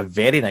 you can get a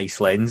very nice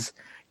lens,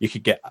 you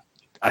could get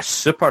a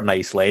super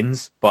nice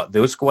lens, but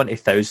those go into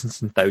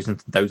thousands and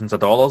thousands and thousands of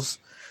dollars.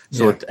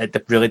 So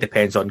it really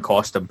depends on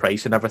cost and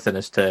price and everything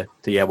as to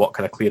what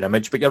kind of clear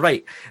image. But you're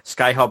right,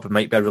 Sky Hub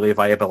might be a really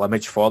viable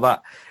image for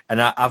that.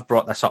 And I've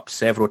brought this up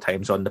several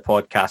times on the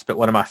podcast, but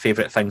one of my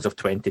favourite things of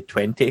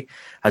 2020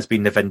 has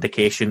been the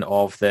vindication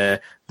of the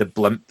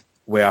blimp,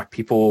 where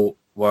people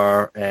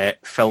were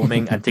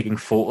filming and taking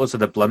photos of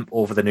the blimp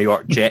over the New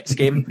York Jets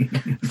game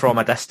from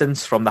a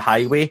distance, from the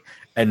highway,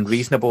 in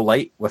reasonable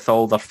light, with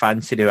all their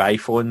fancy new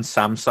iPhones,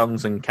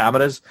 Samsungs and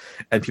cameras,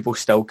 and people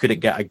still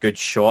couldn't get a good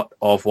shot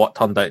of what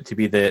turned out to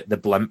be the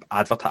blimp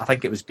advert. I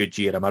think it was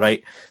Goodyear, am I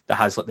right? That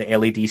has like the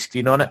LED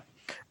screen on it.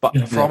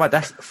 But from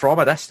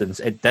a distance,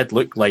 it did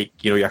look like,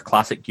 your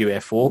classic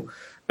UFO,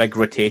 big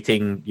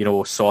rotating,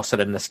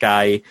 saucer in the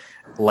sky,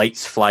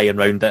 lights flying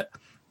around it.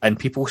 And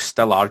people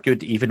still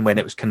argued, even when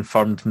it was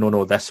confirmed,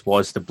 no, this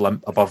was the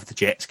blimp above the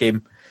Jets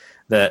game,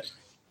 that,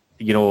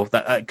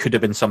 that it could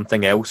have been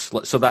something else.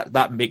 So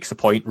that makes the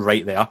point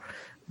right there.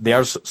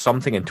 There's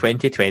something in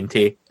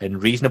 2020 in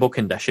reasonable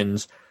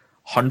conditions.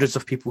 Hundreds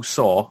of people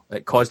saw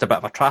it, caused a bit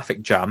of a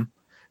traffic jam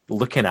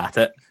looking at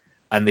it,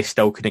 and they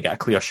still couldn't get a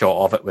clear shot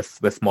of it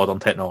with modern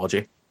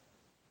technology.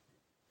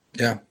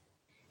 Yeah.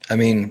 I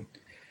mean,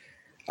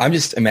 I'm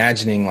just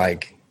imagining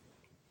like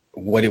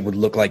what it would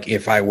look like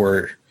if I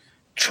were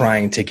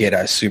trying to get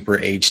a super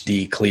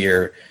HD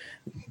clear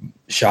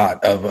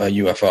shot of a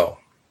UFO.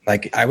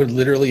 Like, I would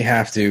literally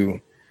have to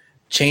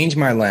change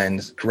my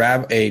lens,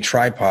 grab a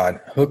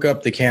tripod, hook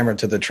up the camera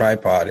to the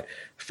tripod,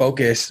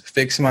 focus,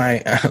 fix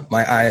my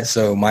my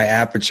ISO, my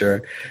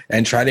aperture,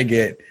 and try to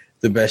get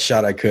the best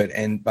shot I could.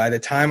 And by the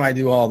time I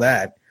do all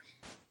that,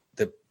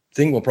 the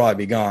thing will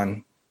probably be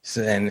gone.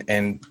 So,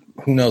 and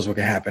who knows what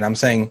can happen. I'm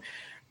saying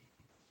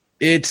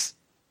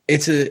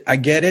I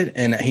get it,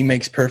 and he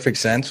makes perfect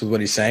sense with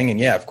what he's saying. And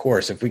yeah, of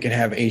course, if we could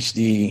have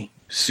HD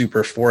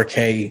super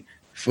 4K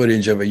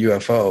footage of a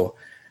UFO,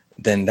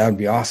 then that would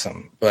be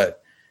awesome.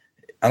 But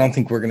I don't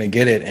think we're going to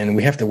get it, and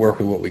we have to work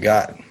with what we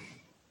got.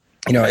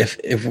 You know,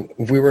 if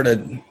we were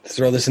to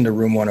throw this into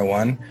Room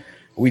 101,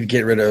 we'd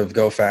get rid of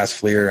Go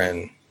Fast,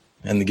 FLIR,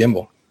 and the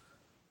gimbal.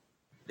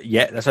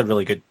 Yeah, that's a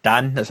really good,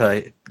 Dan, that's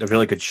a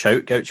really good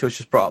shout Gaucho's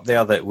just brought up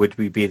there, that would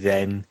we be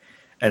then,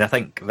 and I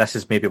think this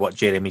is maybe what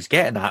Jeremy's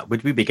getting at,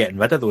 would we be getting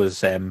rid of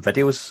those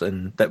videos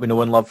and that we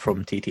know and love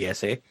from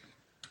TTSA?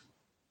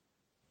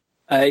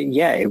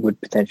 Yeah, it would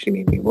potentially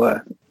mean we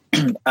were.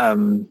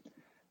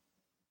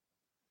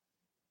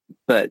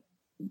 But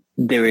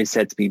there is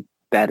said to be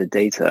better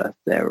data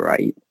there,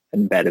 right?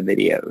 And better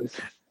videos.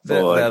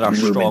 There are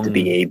strong, to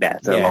be a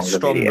better longer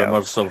strong video.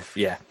 rumors of,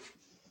 yeah.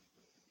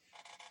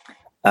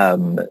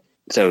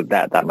 So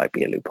that might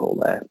be a loophole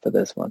there for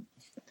this one.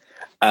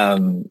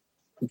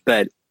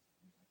 But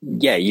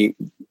yeah,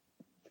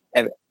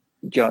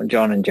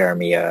 John and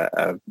Jeremy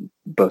are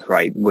both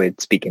right. We're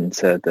speaking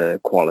to the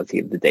quality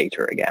of the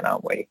data again,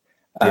 aren't we?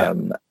 Yeah.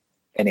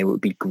 And it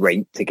would be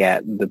great to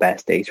get the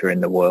best data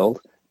in the world,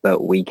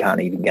 but we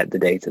can't even get the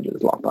data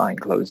that's locked behind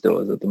closed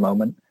doors at the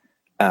moment.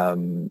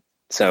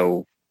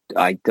 So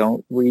I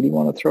don't really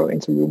want to throw it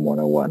into Room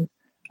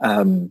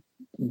 101,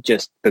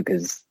 just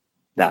because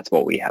that's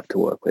what we have to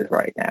work with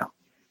right now.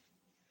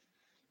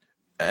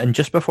 And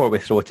just before we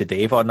throw to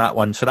Dave on that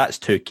one, so that's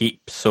 2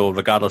 keeps. So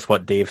regardless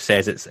what Dave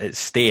says, it's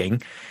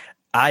staying.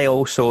 I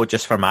also,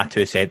 just for my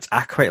 2 cents,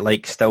 I quite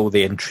like still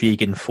the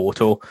intriguing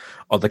photo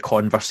or the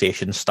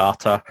conversation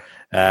starter.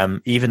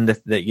 Even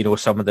the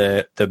some of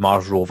the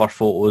Mars rover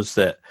photos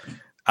that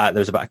there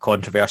was a bit of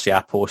controversy.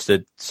 I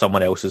posted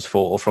someone else's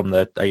photo from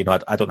the, I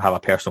don't have a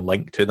personal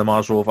link to the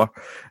Mars rover,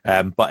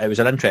 but it was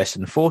an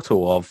interesting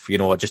photo of,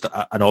 just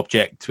an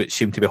object which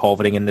seemed to be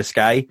hovering in the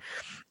sky.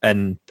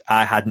 And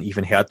I hadn't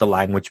even heard the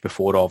language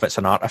before of it's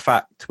an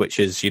artifact, which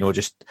is,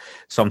 just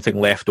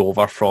something left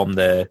over from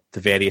the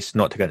various,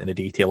 not to get into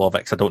the detail of it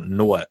because I don't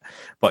know it,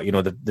 but,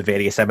 the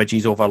various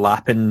images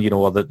overlapping,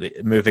 or the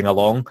moving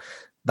along.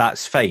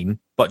 That's fine.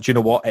 But do you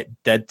know what? It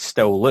did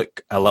still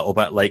look a little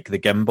bit like the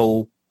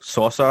gimbal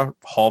saucer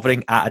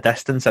hovering at a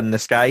distance in the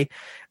sky.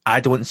 I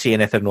don't see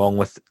anything wrong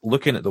with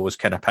looking at those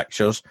kind of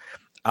pictures.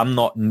 I'm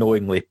not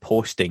knowingly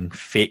posting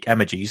fake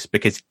images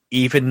because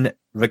even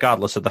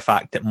regardless of the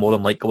fact that more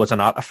than likely was an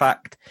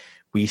artifact,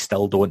 we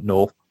still don't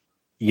know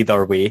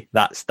either way.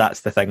 That's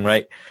the thing,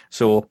 right?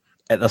 So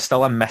there's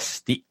still a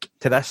mystique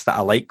to this that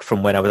I like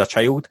from when I was a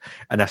child,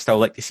 and I still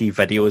like to see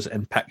videos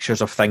and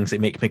pictures of things that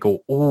make me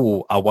go,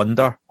 oh, I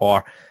wonder,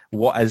 or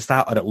what is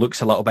that, or it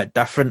looks a little bit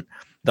different.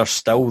 There's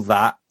still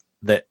that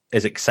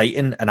is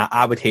exciting, and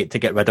I would hate to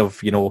get rid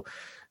of,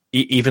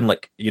 even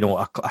like,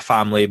 a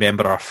family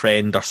member or a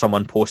friend or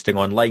someone posting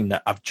online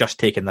that I've just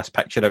taken this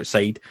picture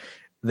outside,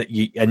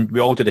 and we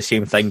all do the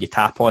same thing. You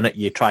tap on it,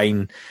 you try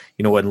and,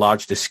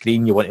 enlarge the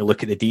screen. You want to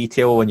look at the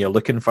detail when you're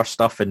looking for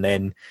stuff, and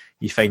then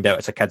you find out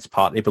it's a kid's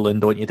party balloon,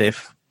 don't you,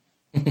 Dave?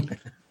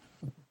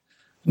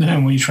 No,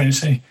 what are you trying to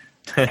say?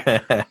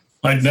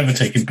 I've never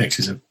taken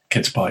pictures of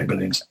kids' party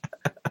balloons.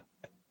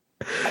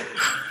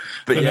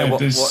 But yeah,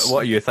 what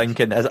are you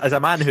thinking? As a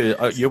man who,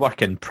 you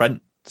work in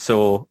print,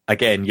 so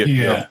again,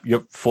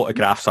 your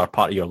photographs are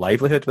part of your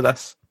livelihood with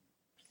this.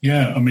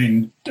 Yeah, I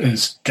mean,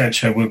 as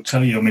Gaucho will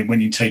tell you, when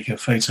when you take a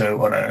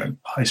photo on a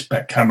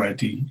high-spec camera,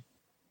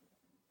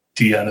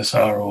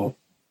 DSLR or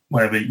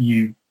whatever,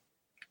 you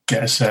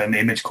get a certain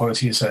image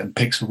quality, a certain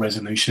pixel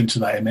resolution to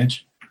that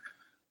image.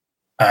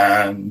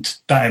 And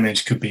that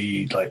image could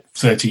be like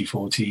 30,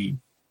 40,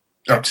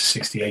 up to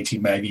 60, 80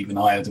 meg, even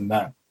higher than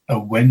that.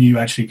 When you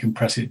actually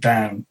compress it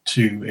down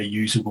to a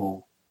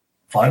usable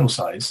file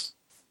size,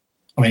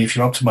 if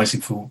you're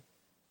optimizing for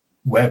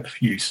web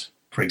use,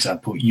 for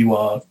example, you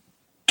are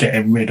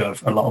getting rid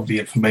of a lot of the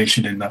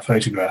information in that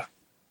photograph,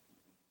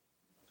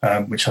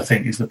 which I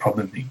think is the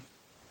problem that you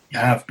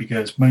have,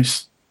 because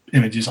most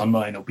images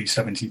online will be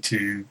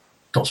 72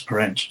 dots per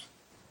inch,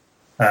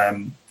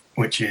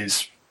 which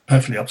is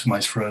perfectly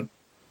optimized for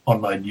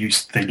online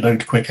use. They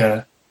load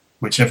quicker,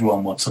 which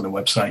everyone wants on a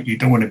website. You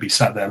don't want to be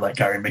sat there like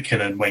Gary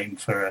McKinnon waiting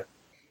for a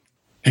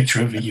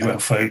picture of a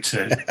UFO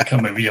to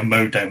come over your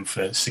modem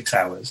for 6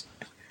 hours.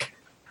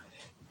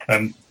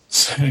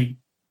 So,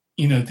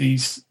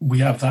 we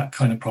have that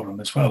kind of problem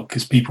as well,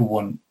 because people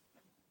want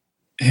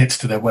hits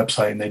to their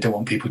website and they don't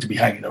want people to be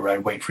hanging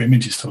around waiting for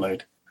images to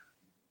load.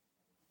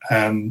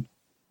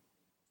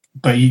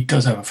 But he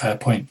does have a fair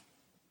point,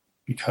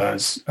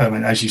 because,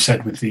 as you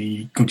said with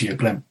the Goodyear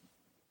blimp,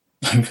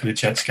 for the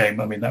Jets game.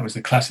 I mean, that was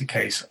the classic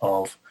case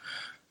of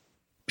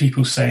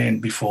people saying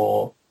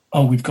before,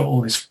 oh, we've got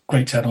all this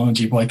great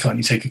technology, why can't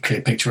you take a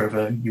clear picture of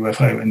a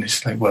UFO? And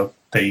it's like, well,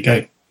 there you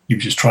go.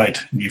 You've just tried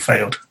and you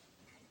failed.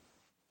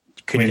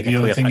 Couldn't take a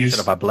clear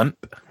picture of a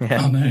blimp.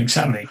 Yeah. Oh, no,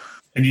 exactly.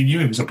 And you knew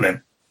it was a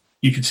blimp.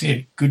 You could see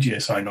a Goodyear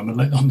sign on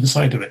the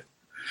side of it.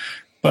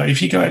 But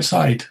if you go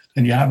outside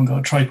and you haven't got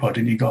a tripod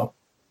and you've got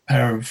a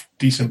pair of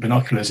decent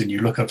binoculars and you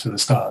look up to the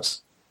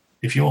stars,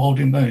 if you're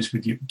holding those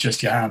with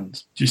just your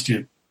hands,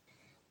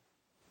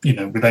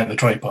 without the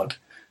tripod,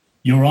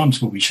 your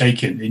arms will be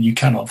shaking and you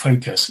cannot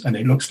focus, and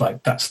it looks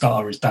like that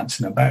star is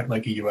dancing about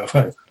like a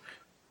UFO.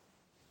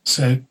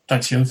 So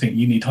that's the other thing.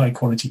 You need high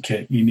quality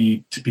kit. You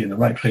need to be in the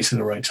right place at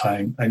the right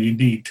time, and you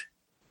need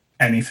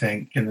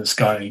anything in the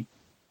sky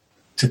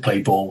to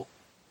play ball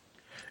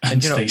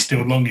and stay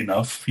still long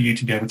enough for you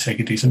to be able to take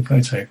a decent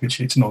photo, which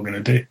it's not going to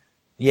do.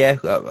 Yeah,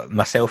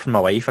 myself and my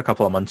wife a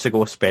couple of months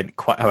ago spent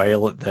quite a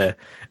while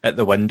at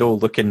the window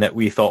looking at what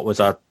we thought was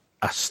a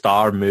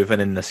star moving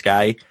in the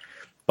sky,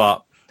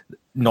 but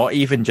not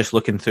even just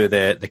looking through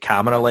the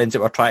camera lens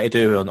that we're trying to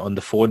do on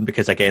the phone,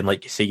 because again,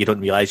 like you say, you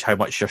don't realise how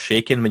much you're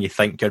shaking when you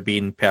think you're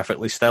being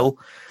perfectly still.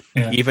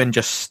 Yeah. Even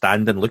just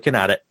standing looking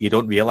at it, you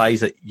don't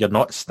realise that you're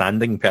not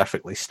standing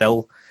perfectly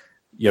still.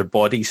 Your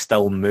body's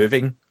still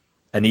moving,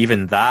 and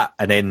even that,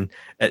 and then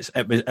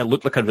it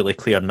looked like a really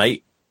clear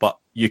night, but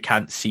you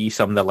can't see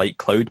some of the light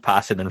cloud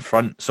passing in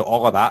front. So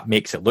all of that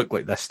makes it look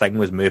like this thing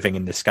was moving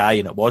in the sky,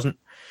 and it wasn't.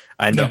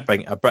 I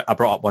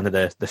brought up one of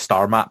the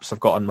star maps I've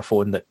got on my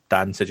phone that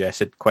Dan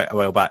suggested quite a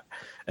while back.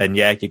 And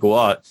yeah, you go,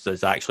 oh,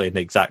 it's actually in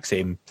the exact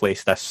same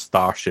place this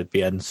star should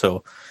be in.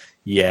 So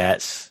yeah,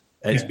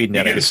 it's been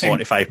there about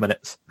 45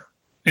 minutes.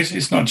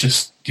 It's not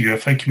just the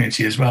UFO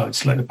community as well.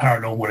 It's like the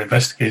paranormal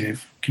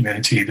investigative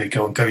community. They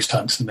go on ghost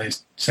hunts and they're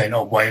saying,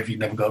 oh, why have you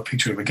never got a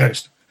picture of a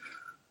ghost?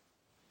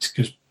 It's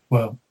because,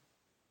 well,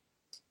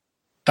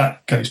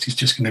 that ghost is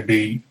just going to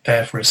be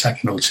there for a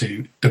second or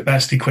two. The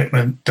best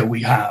equipment that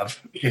we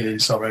have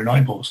is our own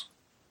eyeballs,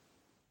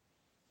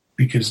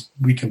 because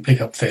we can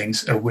pick up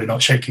things and we're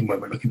not shaking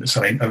when we're looking at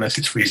something unless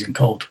it's freezing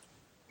cold.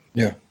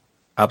 Yeah,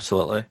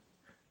 absolutely.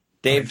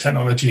 Dave,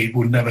 technology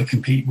will never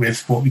compete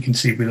with what we can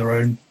see with our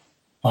own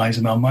eyes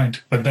and our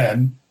mind. But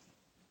then,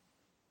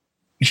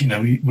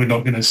 we're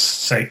not going to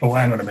say, oh,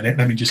 hang on a minute,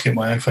 let me just get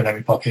my iPhone out of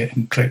my pocket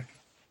and click.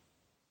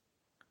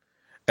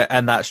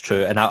 And that's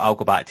true. And I'll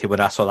go back to when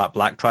I saw that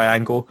black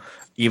triangle.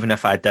 Even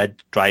if I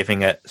did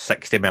driving at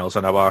 60 miles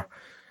an hour,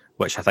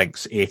 which I think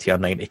is 80 or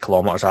 90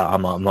 kilometres,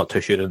 I'm not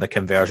too sure in the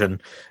conversion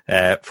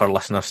for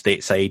listeners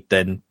stateside,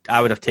 then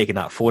I would have taken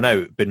that phone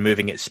out, been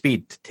moving at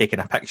speed, taking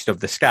a picture of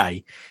the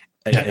sky,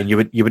 and you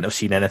wouldn't have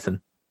seen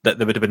anything. There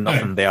would have been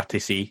nothing there to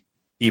see.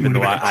 Even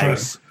though I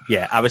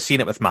was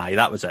seeing it with my eye,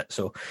 that was it.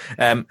 So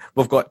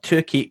we've got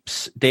two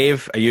keeps.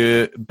 Dave, are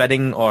you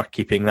bidding or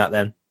keeping that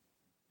then?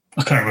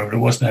 I can't remember what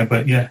it was now,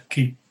 but yeah,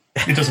 keep.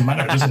 It doesn't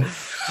matter, does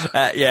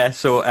it?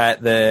 So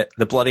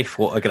the bloody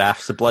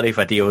photographs, the bloody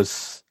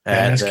videos.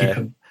 Let's keep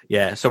them.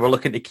 Yeah, so we're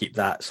looking to keep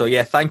that. So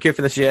yeah, thank you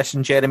for the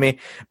suggestion, Jeremy,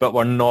 but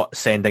we're not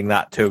sending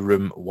that to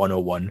Room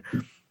 101.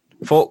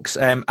 Folks,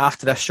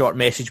 after this short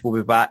message, we'll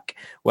be back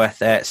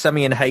with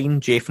Simeon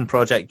Hine, Jay from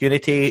Project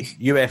Unity,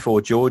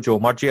 UFO Joe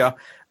Murgia,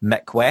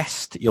 Mick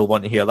West, you'll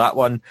want to hear that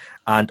one,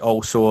 and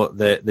also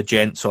the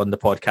gents on the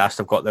podcast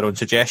have got their own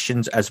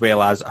suggestions, as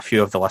well as a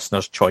few of the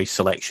listeners' choice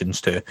selections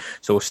too.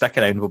 So stick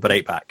around, we'll be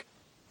right back.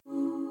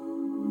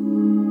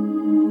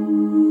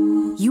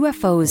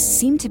 UFOs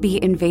seem to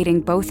be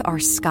invading both our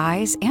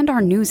skies and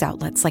our news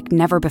outlets like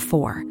never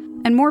before.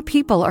 And more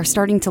people are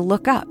starting to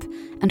look up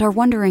and are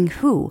wondering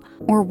who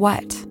or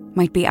what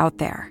might be out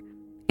there.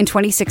 In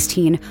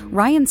 2016,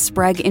 Ryan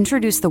Sprague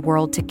introduced the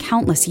world to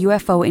countless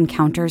UFO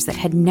encounters that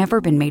had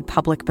never been made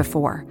public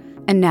before.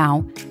 And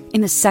now,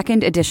 in the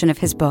second edition of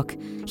his book,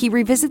 he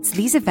revisits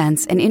these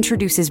events and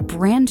introduces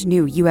brand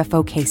new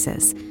UFO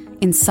cases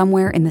in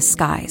Somewhere in the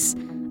Skies,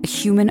 a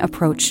human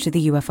approach to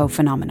the UFO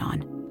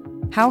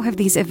phenomenon. How have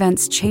these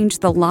events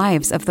changed the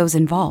lives of those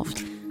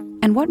involved?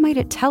 And what might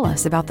it tell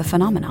us about the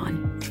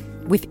phenomenon?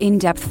 With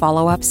in-depth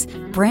follow-ups,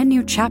 brand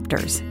new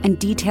chapters, and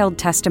detailed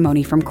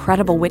testimony from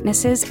credible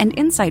witnesses and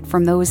insight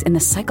from those in the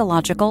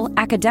psychological,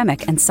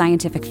 academic, and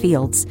scientific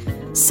fields,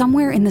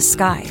 Somewhere in the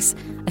Skies,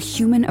 a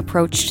human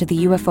approach to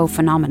the UFO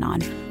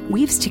phenomenon,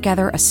 weaves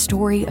together a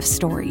story of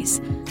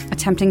stories,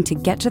 attempting to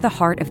get to the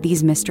heart of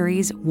these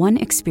mysteries one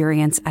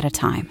experience at a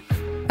time.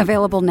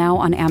 Available now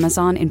on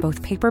Amazon in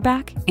both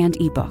paperback and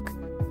ebook.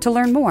 To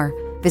learn more,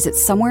 visit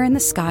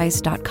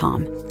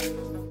somewhereintheskies.com.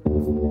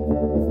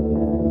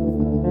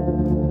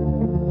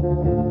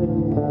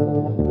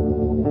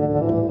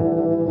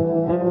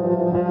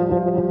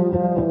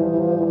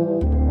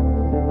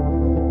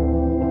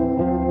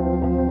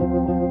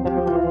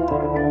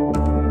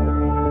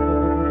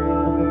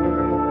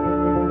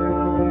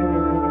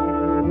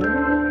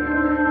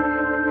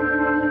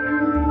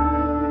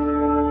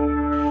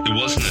 It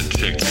wasn't a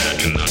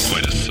tic-tac and not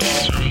quite a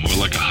saucer, more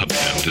like a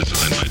hubcap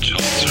designed by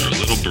Chaucer, a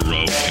little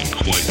Baroque and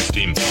quite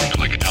steampunk,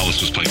 like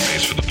Alice was playing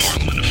bass for the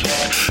Parliament of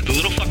Folk. The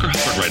little fucker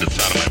hovered right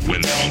outside of my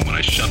window, and when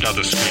I shoved out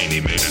the screen, he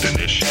made it an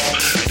issue.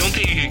 I don't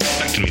think he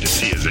expected me to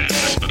see his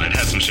ass, but I'd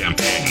had some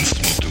champagne and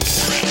smoked a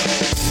little around.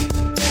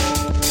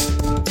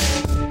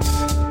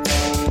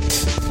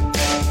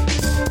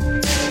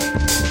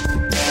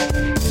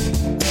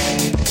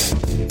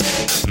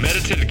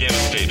 Meditative Gamma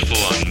State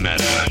full on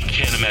meta. I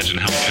can't imagine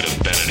how it could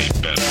have been any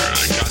better.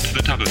 I got to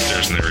the top of the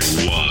stairs and there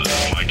he was.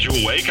 Like,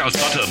 you awake? I was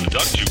about to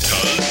abduct you,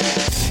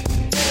 cuz.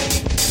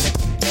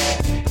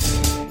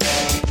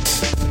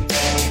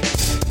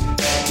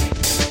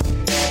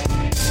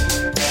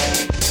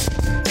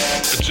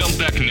 I jumped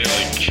back and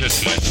nearly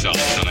kissed myself,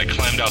 and I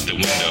climbed out the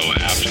window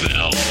after the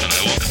elf, and I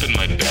woke up in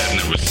my bed and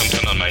there was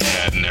something on my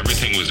head and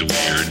everything was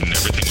weird and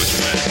everything was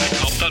red. And I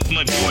called out to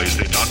my boys.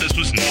 They thought this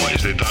was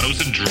noise. They thought it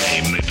was a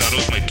dream. They thought it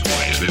was my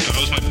toys. They thought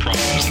it was my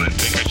problems, and they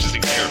think I should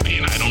seek therapy,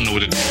 and I don't know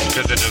what to do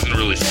because it doesn't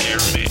really scare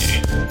me.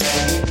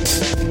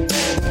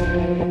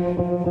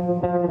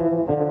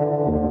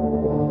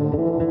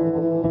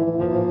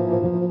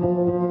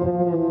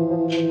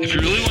 If you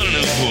really want to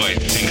know who I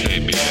think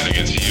they'd be, I think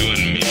it's you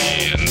and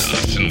me and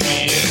us and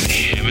we and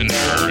him and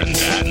her and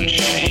that and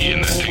she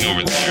and that thing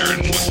over there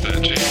and what's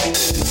that, Jake?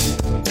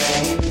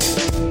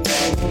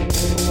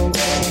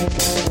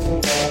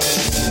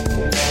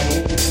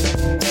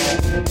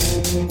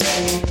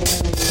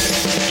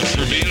 But if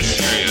we're being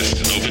serious,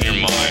 open your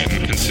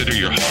mind, consider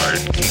your heart,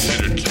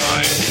 consider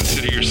time,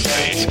 consider your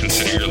space,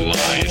 consider your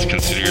lies,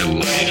 consider your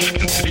life,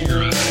 consider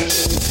your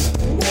eyes.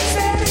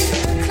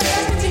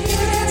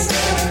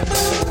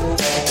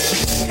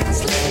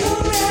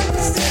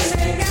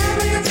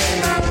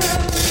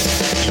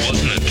 It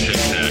wasn't a Tic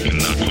Tac and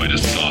not quite a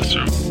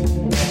saucer.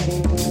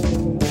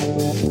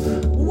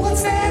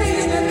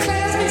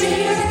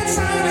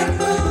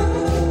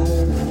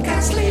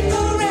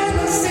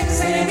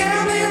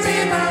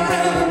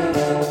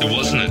 It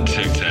wasn't a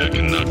Tic Tac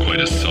and not quite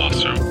a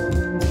saucer.